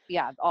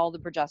 yeah, all the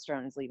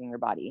progesterone is leaving your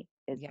body.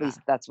 At Yeah. least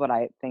that's what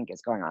I think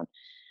is going on.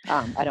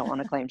 I don't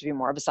want to claim to be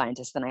more of a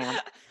scientist than I am.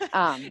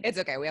 Um, It's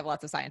okay, we have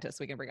lots of scientists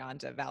we can bring on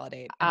to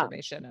validate um,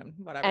 information and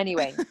whatever.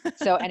 anyway,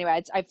 so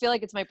anyway, I feel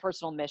like it's my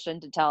personal mission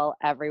to tell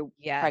every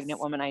pregnant Yes.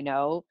 woman I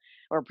know,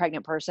 or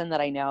pregnant person that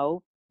I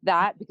know,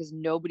 that, because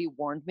nobody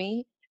warned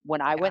me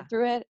when I Yeah. went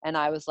through it, and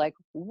I was like,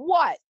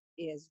 "What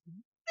is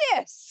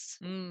this?"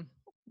 Mm,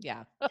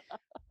 yeah.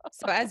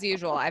 So as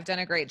usual, I've done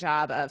a great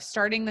job of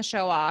starting the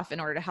show off in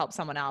order to help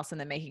someone else and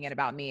then making it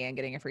about me and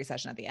getting a free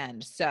session at the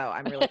end. So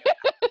I'm really good at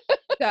that.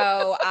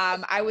 So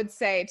I would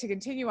say to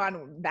continue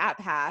on that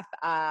path,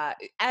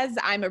 as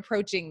I'm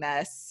approaching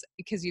this,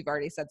 because you've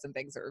already said some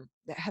things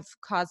that have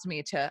caused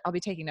me to, I'll be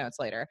taking notes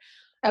later.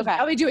 Okay.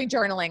 I'll be doing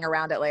journaling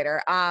around it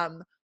later.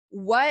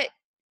 What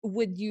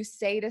would you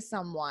say to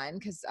someone,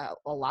 because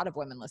a lot of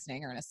women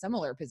listening are in a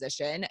similar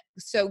position,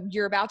 so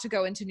you're about to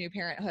go into new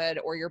parenthood,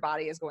 or your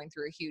body is going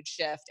through a huge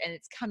shift and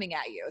it's coming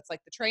at you, it's like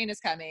the train is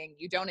coming,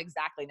 you don't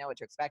exactly know what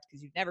to expect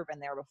because you've never been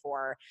there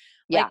before.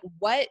 Like, Yeah.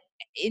 what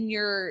in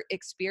your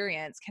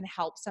experience can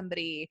help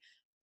somebody,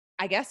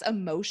 I guess,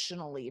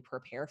 emotionally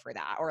prepare for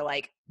that, or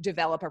like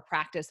develop a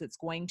practice that's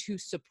going to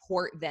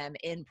support them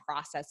in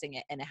processing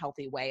it in a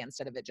healthy way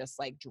instead of it just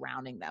like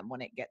drowning them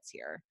when it gets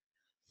here?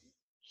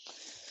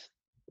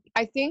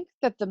 I think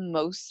that the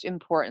most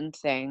important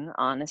thing,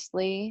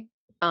 honestly,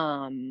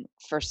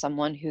 for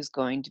someone who's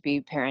going to be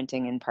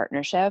parenting in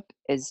partnership,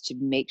 is to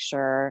make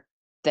sure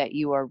that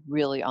you are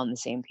really on the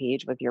same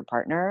page with your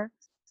partner,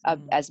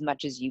 Mm, as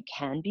much as you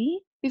can be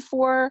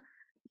before,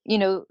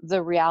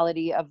 the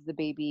reality of the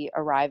baby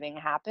arriving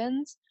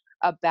happens,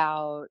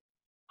 about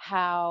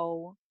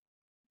how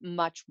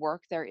much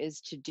work there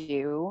is to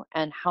do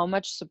and how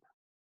much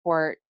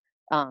support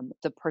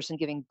the person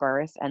giving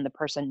birth and the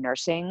person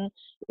nursing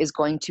is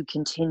going to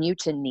continue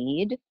to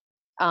need,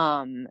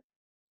 um,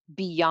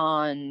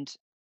 beyond,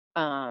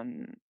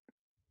 um,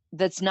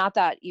 that's not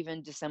that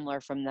even dissimilar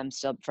from them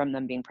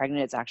being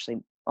pregnant. It's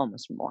actually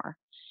almost more.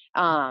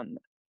 Um,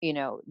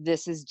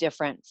 this is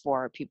different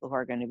for people who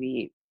are going to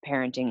be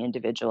parenting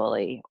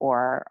individually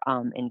or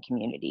in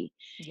community.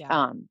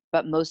 yeah.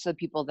 But most of the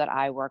people that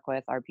I work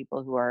with are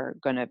people who are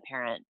going to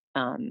parent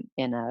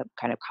in a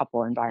kind of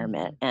couple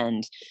environment. Mhm.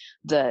 And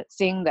the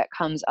thing that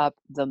comes up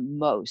the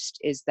most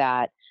is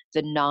that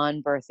the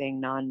non-birthing,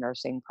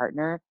 non-nursing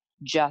partner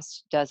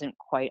just doesn't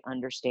quite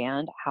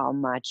understand how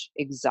much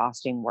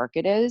exhausting work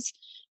it is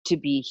to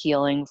be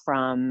healing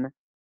from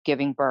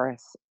giving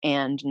birth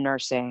and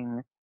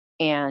nursing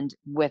and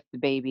with the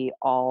baby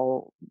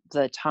all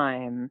the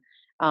time.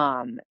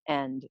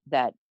 And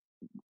that,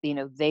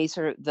 they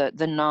sort of,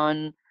 the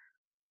non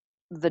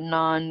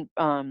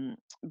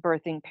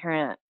birthing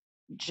parent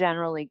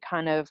generally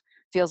kind of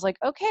feels like,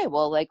 okay,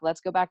 well, like, let's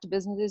go back to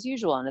business as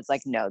usual. And it's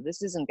like, no,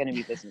 this isn't going to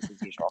be business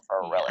as usual for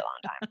a really Yeah. long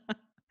time,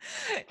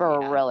 for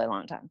a Yeah. really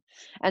long time.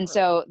 And Right.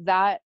 so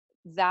that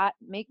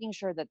making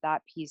sure that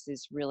that piece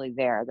is really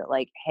there, that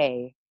like,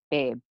 hey,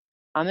 babe,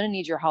 I'm going to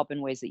need your help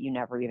in ways that you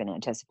never even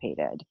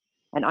anticipated.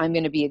 And I'm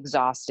going to be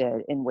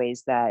exhausted in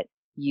ways that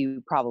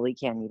you probably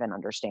can't even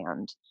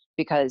understand,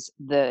 because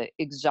the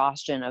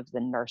exhaustion of the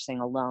nursing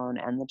alone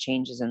and the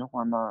changes in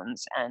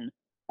hormones and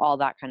all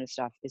that kind of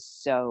stuff is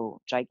so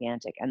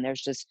gigantic. And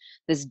there's just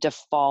this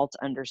default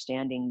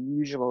understanding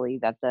usually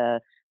that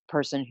the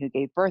person who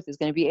gave birth is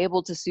going to be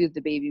able to soothe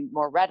the baby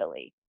more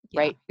readily,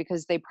 Yeah. right?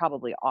 Because they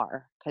probably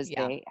are, because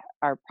Yeah. they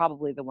are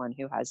probably the one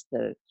who has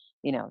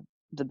you know,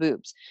 the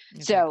boobs.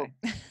 So,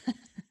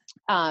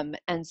 Exactly.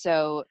 and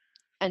so,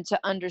 and to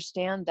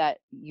understand that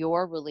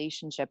your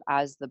relationship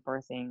as the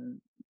birthing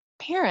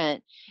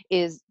parent,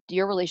 is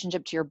your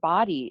relationship to your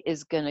body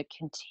is going to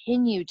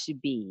continue to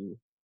be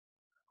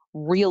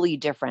really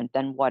different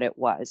than what it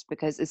was,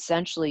 because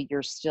essentially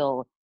you're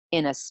still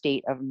in a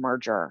state of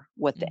merger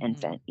with the Mhm.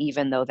 infant,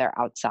 even though they're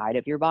outside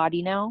of your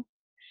body now.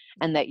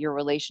 And that your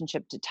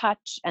relationship to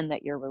touch, and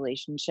that your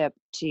relationship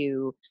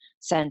to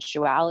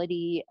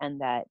sensuality,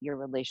 and that your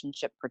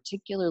relationship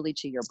particularly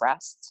to your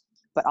breasts,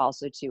 but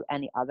also to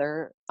any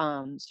other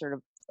sort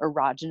of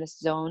erogenous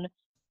zone,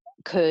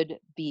 could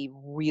be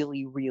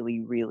really,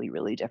 really, really,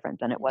 really different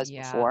than it was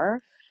Yeah.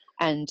 before.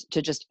 And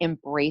to just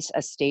embrace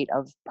a state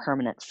of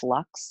permanent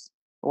flux,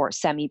 or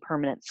semi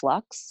permanent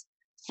flux,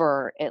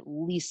 for at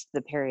least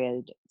the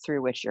period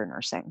through which you're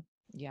nursing.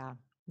 Yeah,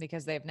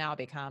 because they've now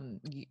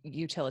become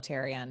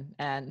utilitarian,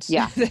 and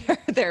Yeah.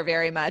 they're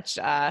very much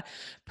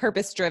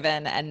purpose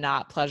driven and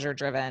not pleasure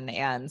driven.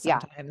 And Yeah.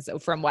 sometimes,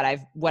 from what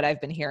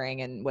I've been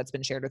hearing and what's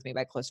been shared with me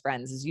by close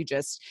friends, is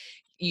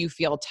you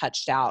feel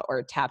touched out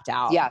or tapped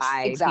out Yes,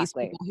 by these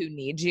exactly. people who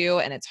need you,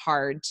 and it's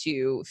hard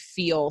to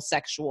feel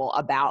sexual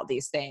about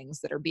these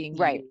things that are being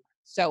Right.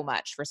 used so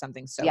much for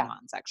something so Yeah.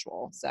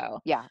 non-sexual. So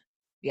Yeah.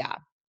 yeah.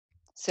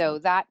 So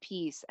that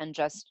piece, and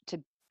just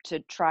to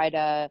try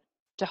to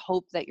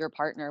hope that your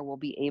partner will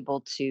be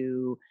able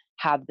to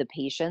have the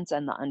patience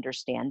and the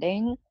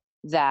understanding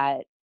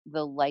that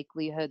the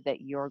likelihood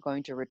that you're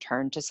going to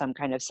return to some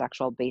kind of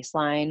sexual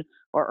baseline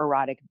or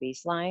erotic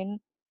baseline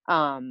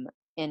um,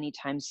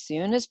 anytime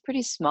soon is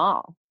pretty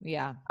small.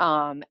 Yeah.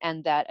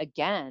 And that,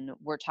 again,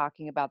 we're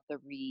talking about the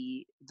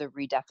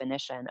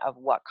redefinition of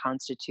what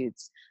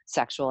constitutes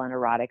sexual and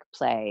erotic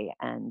play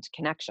and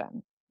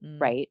connection,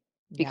 right?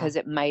 Yeah. Because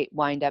it might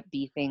wind up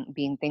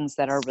being things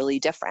that are really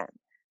different.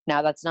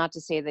 Now, that's not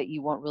to say that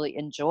you won't really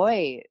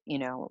enjoy,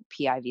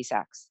 PIV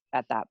sex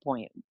at that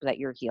point, that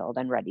you're healed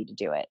and ready to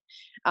do it.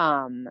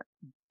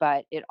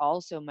 But it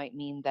also might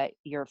mean that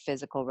your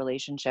physical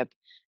relationship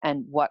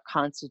and what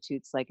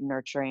constitutes like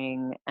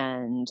nurturing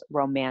and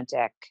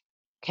romantic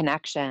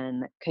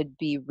connection could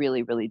be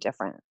really, really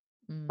different,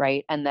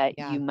 right? And that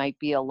Yeah. you might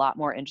be a lot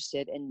more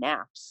interested in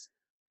naps,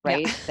 Yeah.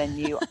 right? Than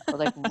you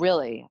like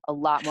really a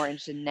lot more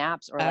interested in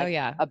naps, or like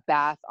a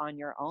bath on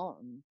your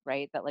own,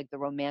 right? That like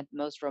the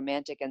most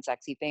romantic and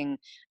sexy thing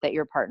that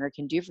your partner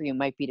can do for you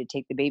might be to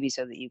take the baby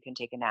so that you can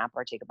take a nap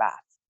or take a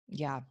bath.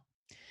 Yeah.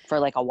 For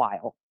like a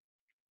while.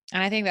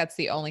 And I think that's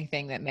the only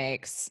thing that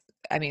makes,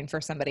 I mean, for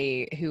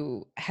somebody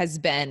who has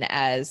been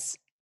as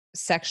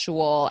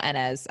sexual and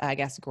as, I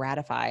guess,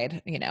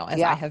 gratified,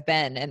 as I have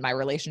been in my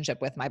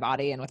relationship with my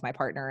body and with my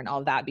partner and all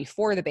of that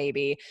before the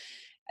baby,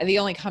 the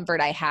only comfort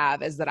I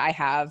have is that I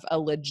have a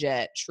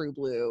legit true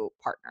blue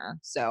partner.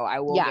 So I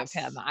will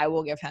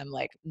give him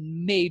like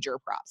major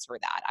props for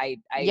that. I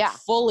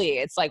fully,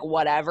 it's like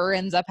whatever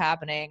ends up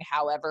happening,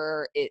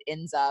 however it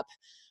ends up,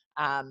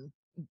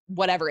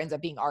 whatever ends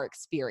up being our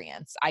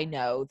experience, I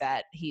know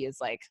that he is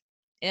like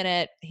in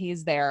it,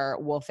 he's there,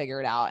 we'll figure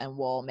it out and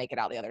we'll make it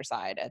out the other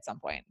side at some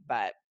point.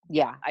 But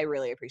yeah, I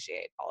really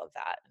appreciate all of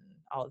that and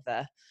all of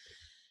the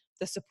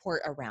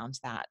support around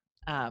that.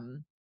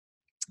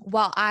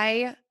 Well,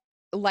 I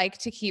like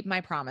to keep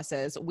my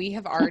promises. We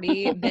have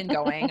already been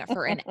going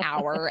for an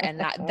hour, and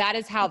that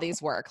is how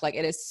these work. Like,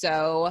 it is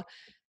so,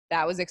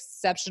 that was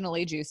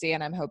exceptionally juicy.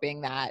 And I'm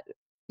hoping that,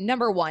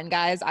 number one,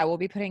 guys, I will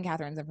be putting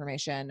Catherine's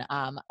information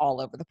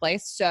all over the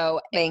place. So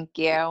thank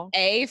you.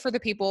 For the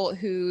people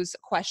whose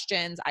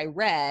questions I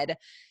read,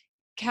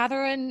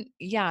 Catherine,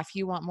 if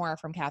you want more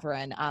from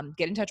Catherine,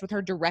 get in touch with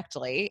her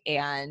directly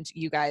and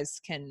you guys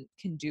can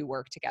do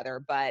work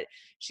together. But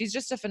she's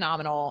just a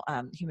phenomenal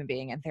human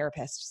being and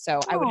therapist.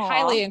 So I would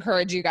highly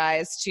encourage you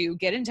guys to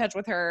get in touch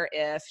with her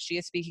if she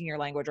is speaking your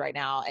language right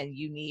now and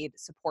you need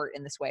support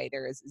in this way.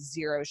 There is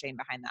zero shame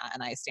behind that.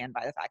 And I stand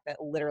by the fact that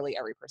literally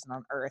every person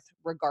on earth,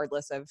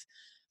 regardless of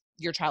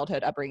your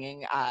childhood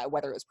upbringing,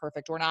 whether it was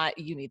perfect or not,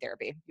 you need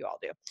therapy. You all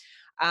do.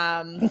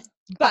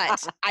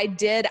 But I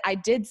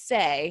did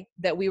say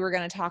that we were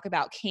going to talk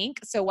about kink.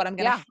 So what I'm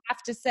going to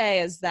have to say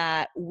is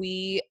that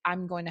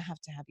I'm going to have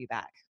you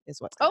back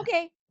is what's going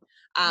okay.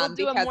 We'll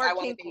do because a more I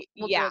want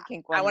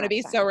kink. to I want to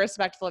be so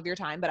respectful of your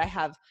time, but I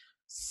have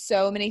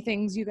so many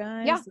things, you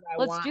guys. That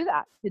I let's do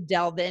that to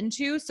delve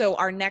into. So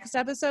our next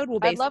episode will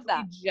basically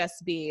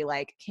just be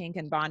like kink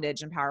and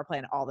bondage and power play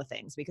and all the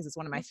things, because it's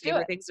one of my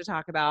favorite things to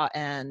talk about,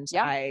 and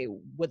I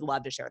would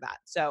love to share that.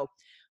 So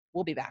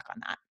we'll be back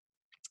on that.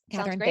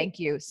 Catherine, thank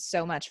you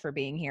so much for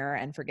being here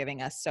and for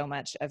giving us so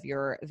much of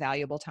your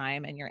valuable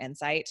time and your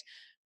insight.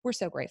 We're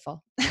so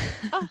grateful.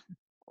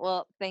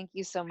 Well, thank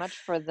you so much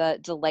for the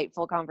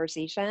delightful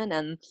conversation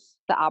and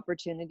the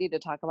opportunity to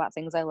talk about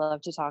things I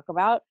love to talk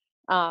about.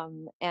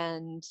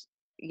 And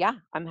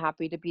I'm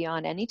happy to be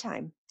on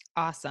anytime.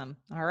 Awesome.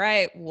 All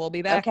right. We'll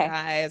be back,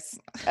 guys.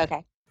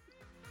 Okay.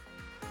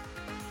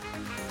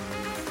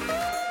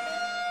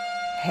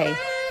 Hey,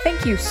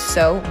 thank you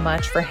so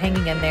much for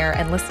hanging in there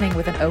and listening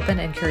with an open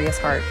and curious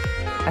heart.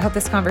 I hope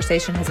this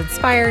conversation has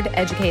inspired,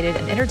 educated,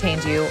 and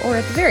entertained you, or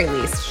at the very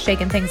least,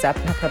 shaken things up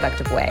in a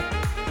productive way.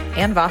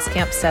 Ann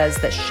Voskamp says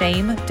that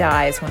shame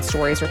dies when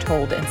stories are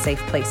told in safe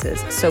places.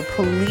 So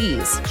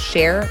please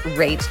share,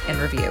 rate, and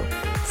review.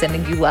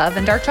 Sending you love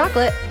and dark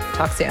chocolate.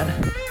 Talk soon.